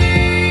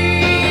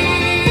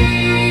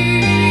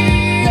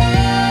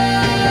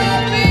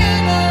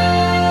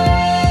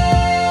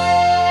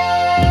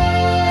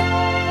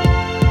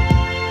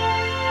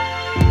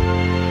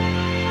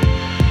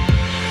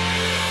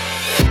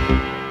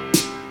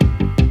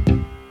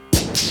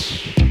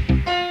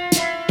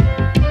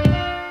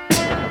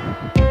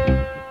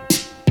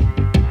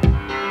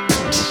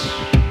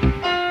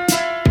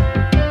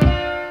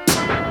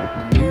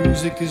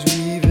 Music is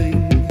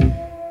weaving,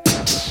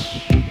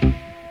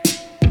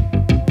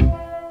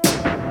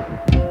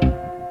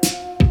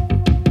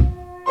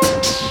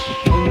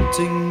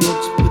 hunting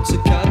notes,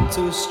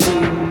 pizzicato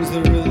strings,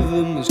 the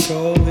rhythm is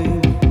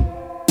calling.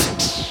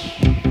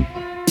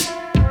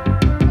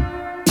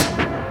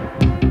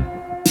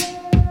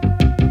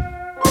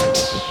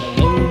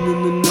 Alone in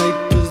the night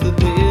as the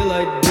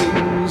daylight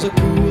brings a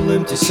cool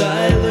empty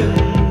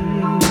silence.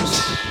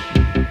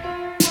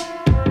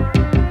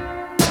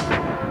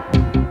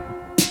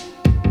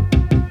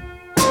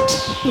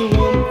 The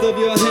warmth of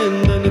your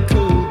hand and a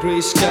cold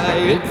grey sky,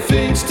 it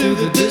fades to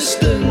the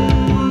distance.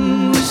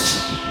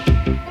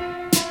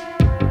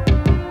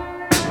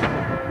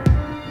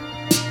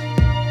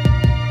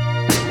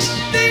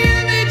 The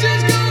image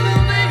is gone,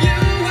 only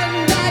you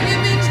and I, it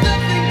means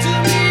nothing to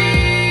me.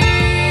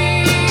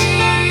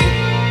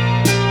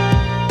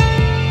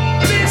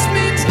 This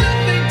means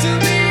nothing to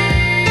me.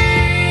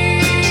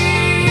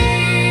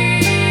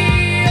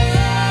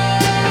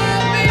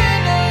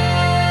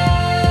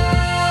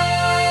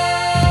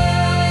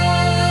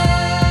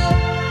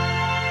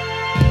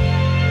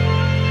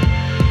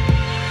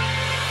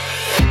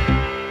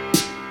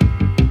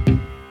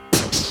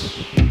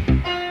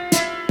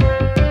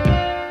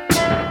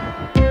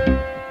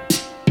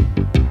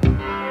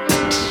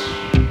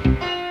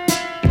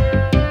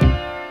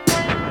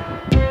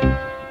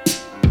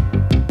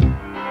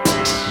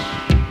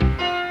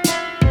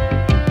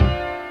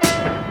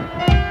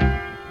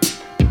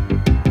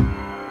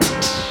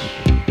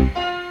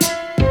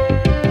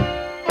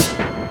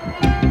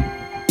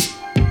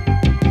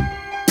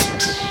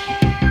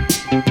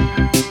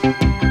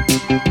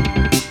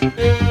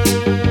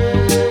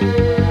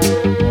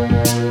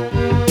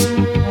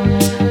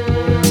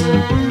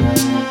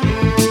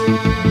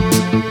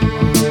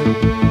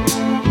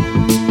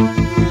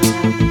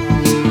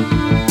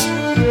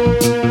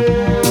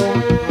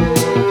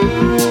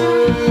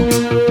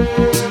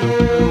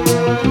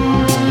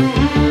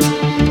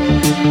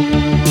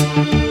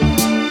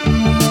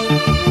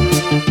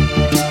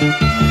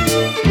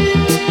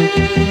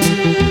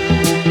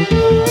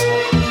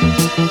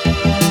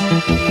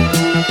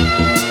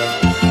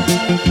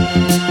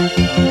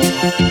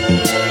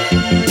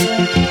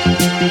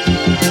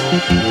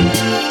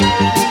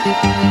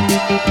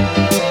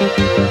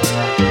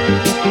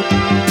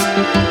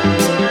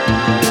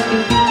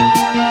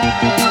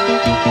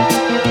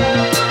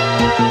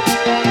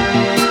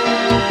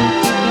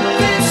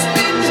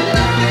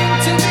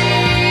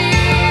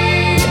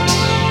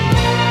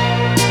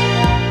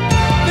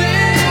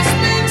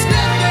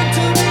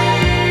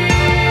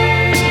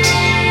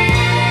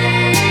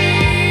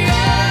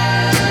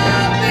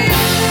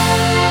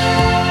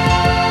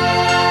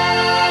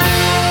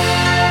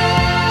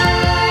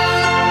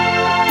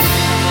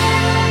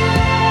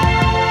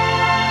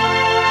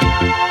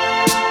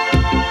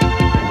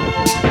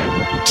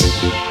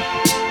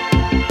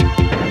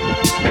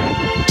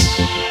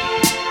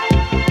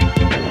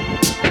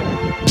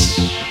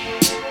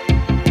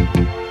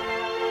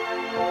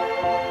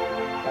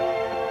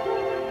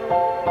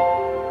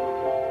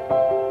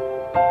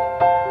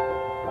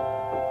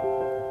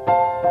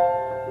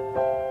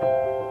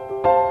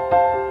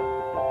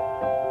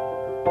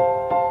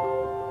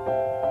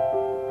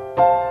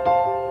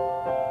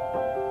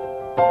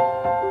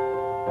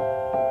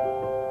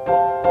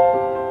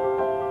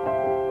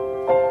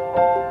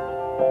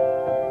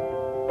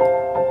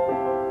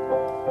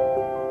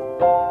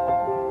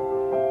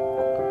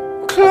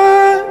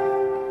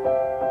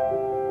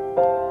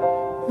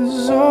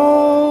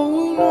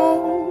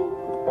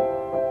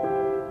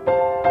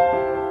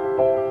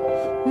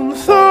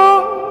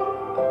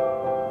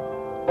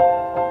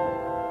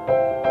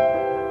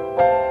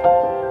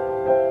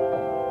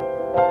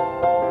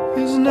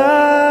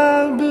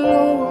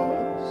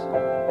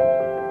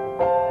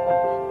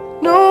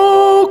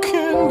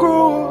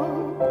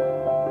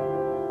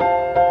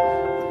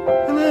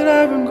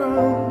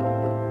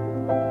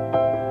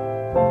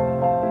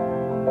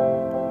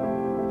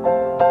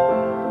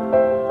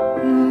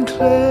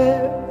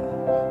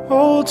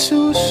 all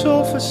too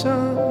sore for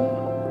some.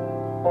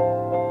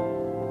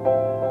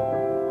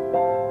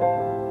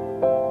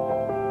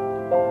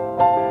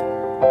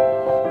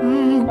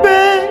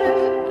 Bed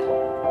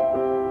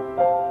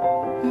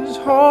is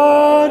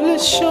hardly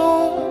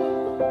shown.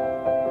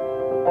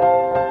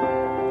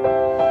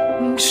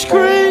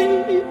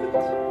 Scraped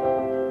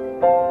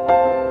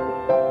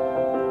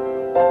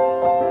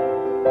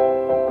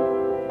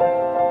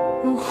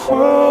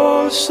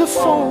across the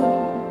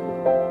phone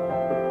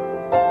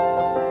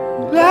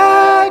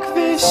like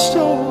they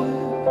stole it.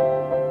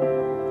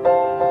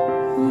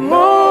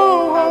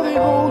 Oh, how they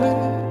hold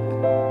it.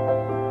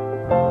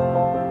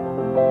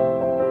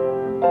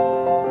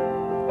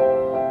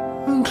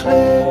 And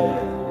Claire,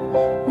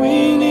 we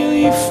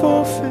nearly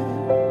forfeit.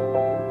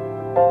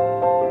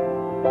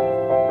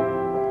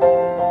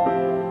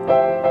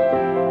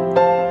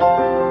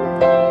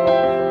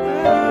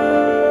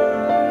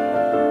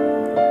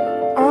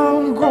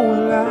 I'm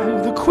growing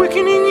like the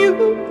quickening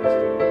youth.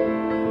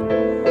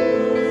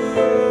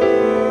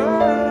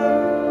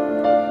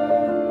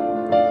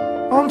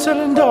 I'm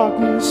telling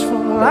darkness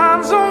from the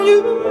lines on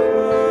you.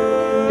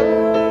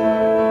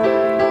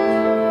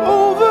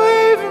 Over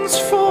havens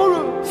for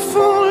a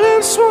full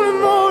and swollen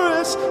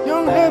Morris,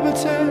 young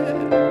habitat.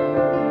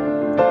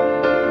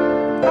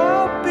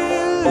 I'll be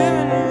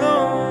living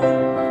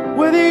alone,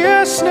 where the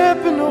air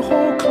snapping the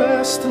whole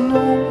class to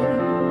know.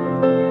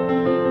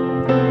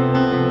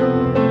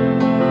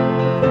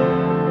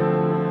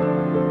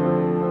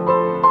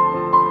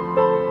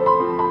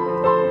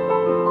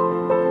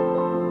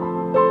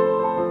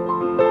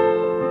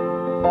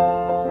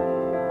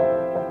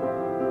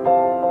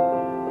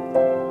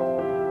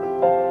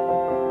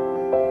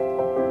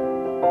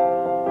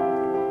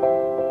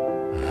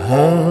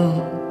 Home,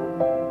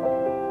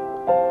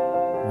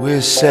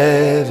 where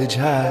savage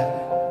high.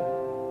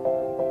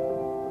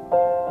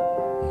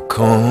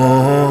 Come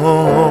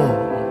home.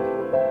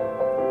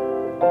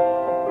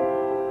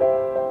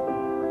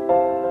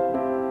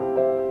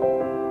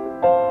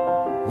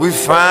 We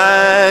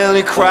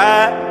finally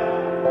cried.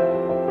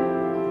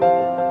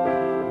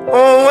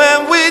 Oh, when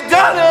we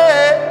done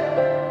it,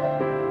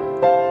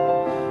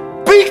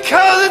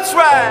 because it's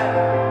right.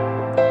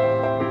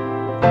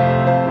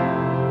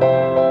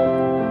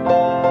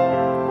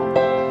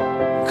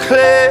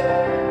 Clear,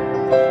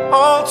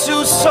 all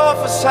too soft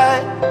for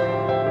sight.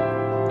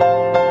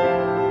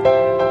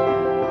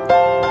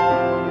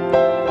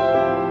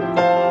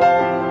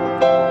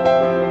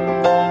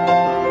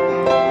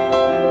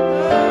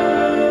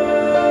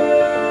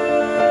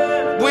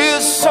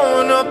 We're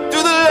sewing up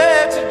through the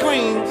legs of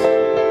greens.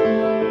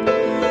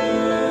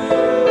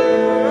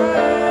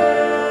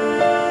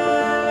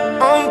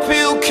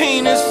 Unpeeled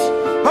keenness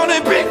on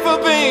a big for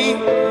bean.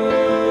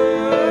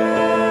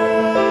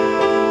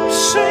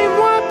 Same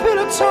white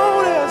pillow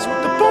toners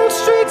with the Bone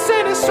Street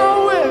saying it's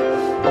somewhere.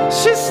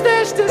 She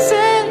snatched his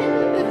head.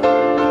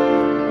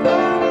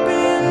 I've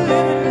been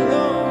living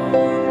alone,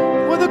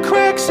 where the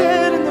cracks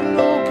head in the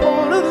low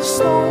part of the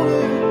stone.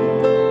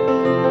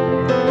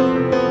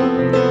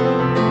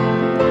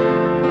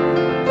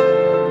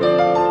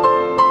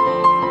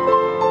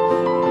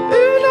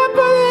 Even up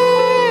by the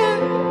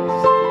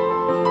hands,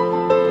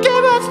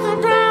 give us the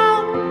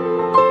ground.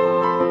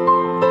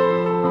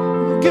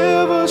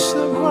 Give us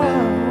the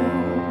ground.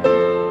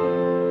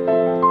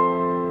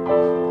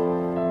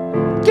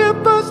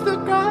 Give us the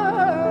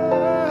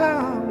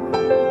ground.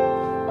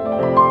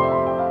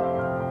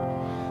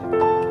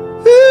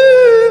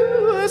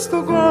 Ooh, it's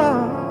the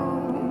ground.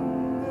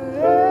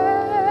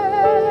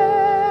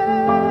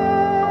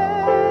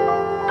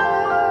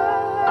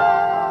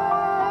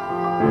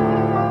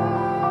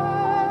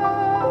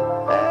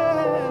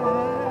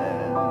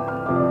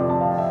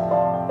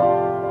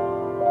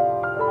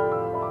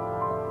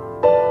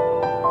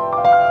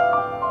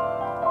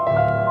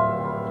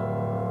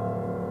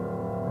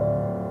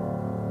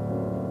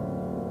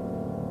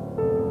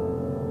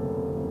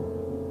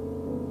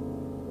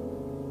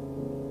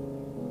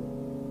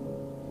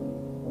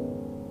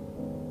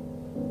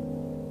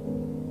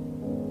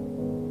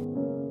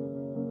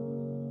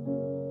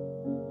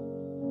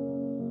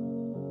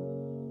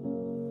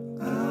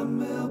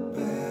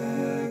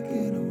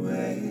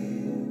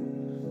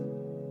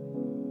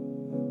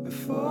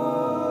 Before